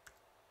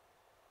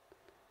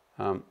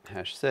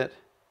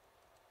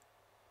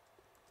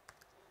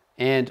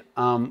 and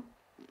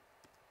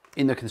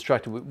in the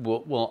constructor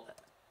we'll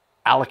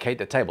allocate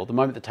the table. At the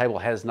moment the table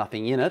has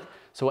nothing in it,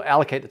 so we'll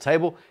allocate the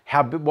table.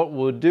 What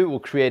we'll do, we'll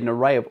create an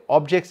array of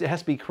objects. It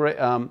has to be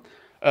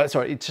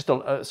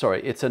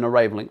it's an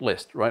array of linked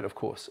list, right? Of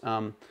course.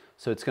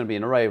 So it's going to be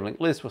an array of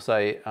linked list. We'll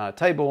say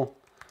table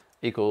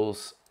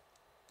equals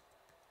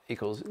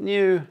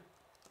new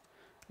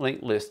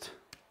linked list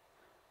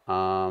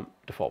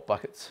default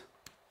buckets.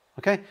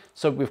 Okay,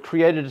 so we've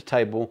created a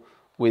table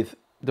with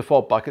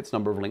default buckets,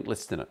 number of linked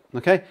lists in it.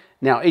 Okay,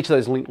 now each of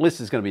those linked lists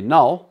is going to be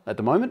null at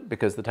the moment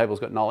because the table's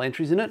got null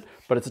entries in it,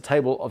 but it's a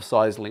table of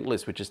size linked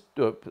list, which is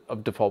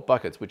of default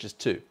buckets, which is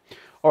 2.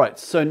 All right,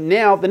 so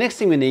now the next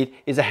thing we need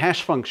is a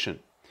hash function.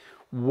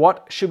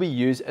 What should we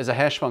use as a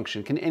hash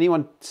function? Can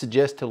anyone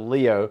suggest to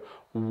Leo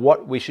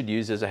what we should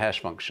use as a hash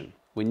function?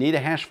 We need a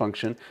hash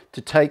function to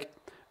take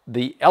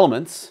the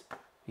elements,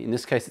 in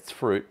this case it's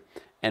fruit,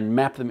 and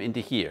map them into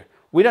here.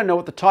 We don't know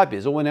what the type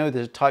is. All we know is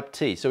there's a type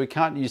T, so we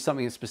can't use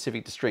something that's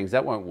specific to strings.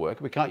 That won't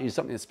work. We can't use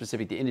something that's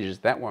specific to integers.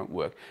 That won't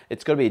work.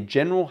 It's got to be a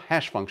general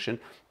hash function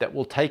that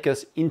will take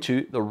us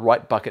into the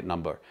right bucket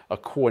number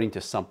according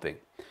to something.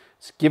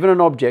 So given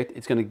an object,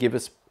 it's going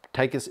to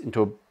take us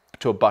into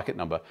a bucket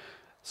number.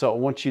 So I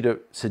want you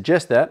to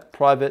suggest that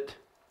private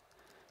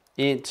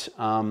int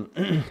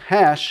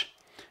hash,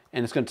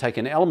 and it's going to take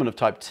an element of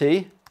type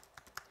T,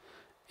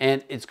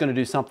 and it's going to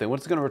do something.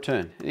 What's it going to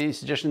return? Any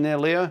suggestion there,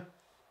 Leo?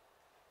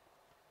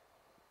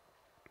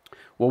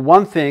 Well,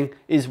 one thing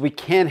is we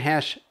can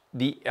hash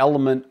the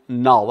element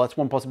null. That's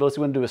one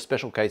possibility. We're going to do a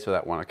special case for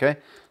that one, okay?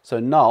 So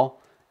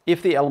null,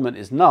 if the element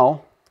is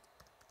null,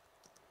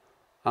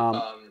 yep.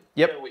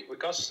 Yeah, we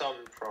got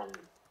some from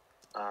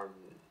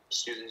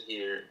students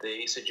here.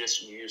 They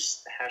suggest you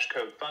use the hash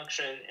code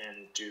function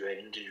and do an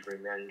integer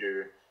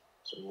remainder,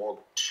 so more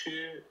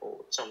 2, or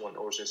someone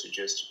also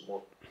suggests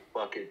more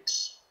bucket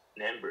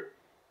number.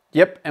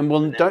 Yep, and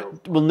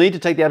we'll need to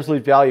take the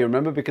absolute value,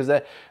 remember, because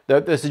the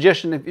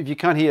suggestion, if you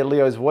can't hear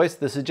Leo's voice,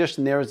 the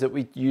suggestion there is that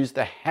we use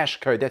the hash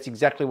code. That's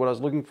exactly what I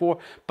was looking for.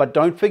 But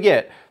don't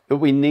forget that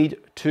we need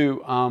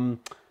to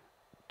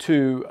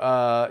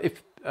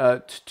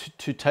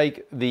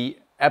take the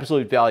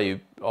absolute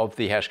value of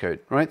the hash code,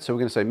 right? So we're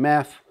going to say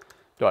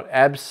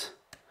math.abs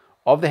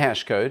of the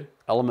hash code,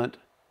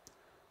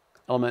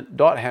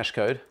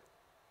 element.hashcode.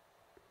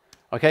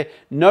 Okay,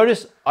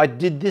 notice I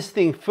did this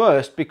thing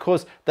first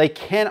because they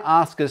can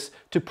ask us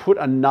to put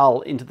a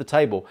null into the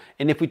table.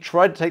 And if we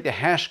tried to take the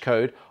hash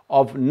code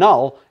of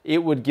null,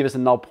 it would give us a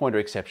null pointer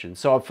exception.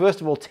 So I've first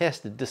of all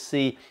tested to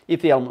see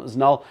if the element is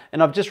null,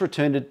 and I've just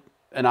returned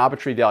an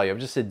arbitrary value. I've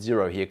just said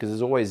 0 here because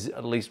there's always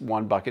at least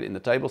one bucket in the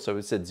table, so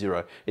it said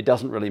 0. It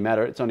doesn't really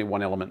matter, it's only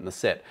one element in the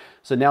set.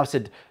 So now I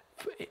said,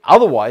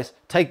 otherwise,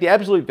 take the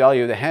absolute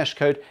value of the hash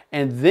code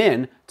and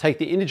then take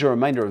the integer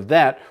remainder of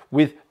that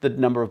with the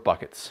number of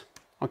buckets.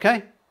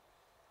 Okay?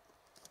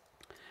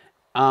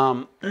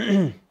 And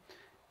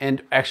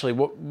actually,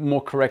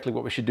 more correctly,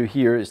 what we should do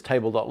here is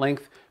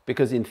table.length,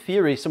 because in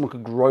theory, someone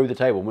could grow the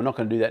table. We're not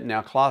going to do that in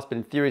our class, but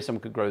in theory, someone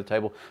could grow the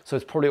table. So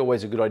it's probably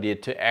always a good idea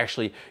to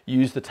actually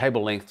use the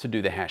table length to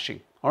do the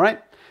hashing. All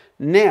right?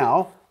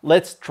 Now,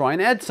 let's try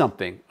and add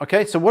something.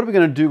 Okay, so what are we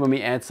going to do when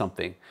we add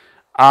something?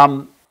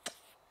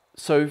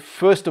 So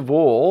first of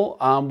all,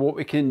 what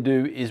we can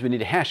do is we need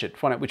to hash it,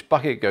 find out which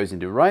bucket it goes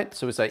into, right?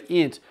 So we say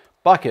int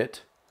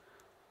bucket,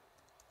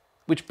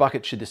 which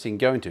bucket should this thing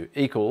go into,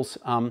 equals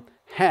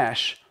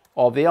hash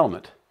of the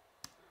element.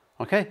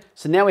 Okay,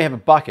 so now we have a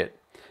bucket.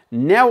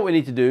 Now what we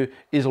need to do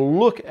is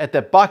look at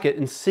that bucket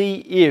and see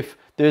if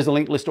there's a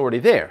linked list already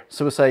there.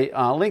 So we'll say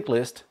linked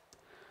list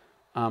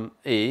LL,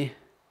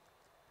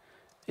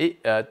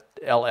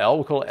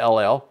 we'll call it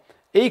LL,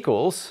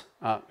 equals,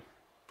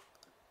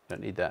 don't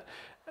need that,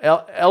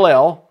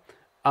 LL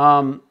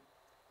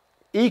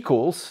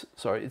equals,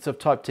 sorry, it's of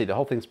type T. The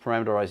whole thing's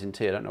parameterized in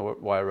T. I don't know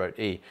why I wrote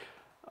E.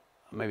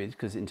 Maybe it's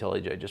because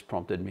IntelliJ just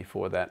prompted me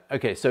for that.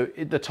 Okay, so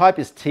the type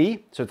is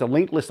T, so it's a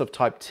linked list of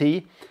type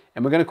T,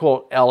 and we're going to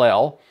call it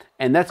LL,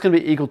 and that's going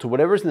to be equal to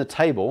whatever is in the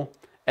table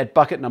at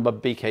bucket number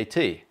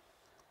BKT.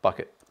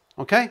 Bucket.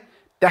 Okay?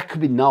 That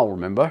could be null,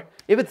 remember?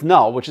 If it's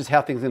null, which is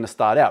how things are going to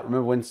start out,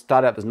 remember when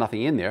start out there's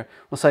nothing in there,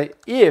 we'll say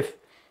if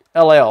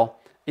LL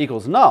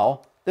equals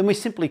null, then we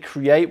simply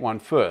create one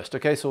first.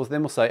 Okay, so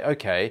then we'll say,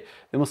 okay,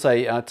 then we'll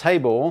say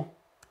table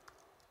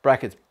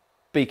brackets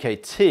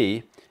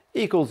BKT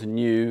equals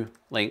new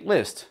linked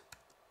list.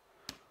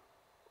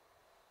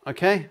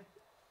 Okay,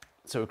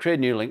 so we create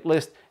a new linked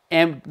list,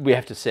 and we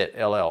have to set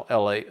LL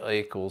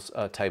equals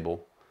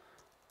table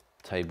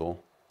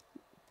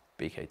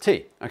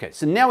BKT. Okay,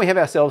 so now we have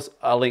ourselves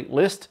a linked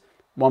list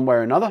one way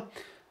or another.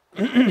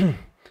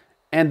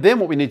 And then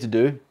what we need to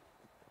do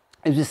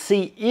is to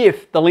see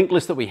if the linked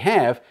list that we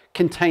have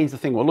contains the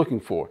thing we're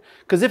looking for.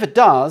 Because if it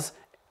does,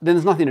 then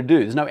there's nothing to do.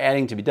 There's no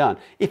adding to be done.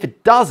 If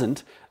it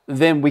doesn't,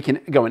 then we can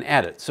go and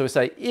add it. So we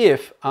say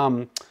if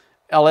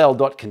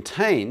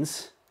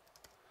ll.contains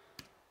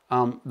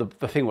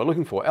the thing we're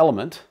looking for,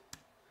 element,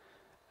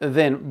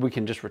 then we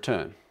can just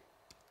return,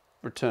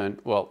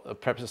 well,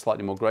 perhaps a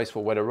slightly more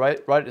graceful way to write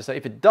it to say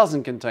if it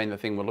doesn't contain the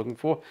thing we're looking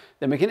for,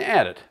 then we can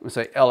add it. We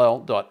say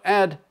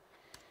ll.add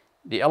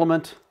the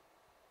element,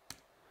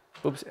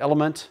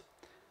 element,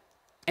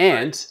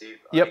 and right, Steve,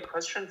 yep. A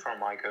question from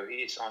Michael. He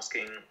is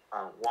asking,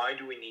 why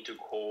do we need to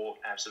call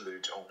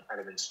absolute on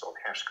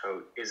elements.hash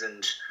code?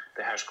 Isn't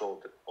the hash code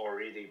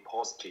already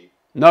positive?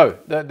 No,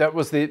 that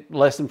was the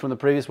lesson from the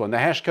previous one. The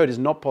hash code is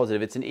not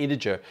positive, it's an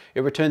integer.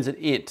 It returns an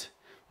int.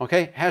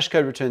 Okay, hash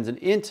code returns an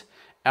int,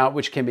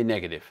 which can be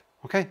negative.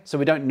 Okay, so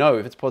we don't know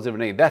if it's positive or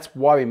negative. That's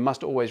why we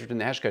must always return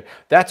the hash code.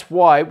 That's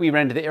why we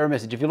ran into the error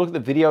message. If you look at the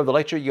video of the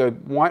lecture, you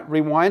go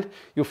rewind,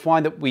 you'll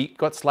find that we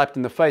got slapped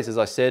in the face, as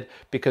I said,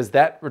 because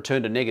that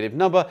returned a negative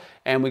number,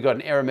 and we got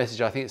an error message.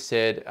 I think it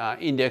said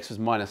index was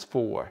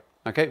 -4.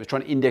 Okay, it was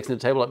trying to index in the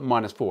table at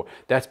 -4.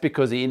 That's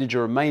because the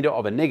integer remainder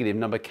of a negative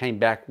number came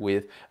back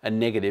with a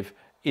negative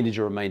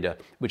integer remainder,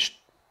 which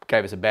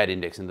gave us a bad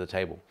index in the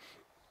table.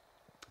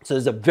 So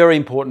there's a very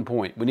important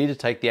point. We need to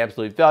take the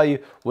absolute value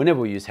whenever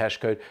we use hash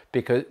code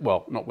because,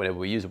 well, not whenever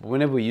we use it, but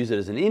whenever we use it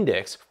as an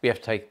index, we have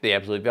to take the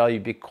absolute value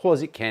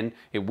because it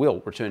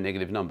will return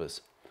negative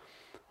numbers.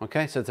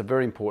 Okay, so it's a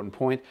very important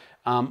point.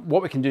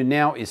 What we can do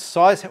now is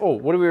size. Oh,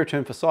 what do we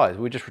return for size?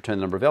 We just return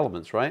the number of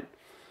elements, right?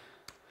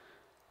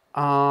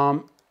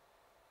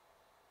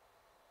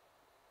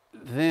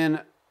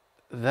 Then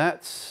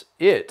that's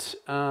it.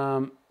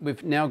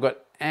 We've now got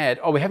add.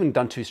 Oh, we haven't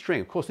done toString.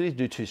 Of course, we need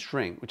to do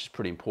toString, which is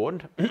pretty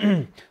important.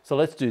 So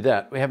let's do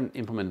that. We haven't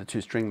implemented the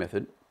toString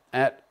method.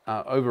 At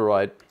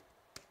override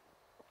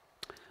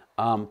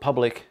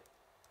public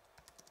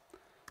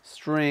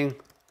string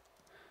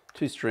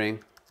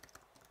toString.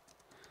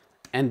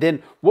 And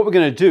then what we're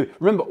going to do,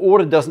 remember,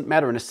 order doesn't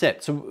matter in a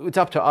set. So it's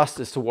up to us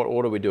as to what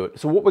order we do it.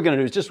 So what we're going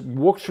to do is just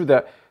walk through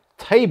the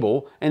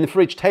table, and then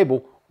for each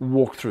table,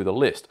 walk through the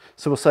list.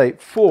 So we'll say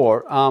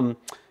for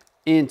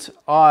int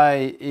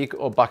I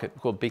equal, or bucket,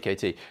 called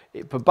BKT,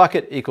 for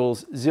bucket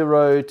equals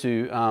 0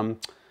 to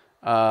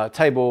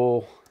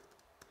table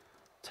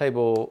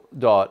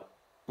dot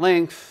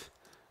length.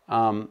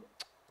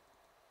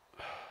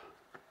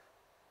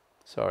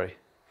 Sorry,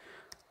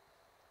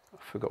 I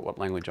forgot what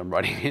language I'm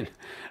writing in.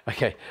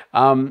 Okay,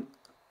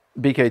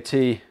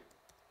 BKT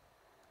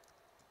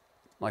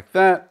like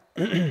that.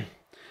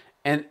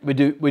 And we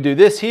do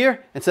this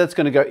here, and so it's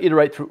going to go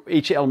iterate through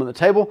each element of the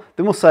table.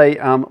 Then we'll say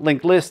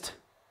linked list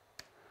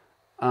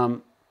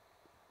of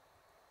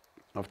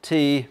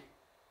T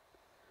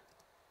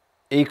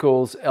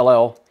equals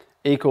LL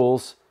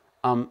equals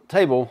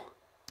table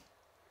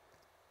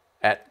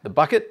at the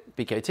bucket,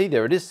 BKT,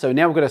 there it is. So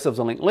now we've got ourselves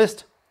a linked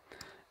list.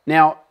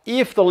 Now,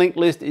 if the linked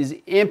list is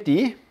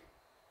empty,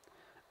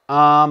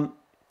 then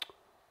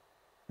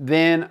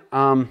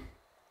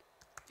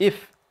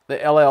if the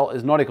LL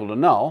is not equal to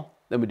null,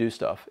 then we do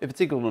stuff. If it's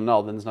equal to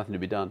null, then there's nothing to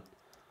be done.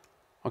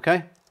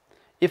 Okay?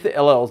 If the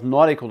LL is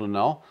not equal to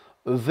null,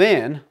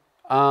 then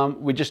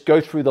we just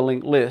go through the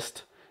linked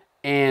list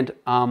and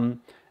add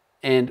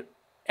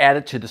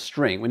it to the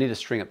string. We need a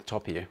string at the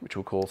top here, which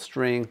we'll call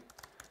string.rtn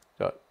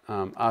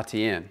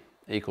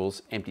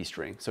equals empty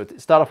string. So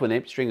start off with an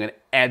empty string and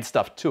add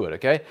stuff to it.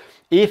 Okay?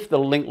 If the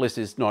linked list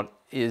is not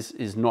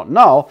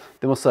null,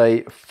 then we'll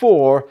say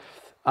for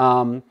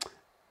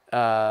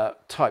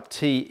type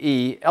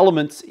TE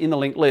elements in the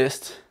linked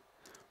list,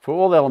 for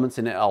all the elements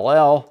in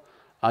LL,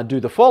 do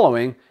the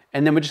following,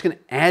 and then we're just going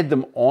to add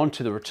them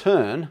onto the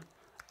return,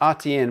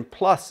 RTN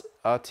plus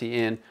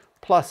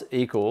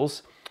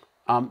equals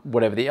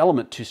whatever the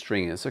element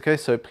toString is. Okay,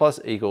 so plus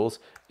equals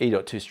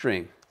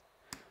e.toString.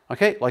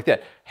 Okay, like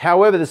that.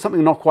 However, there's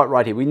something not quite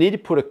right here. We need to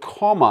put a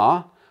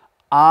comma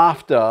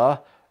after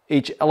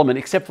each element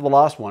except for the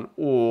last one,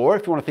 or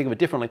if you want to think of it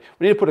differently,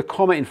 we need to put a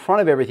comma in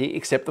front of everything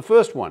except the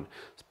first one.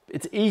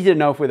 It's easy to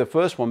know if we're the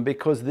first one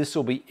because this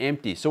will be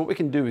empty. So what we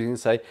can do is we can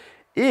say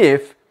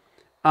if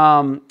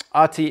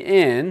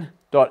rtn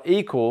dot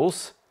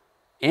equals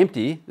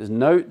empty, there's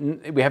no,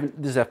 we haven't,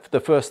 this is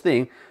the first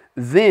thing,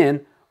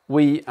 then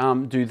we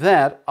do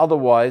that.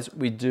 Otherwise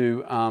we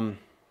do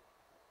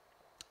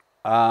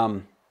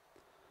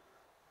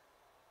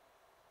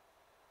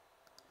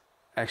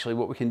actually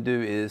what we can do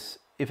is,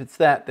 if it's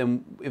that,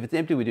 then if it's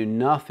empty, we do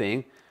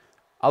nothing.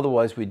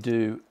 Otherwise, we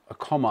do a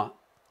comma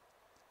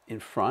in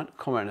front,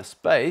 comma and a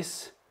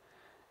space.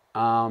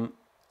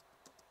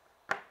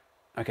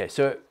 Okay,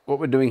 so what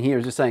we're doing here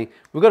is just saying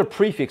we've got a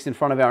prefix in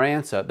front of our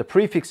answer. The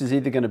prefix is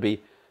either going to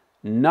be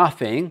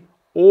nothing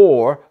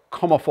or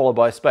comma followed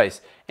by a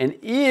space. And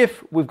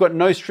if we've got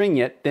no string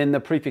yet, then the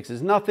prefix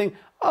is nothing.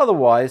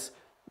 Otherwise,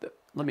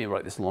 let me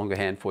write this longer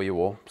hand for you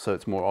all so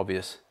it's more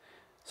obvious.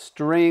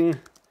 String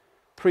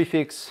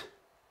prefix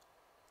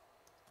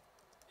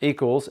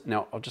equals,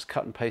 now I'll just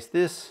cut and paste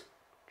this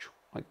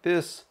like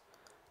this.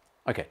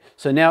 Okay,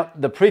 so now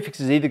the prefix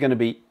is either going to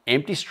be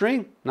empty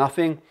string,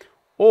 nothing,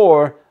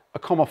 or a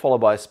comma followed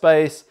by a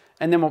space,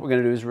 and then what we're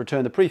going to do is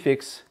return the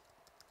prefix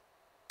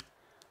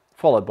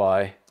followed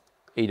by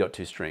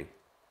e.toString.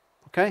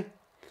 Okay?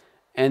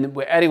 And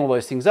we're adding all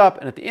those things up,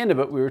 and at the end of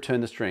it, we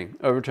return the string,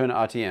 or return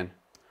RTN.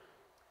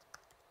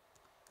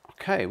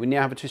 Okay, we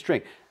now have a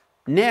toString.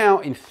 Now,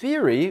 in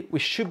theory, we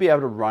should be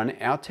able to run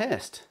our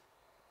test.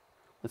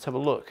 Let's have a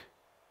look.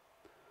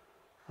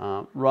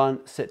 Run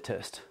set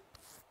test.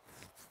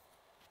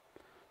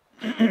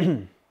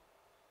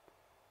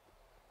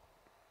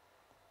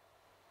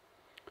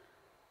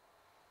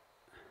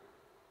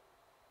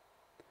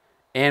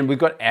 And we've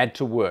got add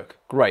to work.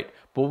 Great.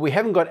 But we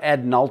haven't got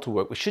add null to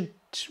work. We should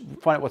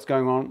find out what's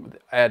going on with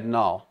add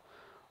null.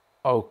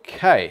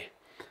 Okay.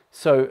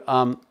 So,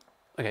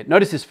 okay,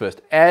 notice this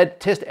first.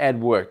 Test add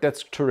work.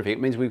 That's terrific.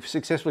 It means we've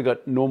successfully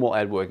got normal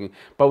add working.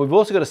 But we've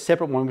also got a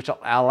separate one which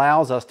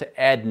allows us to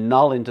add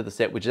null into the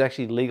set, which is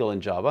actually legal in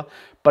Java.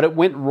 But it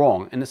went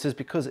wrong. And it says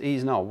because E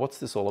is null. What's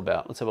this all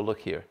about? Let's have a look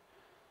here.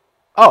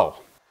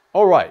 Oh,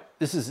 all right.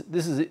 This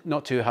is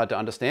not too hard to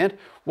understand.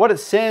 What it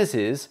says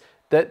is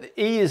that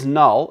E is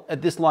null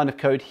at this line of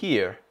code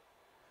here.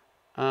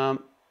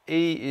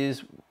 E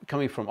is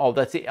coming from, oh,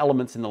 that's the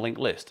elements in the linked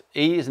list.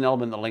 E is an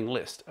element in the linked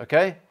list,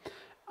 okay?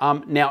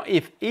 Now,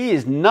 if E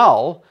is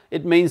null,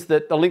 it means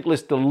that the linked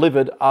list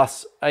delivered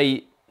us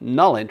a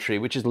null entry,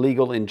 which is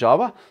legal in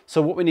Java.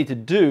 So what we need to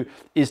do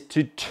is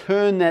to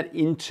turn that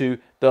into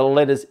the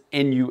letters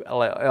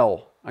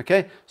NULL,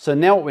 okay? So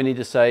now what we need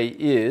to say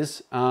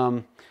is,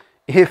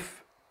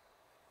 if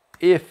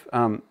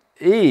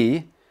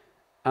E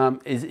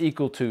is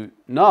equal to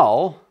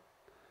null,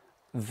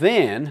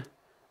 then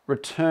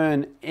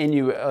return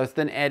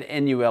then add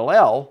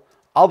NULL,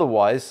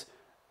 otherwise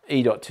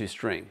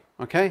e.toString,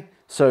 okay?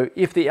 So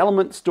if the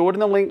element stored in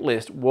the linked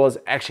list was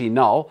actually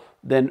null,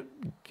 then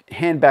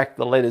hand back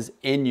the letters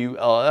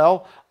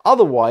NULL,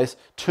 otherwise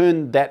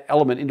turn that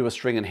element into a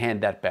string and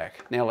hand that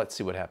back. Now let's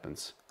see what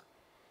happens.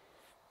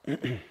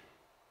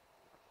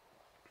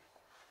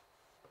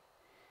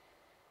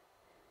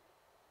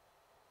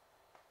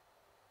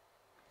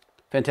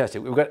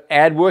 Fantastic. We've got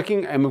add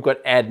working and we've got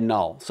add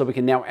null. So we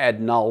can now add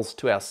nulls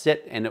to our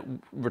set and it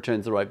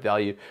returns the right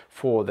value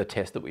for the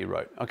test that we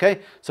wrote.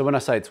 Okay? So when I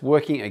say it's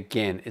working,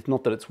 again, it's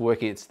not that it's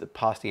working, it's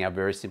passing our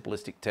very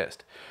simplistic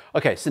test.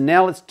 Okay, so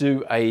now let's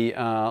do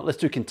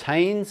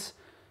contains,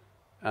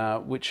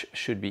 which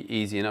should be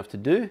easy enough to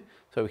do.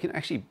 So we can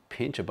actually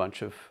pinch a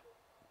bunch of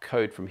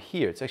code from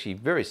here. It's actually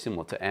very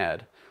similar to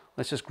add.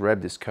 Let's just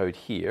grab this code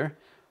here,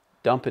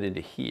 dump it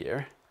into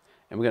here,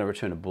 and we're going to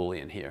return a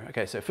Boolean here.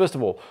 Okay, so first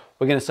of all,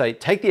 we're going to say,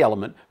 take the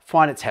element,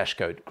 find its hash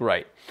code.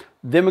 Great.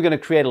 Then we're going to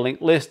create a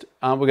linked list.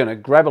 We're going to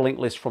grab a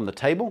linked list from the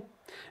table.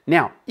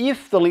 Now,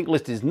 if the linked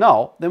list is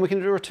null, then we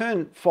can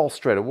return false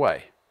straight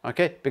away.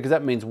 Okay, because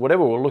that means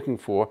whatever we're looking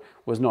for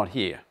was not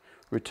here.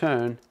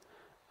 Return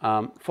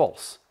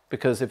false.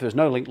 Because if there's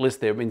no linked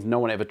list there, it means no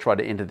one ever tried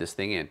to enter this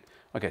thing in.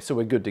 Okay, so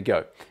we're good to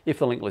go if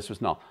the linked list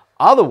was null.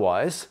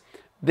 Otherwise,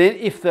 then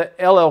if the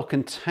LL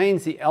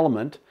contains the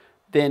element,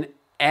 then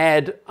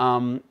add,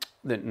 no,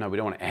 we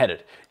don't want to add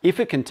it. If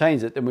it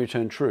contains it, then we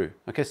return true.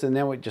 Okay, so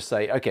now we just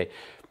say, okay,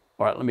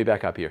 all right, let me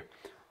back up here.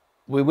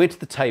 We went to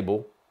the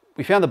table,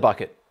 we found the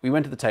bucket, we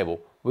went to the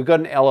table, we got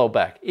an LL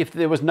back. If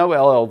there was no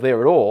LL there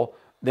at all,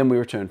 then we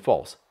return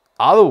false.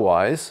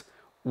 Otherwise,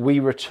 we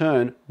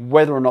return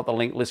whether or not the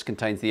linked list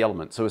contains the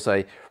element. So we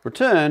say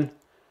return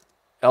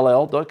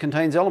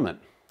LL.contains element.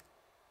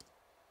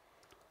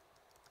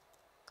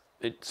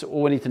 It's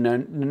all we need to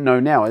know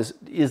now is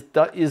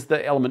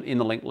the element in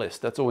the linked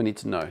list. That's all we need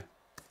to know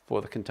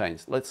for the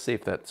contains. Let's see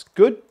if that's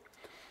good.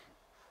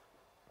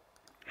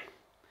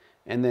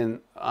 And then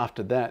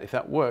after that, if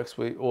that works,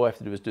 all we have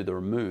to do is do the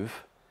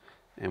remove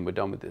and we're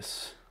done with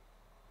this.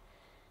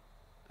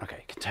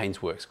 Okay,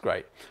 contains works,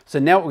 great. So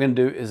now what we're going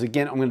to do is,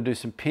 again, I'm going to do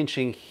some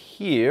pinching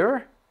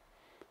here.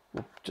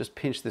 We'll just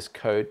pinch this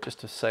code just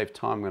to save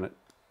time. I'm going to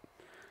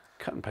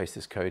cut and paste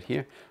this code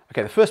here.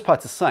 Okay, the first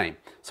part's the same.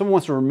 Someone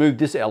wants to remove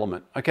this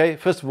element. Okay,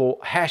 first of all,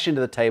 hash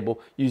into the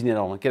table using that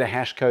element. Get a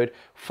hash code,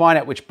 find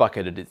out which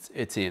bucket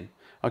it's in.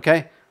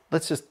 Okay,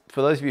 let's just,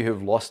 for those of you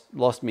who've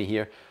lost me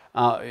here,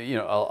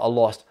 are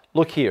lost,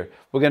 look here.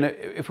 We're going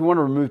to, if we want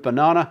to remove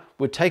banana,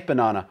 we'd take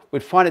banana,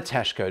 we'd find its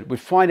hash code, we'd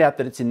find out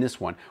that it's in this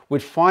one,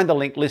 we'd find the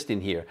linked list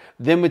in here.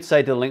 Then we'd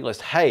say to the linked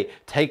list, hey,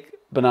 take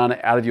banana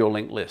out of your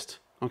linked list.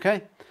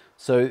 Okay,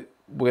 so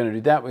we're going to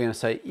do that. We're going to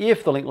say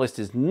if the linked list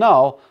is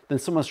null, then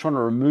someone's trying to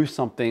remove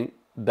something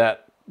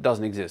that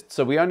doesn't exist.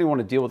 So we only want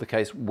to deal with the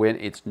case when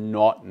it's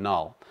not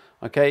null.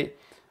 Okay,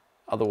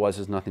 otherwise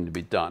there's nothing to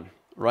be done.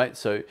 Right?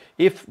 So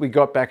if we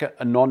got back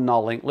a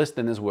non-null linked list,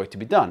 then there's work to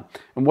be done.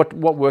 And what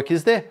work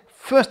is there?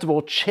 First of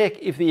all, check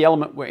if the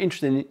element we're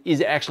interested in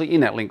is actually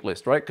in that linked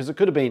list, right? Because it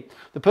could have been,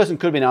 the person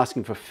could have been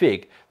asking for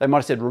fig. They might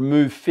have said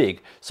remove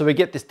fig. So we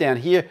get this down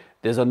here.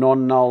 There's a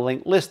non-null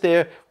linked list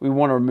there. We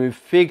want to remove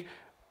fig,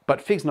 but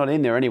fig's not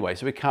in there anyway,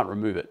 so we can't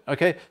remove it.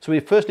 Okay? So we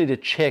first need to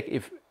check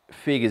if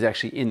fig is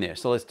actually in there.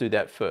 So let's do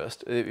that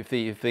first, if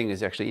the thing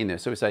is actually in there.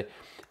 So we say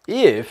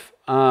if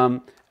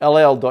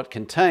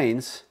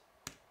ll.contains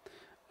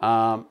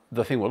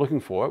the thing we're looking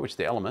for, which is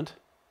the element,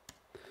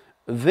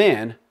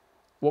 then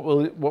what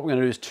we're going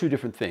to do is two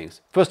different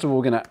things. First of all,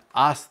 we're going to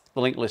ask the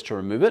linked list to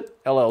remove it,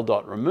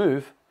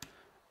 ll.remove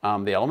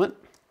the element,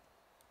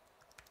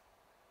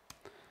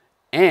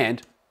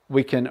 and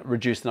we can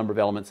reduce the number of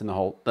elements in the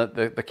whole,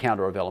 the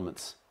counter of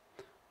elements,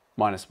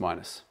 minus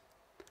minus.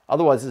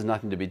 Otherwise, there's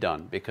nothing to be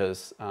done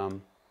because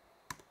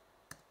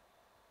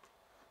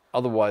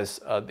otherwise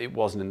it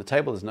wasn't in the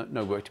table. There's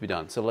no work to be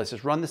done. So let's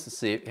just run this and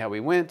see how we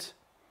went.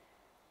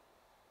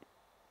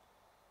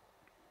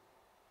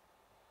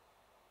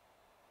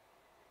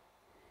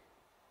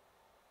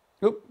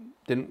 Oop,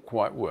 didn't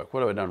quite work.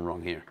 What have I done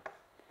wrong here?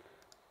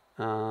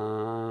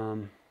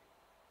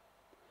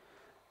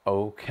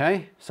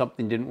 Okay,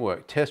 something didn't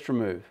work. Test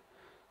remove,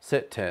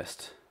 set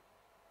test.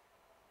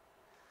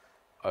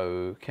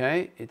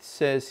 Okay, it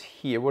says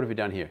here, what have we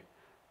done here?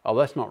 Oh,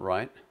 that's not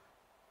right.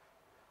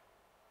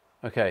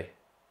 Okay,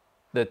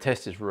 the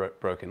test is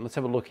broken. Let's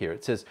have a look here.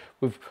 It says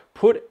we've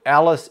put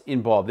Alice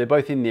in Bob. They're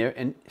both in there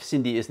and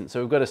Cindy isn't.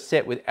 So we've got a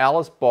set with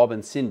Alice, Bob,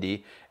 and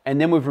Cindy,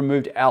 and then we've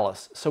removed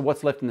Alice. So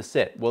what's left in the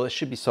set? Well, it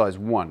should be size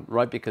 1,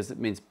 right? Because it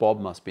means Bob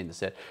must be in the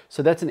set.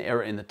 So that's an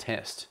error in the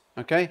test,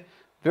 okay?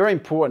 Very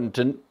important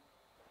to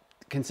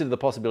consider the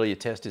possibility your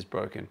test is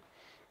broken.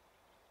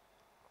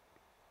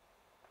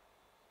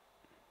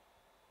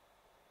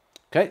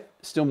 Okay,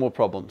 still more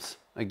problems.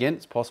 Again,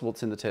 it's possible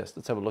it's in the test.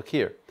 Let's have a look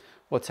here.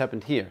 What's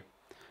happened here?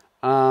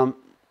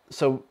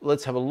 So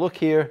let's have a look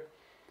here.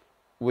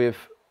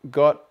 We've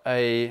got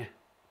a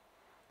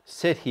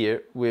set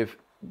here. We've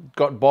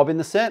got Bob in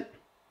the set.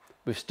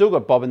 We've still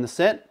got Bob in the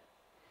set.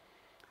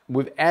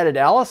 We've added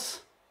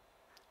Alice.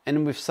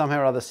 And we've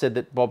somehow or other said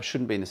that Bob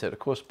shouldn't be in the set. Of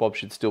course, Bob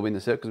should still be in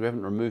the set because we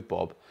haven't removed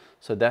Bob.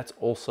 So that's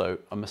also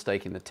a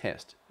mistake in the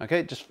test.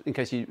 Okay, just in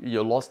case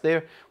you're lost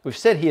there. We've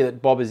said here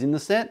that Bob is in the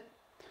set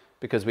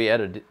because we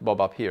added Bob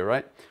up here,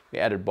 right? We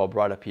added Bob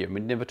right up here. And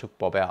we never took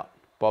Bob out.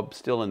 Bob's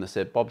still in the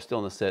set, Bob's still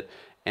in the set,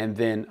 and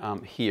then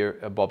here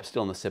Bob's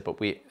still in the set, but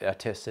our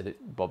test said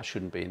Bob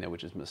shouldn't be in there,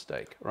 which is a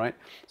mistake, right?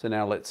 So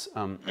now let's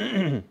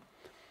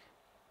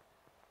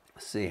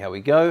see how we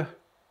go.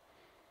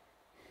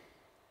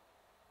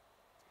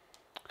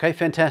 Okay,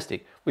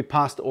 fantastic. We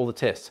passed all the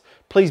tests.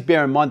 Please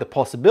bear in mind the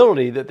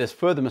possibility that there's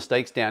further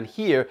mistakes down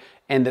here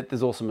and that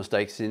there's also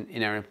mistakes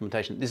in our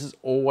implementation. This is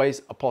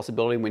always a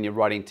possibility when you're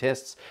writing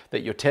tests,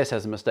 that your test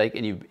has a mistake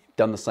and you've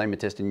done the same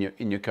test in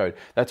your code.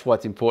 That's why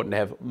it's important to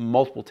have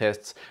multiple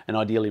tests and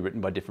ideally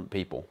written by different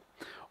people.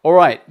 All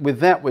right, with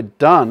that, we're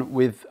done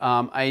with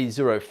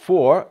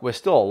A04. We're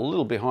still a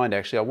little behind,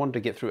 actually. I wanted to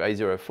get through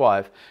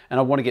A05, and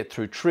I want to get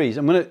through trees.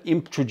 I'm going to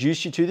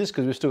introduce you to this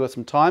because we've still got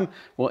some time.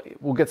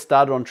 We'll get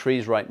started on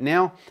trees right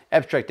now.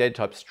 Abstract data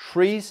types,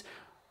 trees.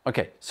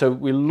 Okay, so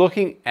we're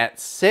looking at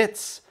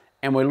sets,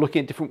 and we're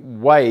looking at different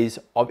ways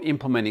of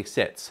implementing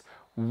sets.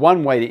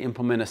 One way to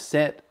implement a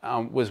set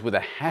was with a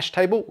hash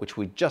table, which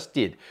we just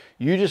did.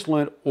 You just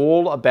learned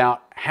all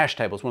about hash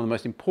tables, one of the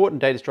most important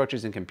data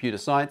structures in computer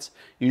science.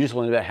 You just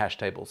learned about hash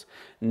tables.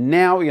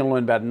 Now we're going to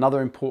learn about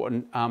another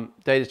important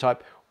data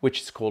type,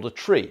 which is called a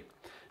tree.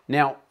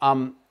 Now,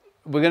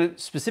 we're going to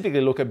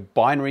specifically look at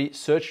binary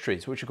search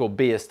trees, which are called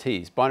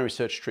BSTs, binary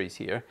search trees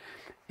here.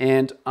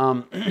 And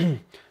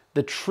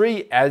the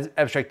tree as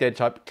abstract data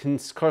type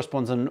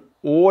corresponds to an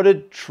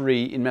ordered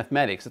tree in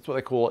mathematics. That's what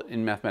they call it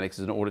in mathematics,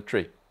 is an ordered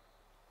tree.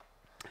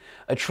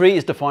 A tree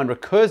is defined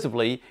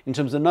recursively in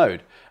terms of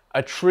node.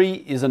 A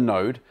tree is a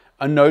node.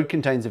 A node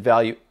contains a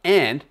value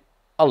and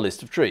a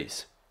list of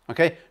trees.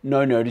 Okay,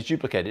 no node is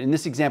duplicated. In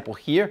this example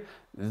here,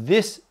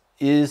 this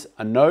is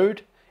a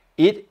node.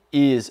 It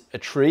is a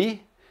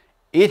tree.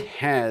 It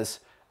has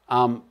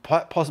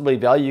possibly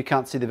value. You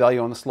can't see the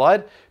value on the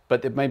slide,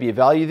 but there may be a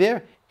value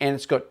there. And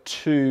it's got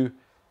two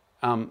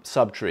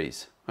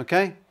subtrees,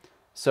 okay?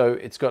 So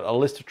it's got a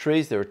list of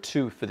trees. There are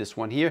 2 for this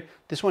one here.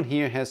 This one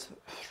here has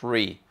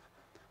 3,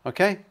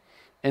 okay?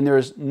 And there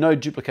is no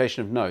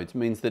duplication of nodes. It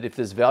means that if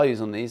there's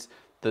values on these,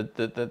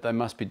 that they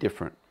must be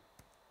different.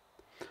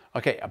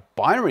 Okay, a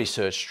binary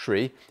search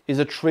tree is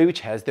a tree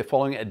which has the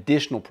following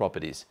additional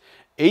properties.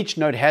 Each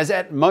node has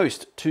at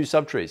most 2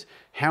 subtrees.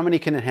 How many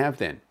can it have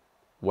then?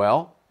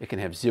 Well, it can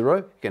have 0,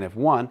 it can have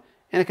 1,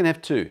 and it can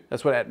have 2.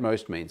 That's what at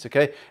most means,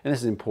 okay? And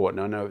this is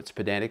important. I know it's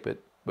pedantic, but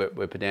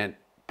we're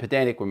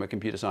pedantic when we're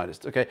computer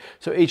scientists, okay?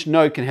 So each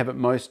node can have at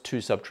most 2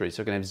 subtrees.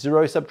 So it can have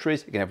 0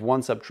 subtrees, it can have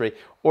 1 subtree,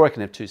 or it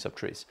can have 2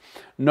 subtrees.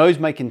 Nodes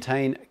may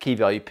contain key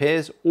value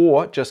pairs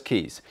or just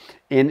keys.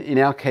 In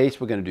our case,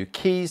 we're going to do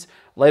keys.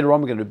 Later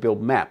on, we're going to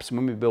build maps. And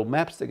when we build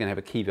maps, they're going to have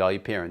a key value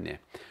pair in there.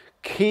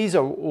 Keys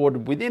are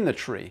ordered within the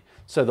tree.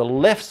 So the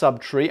left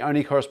subtree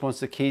only corresponds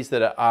to keys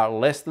that are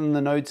less than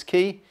the node's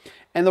key.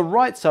 And the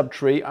right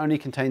subtree only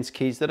contains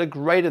keys that are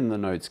greater than the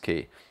node's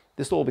key.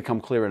 This will all become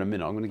clear in a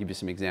minute. I'm going to give you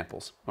some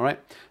examples. All right.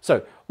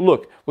 So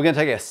look, we're going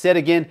to take our set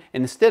again,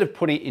 and instead of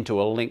putting it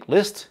into a linked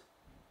list,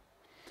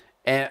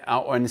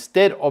 or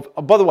instead of,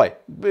 oh, by the way,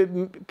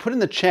 put in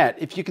the chat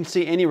if you can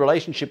see any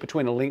relationship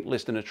between a linked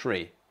list and a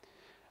tree.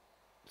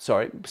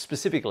 Sorry,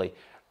 specifically,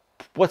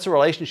 what's the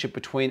relationship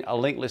between a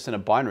linked list and a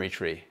binary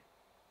tree?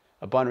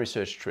 a binary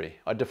search tree?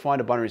 I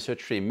defined a binary search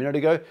tree a minute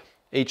ago.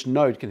 Each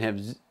node can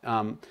have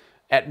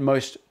at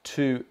most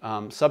 2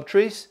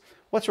 subtrees.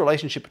 What's the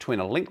relationship between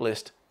a linked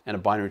list and a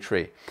binary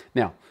tree?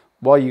 Now,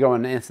 while you go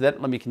and answer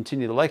that, let me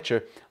continue the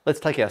lecture. Let's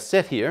take our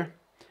set here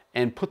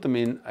and put them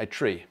in a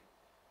tree.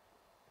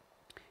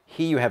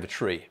 Here you have a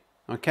tree,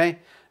 okay?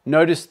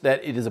 Notice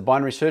that it is a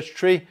binary search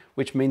tree,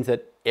 which means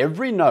that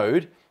every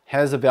node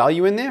has a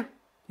value in there.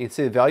 You can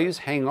see the values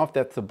hanging off,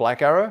 that's the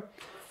black arrow.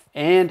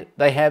 And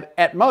they have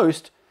at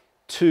most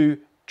 2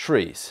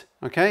 trees,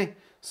 okay?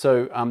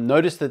 So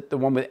notice that the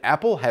one with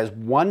apple has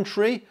 1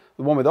 tree,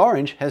 the one with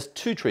orange has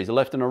 2 trees, a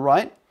left and a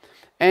right.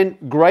 And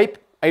grape,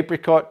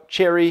 apricot,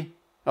 cherry,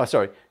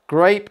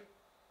 grape,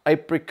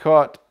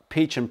 apricot,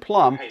 peach, and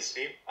plum. Hey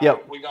Steve,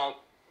 Yep. We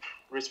got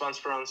response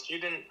from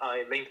student.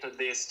 I linked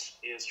list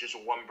is just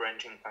one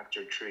branching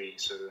factor tree.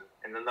 So,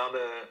 and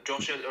another,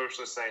 Joshua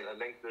also said a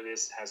linked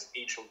list has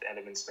each of the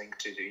elements linked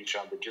to each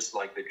other, just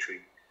like the tree.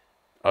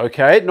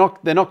 Okay,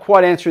 they're not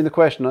quite answering the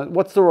question.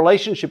 What's the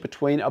relationship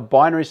between a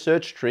binary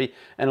search tree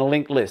and a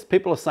linked list?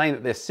 People are saying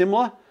that they're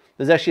similar.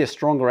 There's actually a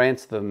stronger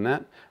answer than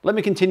that. Let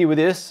me continue with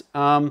this.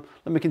 Let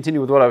me continue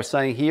with what I was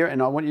saying here,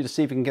 and I want you to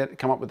see if you can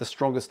come up with a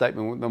stronger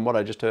statement than what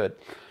I just heard.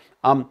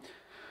 All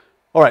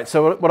right,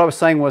 so what I was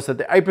saying was that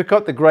the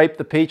apricot, the grape,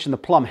 the peach, and the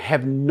plum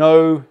have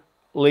no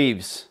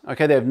leaves.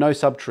 Okay, they have no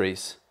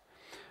subtrees.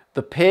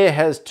 The pear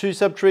has 2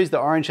 subtrees, the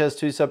orange has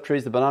 2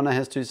 subtrees, the banana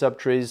has 2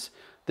 subtrees,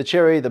 the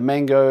cherry, the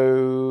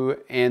mango,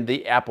 and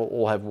the apple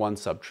all have 1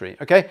 subtree.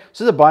 Okay,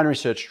 so it's a binary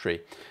search tree.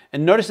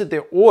 And notice that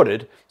they're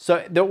ordered,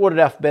 so they're ordered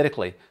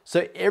alphabetically.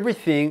 So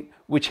everything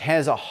which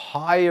has a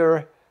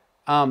higher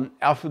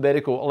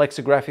alphabetical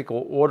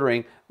lexicographical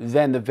ordering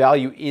than the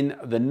value in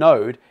the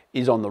node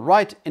is on the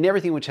right, and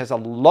everything which has a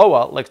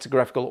lower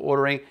lexicographical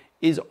ordering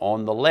is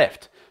on the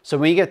left. So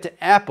when you get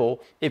to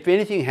apple, if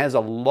anything has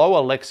a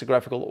lower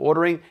lexicographical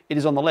ordering, it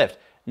is on the left.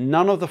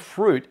 None of the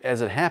fruit,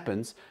 as it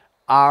happens,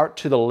 are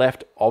to the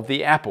left of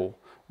the apple.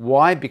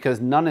 Why?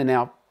 Because none in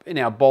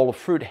our bowl of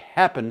fruit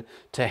happen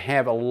to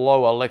have a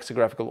lower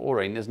lexicographical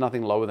ordering. There's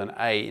nothing lower than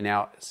A in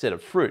our set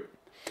of fruit.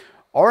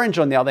 Orange,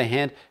 on the other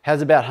hand,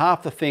 has about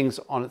half the things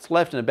on its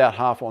left and about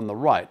half on the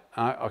right.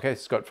 Okay,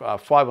 it's got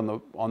 5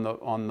 on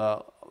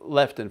the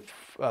left and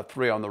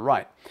 3 on the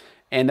right.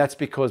 And that's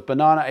because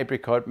banana,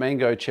 apricot,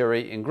 mango,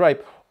 cherry, and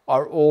grape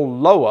are all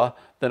lower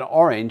than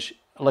orange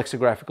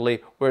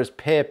lexicographically, whereas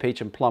pear, peach,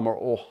 and plum are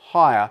all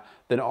higher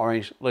than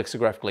orange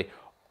lexicographically.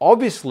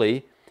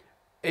 Obviously,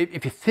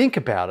 if you think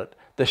about it,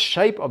 the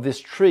shape of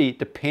this tree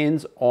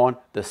depends on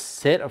the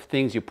set of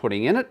things you're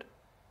putting in it,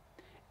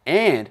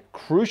 and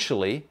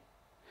crucially,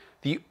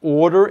 the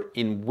order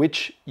in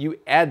which you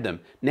add them.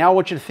 Now I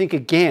want you to think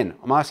again.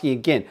 I'm asking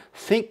again.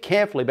 Think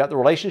carefully about the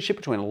relationship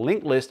between a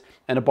linked list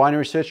and a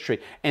binary search tree,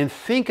 and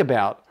think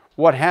about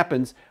what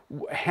happens,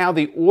 how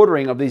the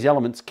ordering of these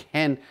elements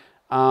can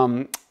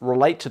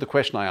relate to the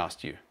question I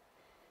asked you.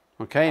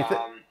 Okay?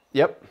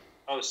 Yep.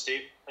 Oh,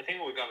 Steve, I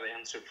think we got the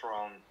answer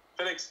from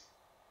Felix.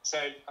 So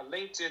a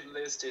linked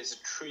list is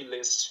a tree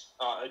list,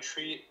 a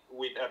tree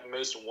with at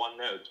most 1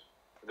 node.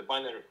 The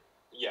binary,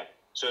 yeah.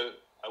 So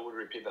I would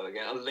repeat that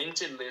again. A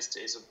linked list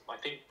is, I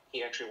think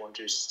he actually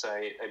wanted to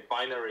say a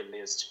binary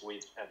list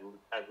with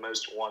at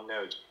most 1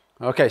 node.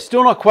 Okay,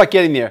 still not quite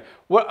getting there.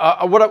 What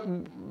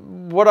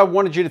I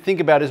wanted you to think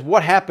about is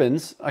what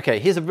happens. Okay,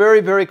 here's a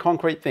very, very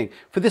concrete thing.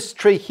 For this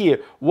tree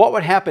here, what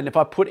would happen if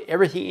I put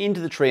everything into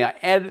the tree? I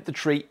added the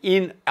tree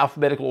in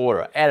alphabetical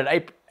order.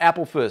 Added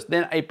apple first,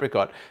 then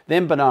apricot,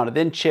 then banana,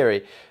 then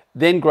cherry,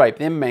 then grape,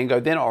 then mango,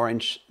 then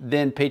orange,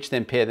 then peach,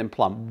 then pear, then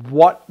plum.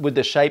 What would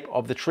the shape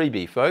of the tree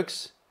be,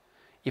 folks?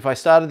 If I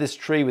started this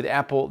tree with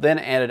apple, then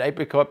added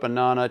apricot,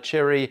 banana,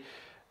 cherry,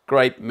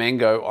 grape,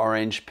 mango,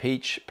 orange,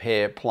 peach,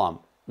 pear, plum,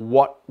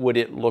 what would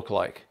it look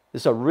like?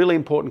 This is a really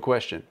important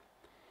question.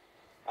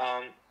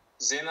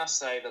 Zena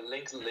said the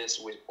linked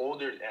list with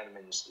ordered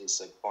elements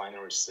is a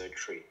binary search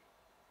tree.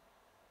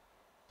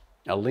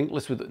 A linked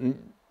list with...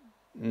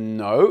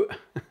 No.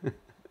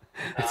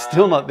 It's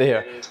still not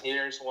there. And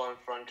here's one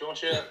from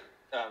Joshua.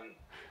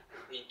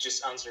 He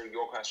just answered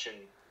your question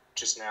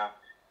just now.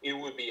 It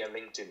would be a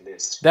linked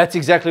list. That's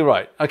exactly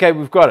right. Okay,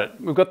 we've got it.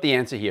 We've got the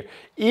answer here.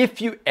 If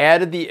you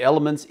added the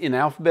elements in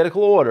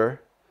alphabetical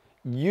order,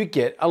 you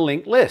get a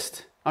linked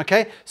list.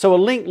 Okay, so a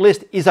linked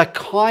list is a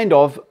kind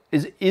of,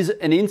 is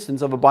an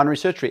instance of a binary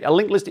search tree. A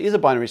linked list is a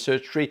binary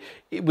search tree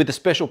with the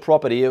special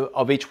property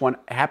of each one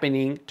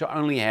happening to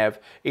only have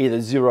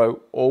either 0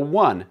 or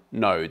 1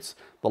 nodes.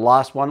 The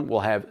last one will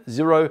have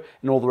 0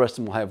 and all the rest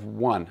of them will have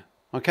 1.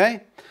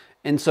 Okay?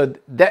 And so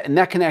that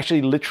can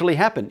actually literally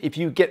happen. If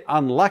you get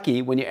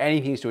unlucky when you're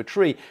adding things to a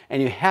tree and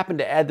you happen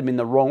to add them in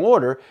the wrong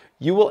order,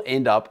 you will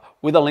end up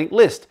with a linked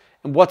list.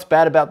 And what's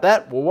bad about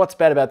that? Well, what's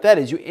bad about that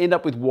is you end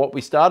up with what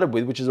we started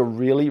with, which is a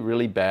really,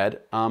 really bad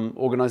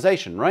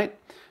organization, right?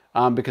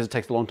 Because it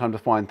takes a long time to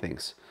find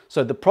things.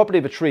 So the property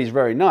of a tree is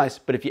very nice,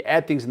 but if you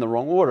add things in the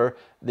wrong order,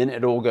 then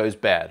it all goes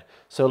bad.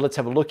 So let's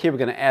have a look here. We're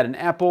going to add an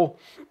apple.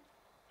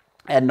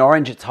 Add an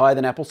orange, it's higher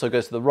than apple, so it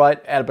goes to the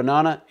right. Add a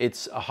banana,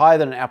 it's higher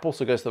than an apple,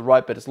 so it goes to the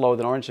right, but it's lower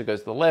than orange, so it goes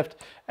to the left.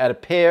 Add a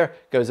pear,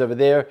 goes over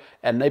there.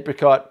 Add an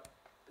apricot,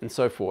 and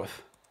so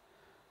forth.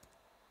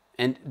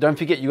 And don't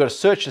forget, you've got to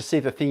search to see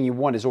if the thing you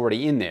want is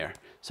already in there.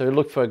 So we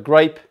look for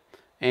grape,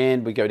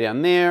 and we go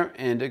down there,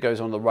 and it goes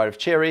on the right of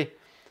cherry.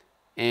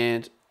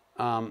 And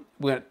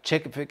we're going to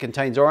check if it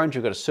contains orange.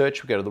 We've got to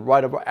search. We go to the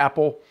right of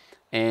apple,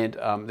 and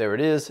there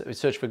it is. We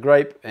search for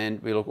grape,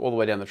 and we look all the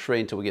way down the tree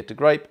until we get to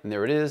grape, and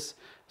there it is.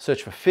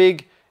 Search for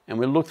fig, and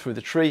we look through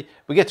the tree.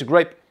 We get to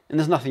grape, and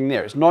there's nothing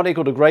there. It's not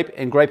equal to grape,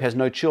 and grape has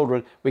no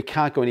children. We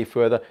can't go any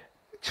further.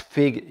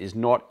 Fig is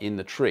not in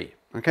the tree,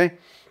 okay?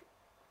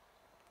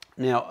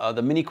 Now,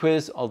 the mini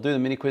quiz, I'll do the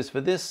mini quiz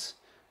for this,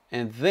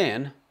 and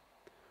then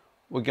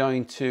we're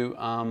going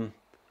to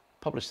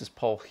publish this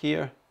poll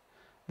here.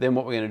 Then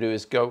what we're going to do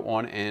is go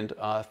on and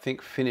I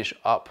think finish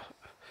up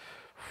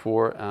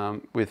for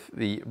with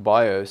the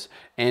bios.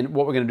 And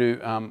what we're going to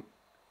do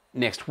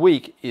next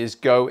week is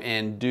go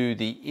and do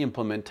the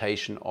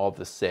implementation of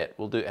the set.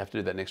 We'll have to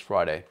do that next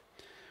Friday.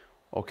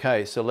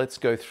 Okay, so let's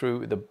go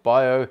through the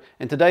bio.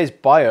 And today's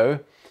bio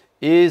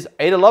is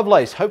Ada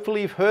Lovelace.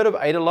 Hopefully you've heard of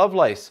Ada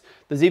Lovelace.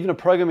 There's even a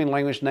programming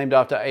language named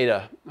after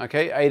Ada,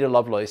 okay? Ada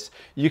Lovelace.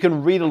 You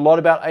can read a lot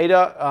about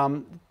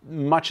Ada.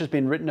 Much has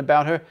been written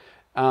about her.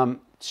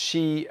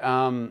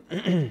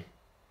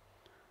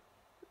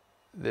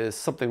 There's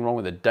something wrong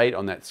with the date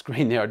on that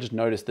screen there. I just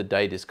noticed the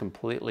date is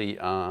completely,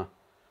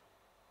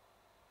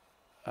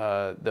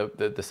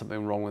 there's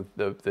something wrong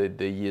with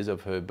the years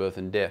of her birth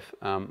and death.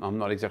 I'm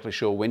not exactly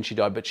sure when she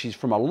died, but she's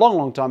from a long,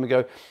 long time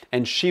ago,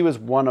 and she was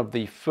one of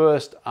the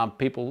first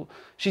people.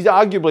 She's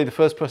arguably the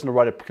first person to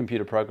write a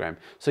computer program.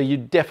 So you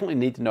definitely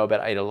need to know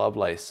about Ada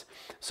Lovelace.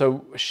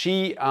 So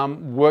she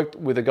worked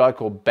with a guy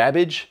called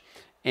Babbage,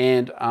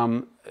 and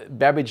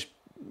Babbage,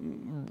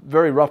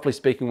 very roughly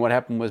speaking, what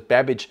happened was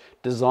Babbage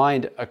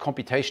designed a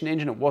computation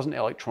engine. It wasn't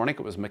electronic,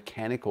 it was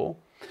mechanical.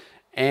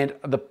 And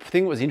the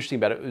thing that was interesting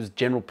about it was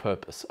general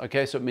purpose.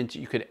 Okay, so it meant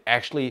you could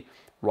actually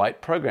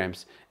write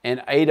programs.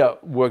 And Ada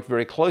worked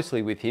very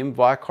closely with him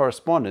via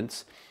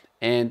correspondence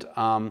and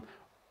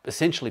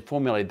essentially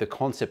formulated the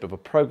concept of a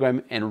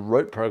program and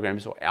wrote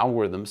programs or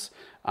algorithms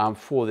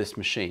for this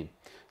machine.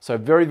 So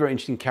very, very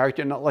interesting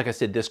character. And like I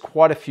said, there's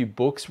quite a few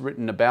books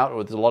written about,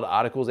 or there's a lot of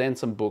articles and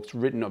some books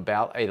written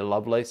about Ada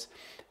Lovelace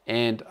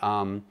and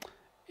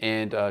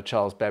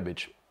Charles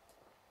Babbage.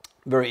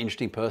 Very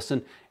interesting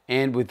person.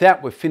 And with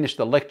that, we've finished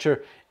the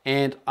lecture,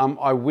 and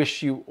I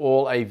wish you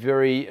all a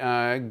very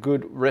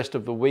good rest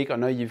of the week. I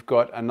know you've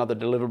got another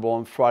deliverable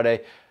on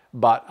Friday,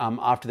 but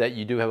after that,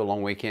 you do have a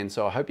long weekend.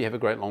 So I hope you have a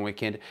great long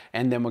weekend,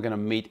 and then we're going to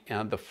meet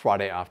the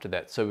Friday after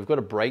that. So we've got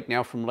a break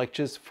now from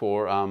lectures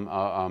for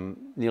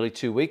nearly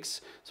 2 weeks.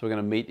 So we're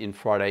going to meet in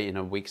Friday in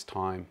a week's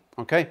time.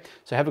 Okay,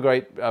 so have a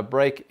great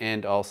break,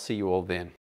 and I'll see you all then.